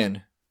slipped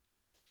in.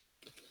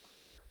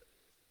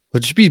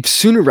 It should be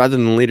sooner rather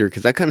than later,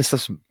 because that kind of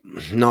stuff's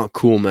not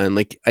cool, man.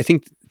 Like, I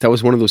think that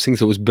was one of those things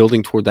that was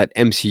building toward that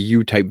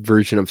MCU type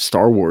version of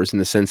Star Wars, in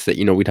the sense that,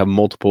 we'd have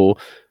multiple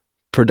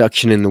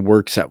production in the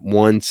works at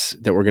once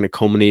that were going to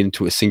culminate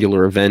into a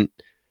singular event.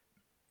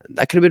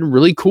 That could have been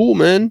really cool,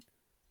 man.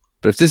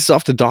 But if this is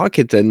off the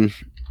docket, then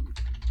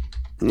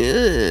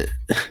yeah.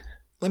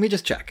 Let me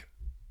just check.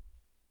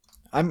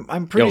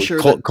 I'm pretty sure.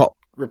 Call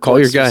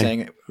your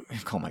guy.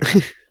 Call my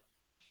guy.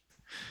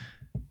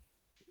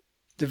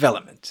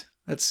 Development.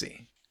 Let's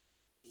see.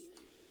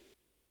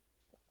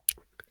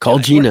 Call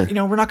Gina.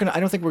 We're not gonna. I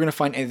don't think we're gonna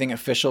find anything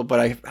official,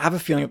 but I have a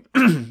feeling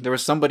there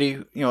was somebody,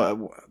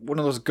 one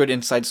of those good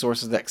inside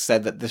sources that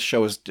said that this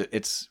show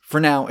it's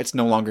for now, it's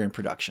no longer in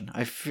production.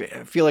 I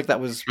feel like that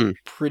was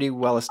pretty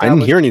well I established.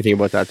 didn't hear anything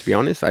about that, to be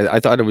honest. I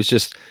thought it was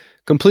just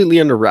completely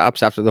under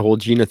wraps after the whole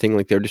Gina thing.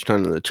 Like they were just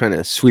trying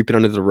to sweep it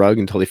under the rug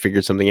until they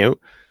figured something out.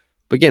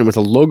 But again, with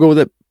a logo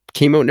that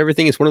came out and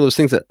everything, it's one of those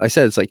things that I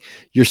said, it's like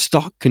your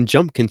stock can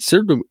jump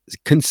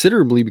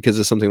considerably because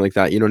of something like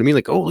that. You know what I mean?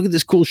 Like, oh, look at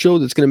this cool show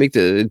that's going to make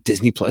the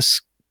Disney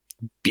Plus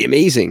be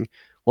amazing.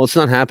 Well, it's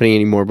not happening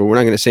anymore, but we're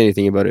not going to say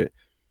anything about it.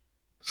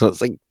 So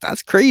it's like,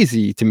 that's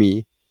crazy to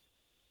me.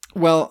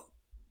 Well,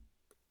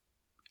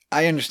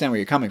 I understand where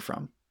you're coming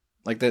from.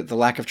 Like the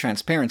lack of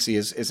transparency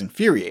is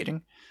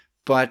infuriating,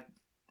 but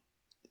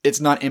it's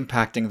not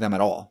impacting them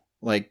at all.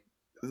 Like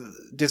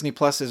Disney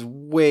Plus is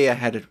way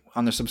ahead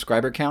on their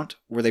subscriber count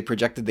where they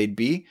projected they'd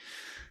be,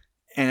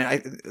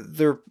 and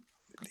their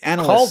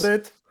analysts Called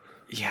it.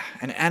 Yeah,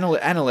 and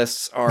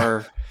analysts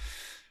are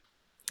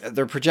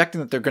they're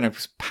projecting that they're going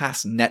to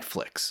pass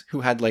Netflix,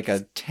 who had like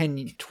a 10,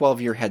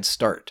 12-year head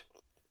start.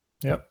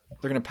 Yep.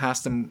 They're going to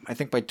pass them, I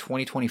think, by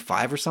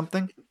 2025 or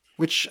something,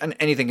 which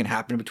anything can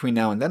happen between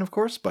now and then, of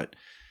course, but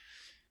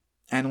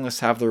analysts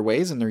have their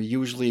ways, and they're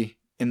usually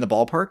in the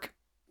ballpark.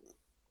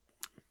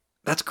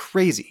 That's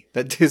crazy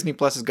that Disney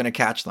Plus is going to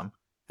catch them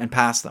and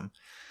pass them.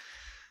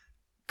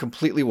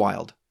 Completely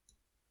wild.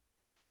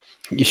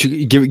 You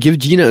should give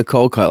Gina a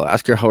call, Kyle.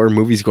 Ask her how her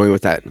movie's going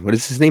with that. What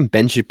is his name?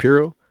 Ben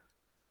Shapiro?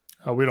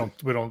 We don't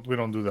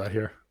do that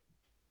here.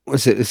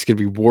 What's it? It's gonna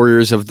be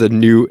Warriors of the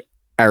New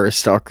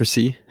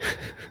Aristocracy.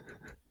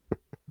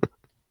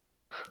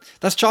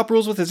 That's Chop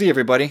Rules with a Z,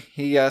 everybody.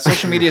 He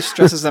social media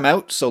stresses them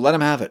out, so let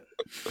him have it.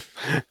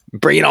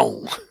 Bring it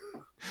on.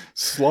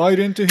 Slide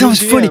into his That was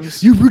DMs. funny.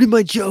 You ruined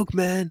my joke,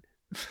 man.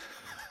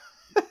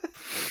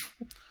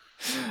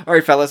 All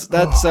right, fellas.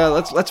 That's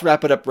let's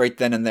wrap it up right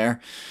then and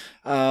there.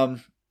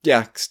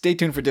 Yeah, stay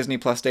tuned for Disney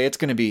Plus Day. It's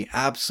going to be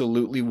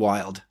absolutely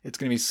wild. It's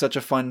going to be such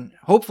a fun.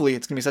 Hopefully,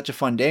 it's going to be such a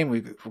fun day, and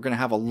we're going to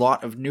have a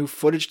lot of new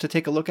footage to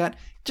take a look at.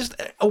 Just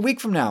a week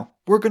from now,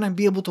 we're going to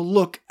be able to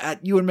look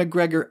at Ewan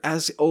McGregor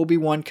as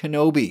Obi-Wan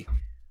Kenobi.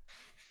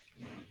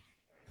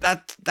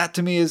 That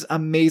to me is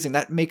amazing.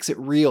 That makes it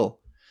real.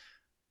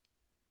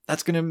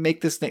 That's going to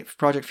make this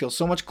project feel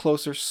so much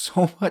closer,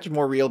 so much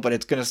more real, but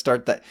it's going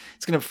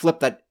to flip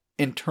that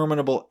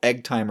interminable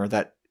egg timer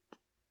that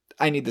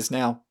I need this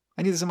now.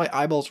 I need this in my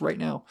eyeballs right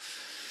now.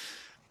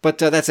 But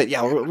that's it.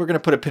 Yeah, we're going to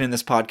put a pin in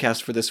this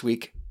podcast for this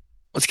week.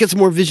 Let's get some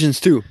more visions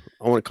too.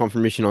 I want a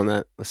confirmation on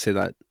that. Let's say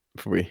that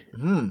before we.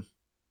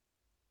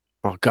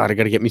 Oh God, I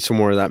got to get me some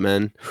more of that,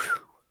 man.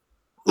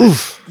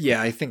 Oof.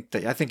 Yeah, I think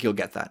you'll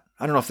get that.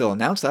 I don't know if they'll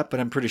announce that, but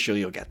I'm pretty sure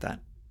you'll get that.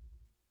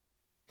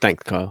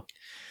 Thanks, Kyle.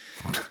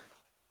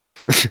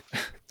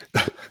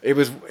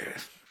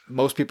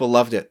 Most people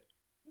loved it.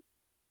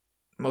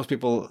 Most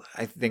people,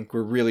 I think,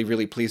 were really,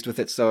 really pleased with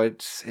it. So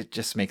it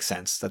just makes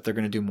sense that they're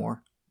going to do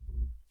more.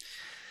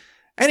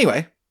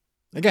 Anyway,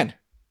 again,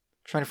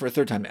 trying for a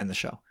third time to end the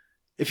show.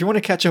 If you want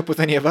to catch up with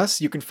any of us,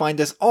 you can find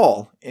us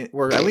all.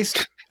 Where at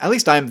least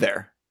I'm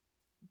there.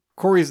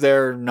 Corey's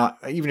there. Not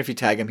even if you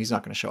tag him, he's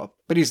not going to show up.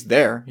 But he's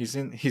there.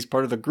 He's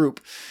part of the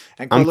group.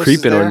 And I'm Carlos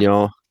creeping on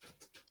y'all.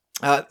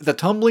 The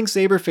Tumbling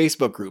Saber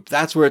Facebook group.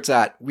 That's where it's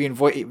at. We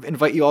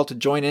invite you all to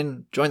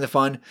join the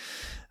fun.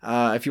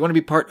 If you want to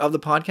be part of the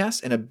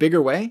podcast in a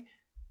bigger way,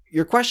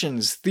 your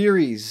questions,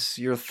 theories,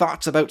 your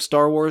thoughts about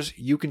Star Wars,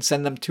 you can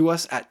send them to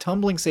us at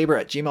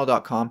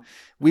tumblingsaber@gmail.com.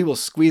 We will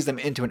squeeze them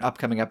into an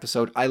upcoming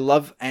episode. I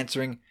love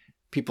answering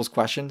people's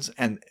questions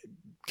and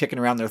kicking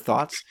around their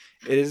thoughts.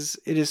 It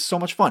is so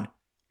much fun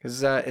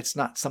because it's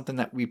not something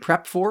that we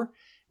prep for.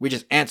 We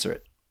just answer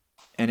it,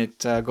 and it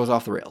goes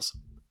off the rails.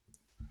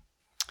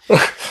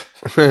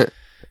 Yeah,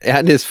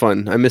 it is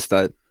fun. I missed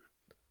that.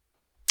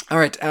 All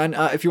right, and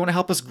if you want to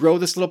help us grow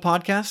this little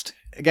podcast,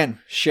 again,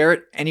 share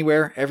it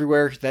anywhere,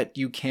 everywhere that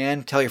you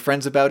can. Tell your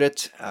friends about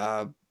it,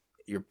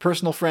 your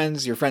personal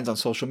friends, your friends on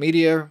social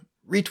media.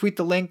 Retweet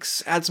the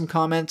links, add some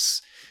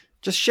comments.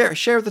 Just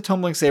share the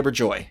Tumbling Saber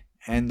joy,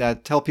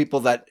 and tell people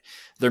that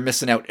they're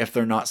missing out if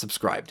they're not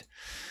subscribed.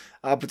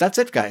 But that's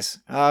it, guys.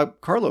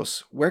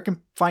 Carlos, where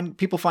can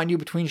people find you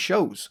between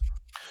shows?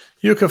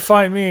 You can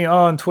find me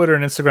on Twitter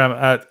and Instagram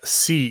at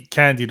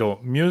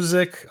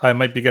CCandidoMusic. I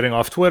might be getting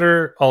off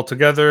Twitter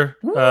altogether.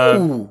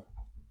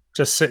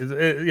 Just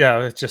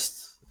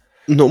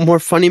no more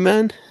funny,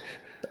 man.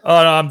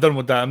 Oh no, I'm done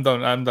with that. I'm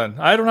done.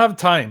 I don't have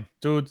time,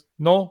 dude.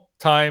 No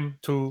time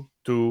to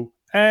do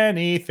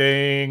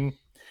anything.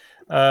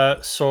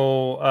 Yeah,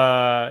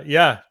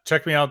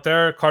 check me out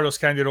there,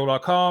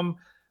 carloscandido.com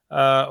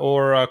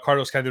or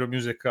Carlos Candido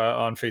Music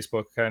on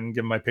Facebook, and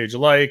give my page a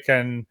like.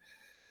 And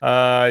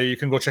you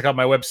can go check out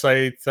my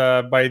website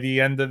by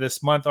the end of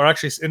this month, or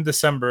actually in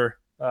December.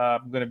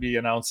 I'm going to be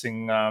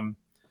announcing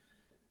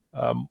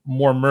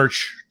more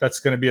merch that's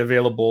going to be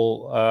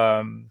available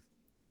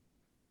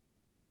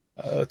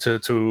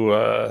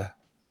to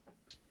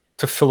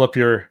fill up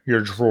your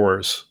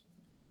drawers.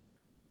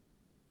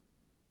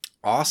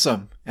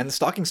 Awesome. And the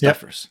stocking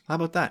stuffers. How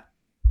about that?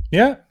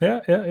 Yeah.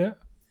 Hey,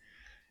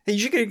 you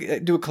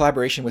should do a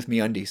collaboration with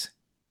MeUndies.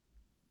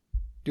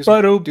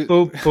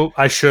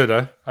 I should.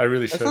 I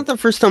really should. That's not the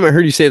first time I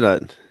heard you say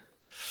that.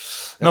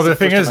 No, but the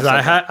thing is,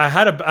 I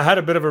had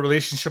a bit of a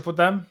relationship with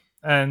them,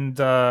 and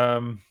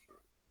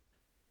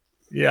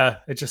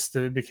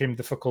it became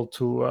difficult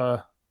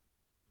to.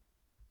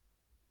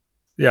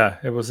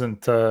 It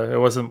wasn't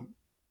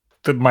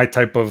my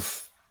type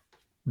of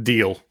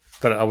deal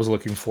that I was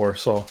looking for,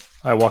 so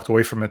I walked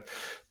away from it.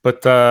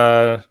 But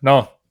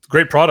no,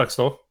 great products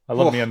though. I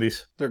love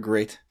MeUndies. They're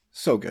great,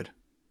 so good.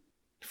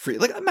 Free,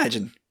 like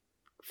imagine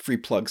free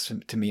plugs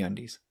to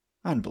MeUndies.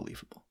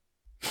 Unbelievable.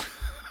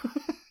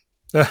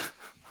 Yeah,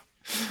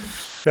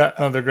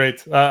 no, they're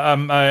great.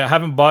 I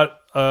haven't bought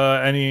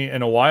any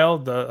in a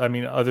while.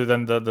 Other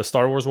than the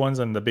Star Wars ones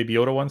and the Baby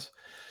Yoda ones,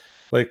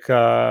 like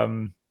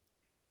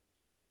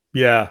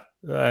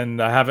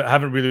and I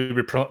haven't really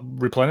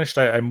replenished.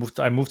 I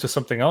moved to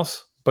something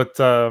else, but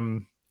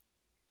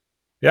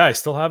I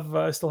still have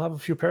a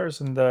few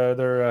pairs, and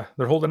they're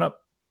holding up.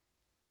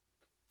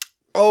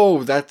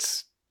 Oh,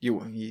 that's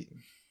you.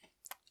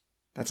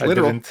 That's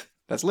literal.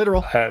 That's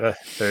literal. There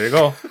you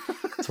go.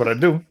 That's what I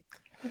do.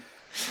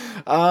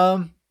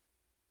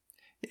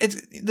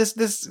 It's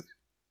this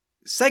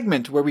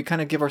segment where we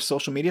kind of give our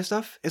social media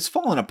stuff. It's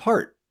falling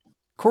apart.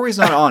 Corey's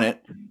not on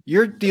it.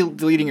 You're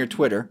deleting your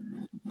Twitter.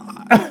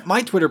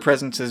 My Twitter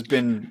presence has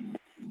been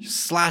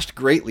slashed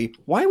greatly.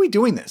 Why are we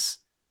doing this?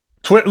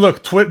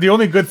 The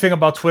only good thing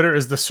about Twitter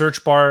is the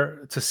search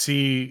bar to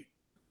see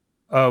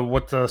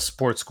what the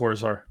sports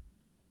scores are.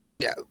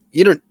 Yeah,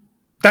 you don't.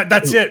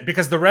 That's it,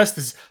 because the rest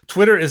is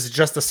Twitter is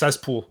just a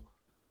cesspool.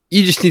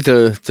 You just need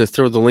to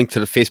throw the link to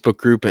the Facebook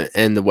group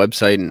and the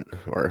website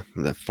or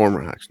the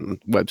former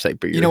website.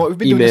 But you know what? We've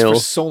been doing this for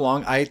so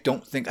long. I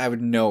don't think I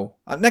would know.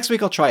 Next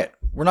week I'll try it.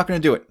 We're not going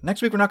to do it.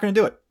 Next week we're not going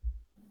to do it.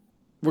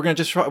 We're going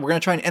to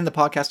try and end the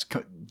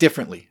podcast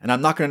differently, and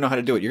I'm not going to know how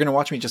to do it. You're going to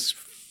watch me just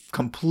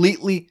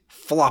completely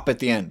flop at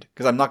the end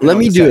because I'm not going to.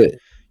 Let me do it.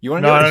 You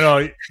want to?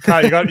 No.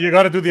 Kai, you got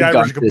to do the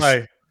Irish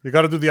goodbye. You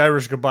got to do the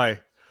Irish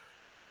goodbye.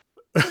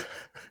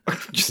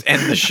 Just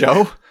end the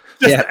show.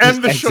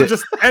 End the show.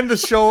 Just end the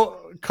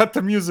show. Cut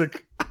the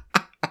music.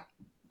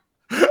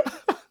 That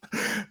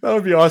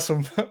would be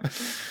awesome.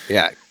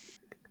 Yeah.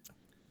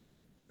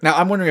 Now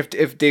I'm wondering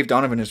if Dave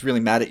Donovan is really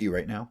mad at you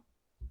right now.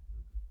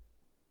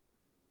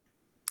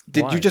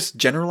 Did you just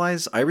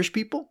generalize Irish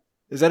people?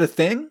 Is that a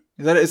thing?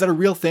 Is that a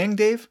real thing,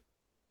 Dave?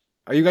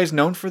 Are you guys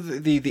known for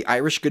the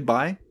Irish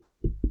goodbye?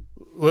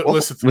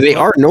 Listen, they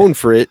are known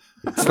for it.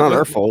 It's not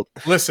our fault.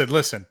 Listen.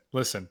 It's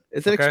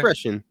an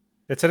expression.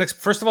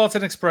 First of all, it's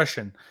an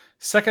expression.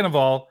 Second of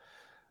all,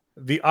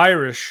 the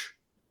Irish,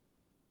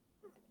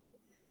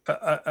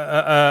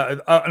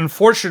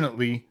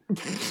 unfortunately,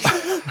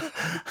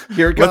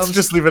 here it comes. Let's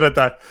just leave it at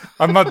that.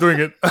 I'm not doing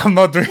it. I'm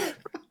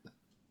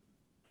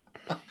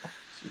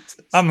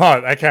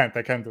not. I can't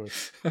do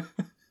it.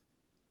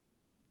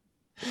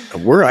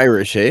 We're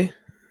Irish, eh?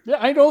 Yeah,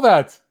 I know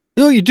that.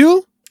 No, you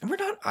do? We're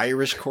not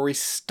Irish, Corey.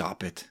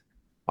 Stop it.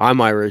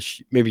 I'm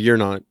Irish. Maybe you're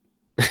not.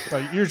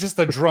 You're just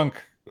a drunk.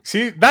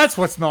 See, that's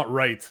what's not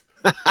right.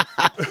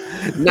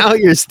 Now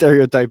you're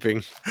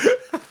stereotyping.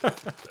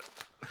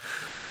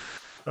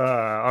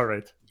 All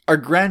right. Our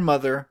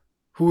grandmother,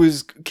 who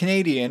is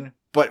Canadian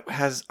but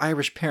has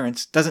Irish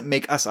parents, doesn't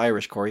make us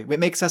Irish, Corey. It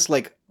makes us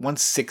like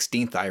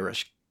 1/16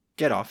 Irish.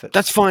 Get off it.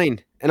 That's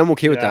fine, and I'm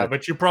okay with that.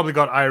 But you probably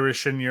got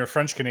Irish in your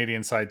French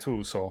Canadian side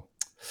too, so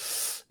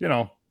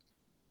we're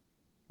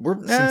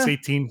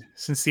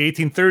since the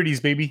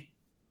 1830s, baby.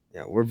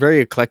 Yeah, we're very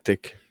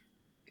eclectic.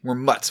 We're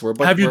mutts.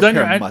 Have you done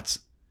your mutts?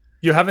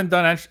 You haven't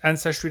done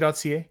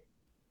Ancestry.ca?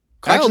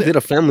 Kyle did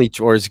a family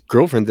tree, or his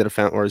girlfriend did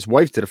or his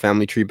wife did a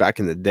family tree back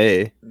in the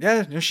day.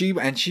 Yeah,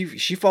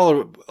 she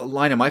followed a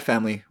line of my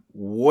family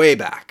way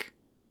back,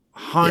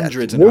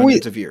 hundreds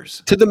of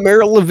years to the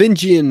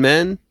Merovingian,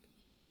 man.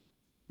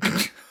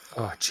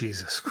 Oh,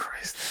 Jesus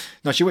Christ!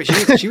 No, she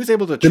was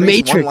able to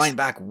trace one line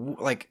back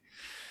like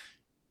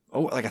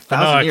 1,000 years.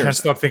 I can't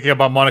stop thinking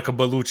about Monica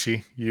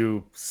Bellucci.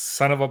 You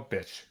son of a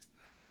bitch.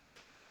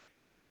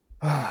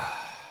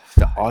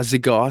 The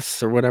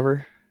Ostrogoths or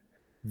whatever.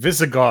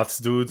 Visigoths,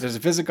 dude. There's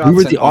Visigoths. We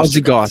were the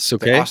Ostrogoths,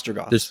 okay? The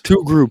Ostrogoths. There's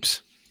two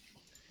groups.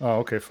 Oh,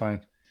 okay,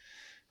 fine.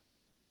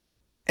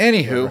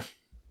 Anywho,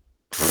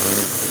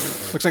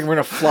 looks like we're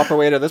gonna flop our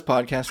way out of this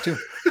podcast too.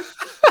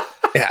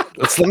 Yeah,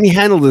 let me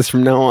handle this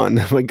from now on.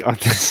 I got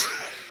this.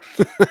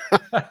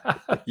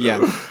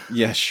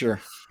 Yeah,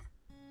 sure.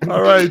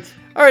 All right,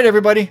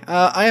 everybody.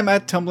 I am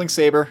at Tumbling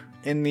Saber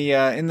in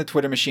the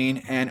Twitter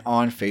machine and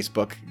on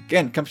Facebook.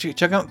 Again, come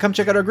check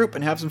out our group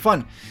and have some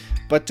fun.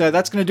 But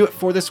that's going to do it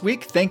for this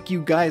week. Thank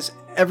you guys,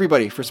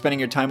 everybody, for spending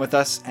your time with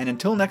us. And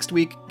until next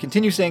week,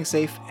 continue staying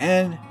safe,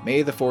 and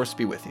may the Force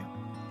be with you.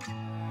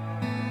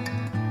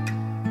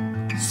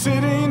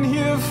 Sitting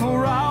here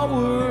for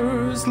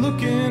hours,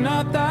 looking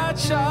at that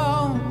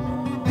shelf.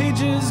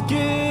 Pages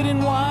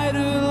getting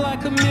wider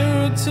like a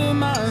mirror to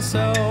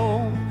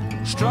myself.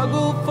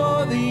 Struggle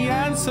for the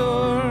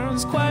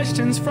answers,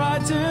 questions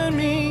frighten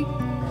me.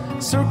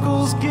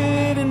 Circles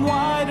getting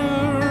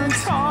wider,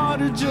 it's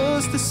harder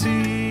just to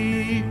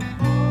see.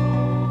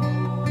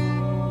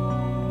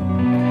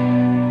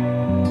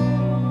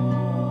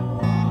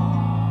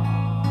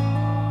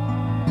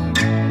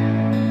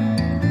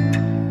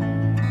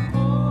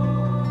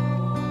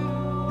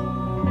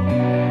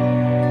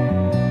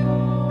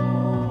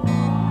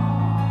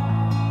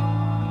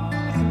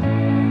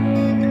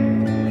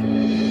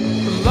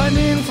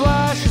 Lightning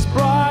flashes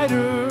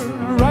brighter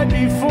right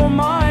before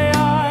my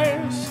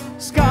eyes.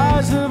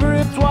 Skies have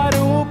ripped wide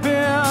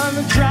open,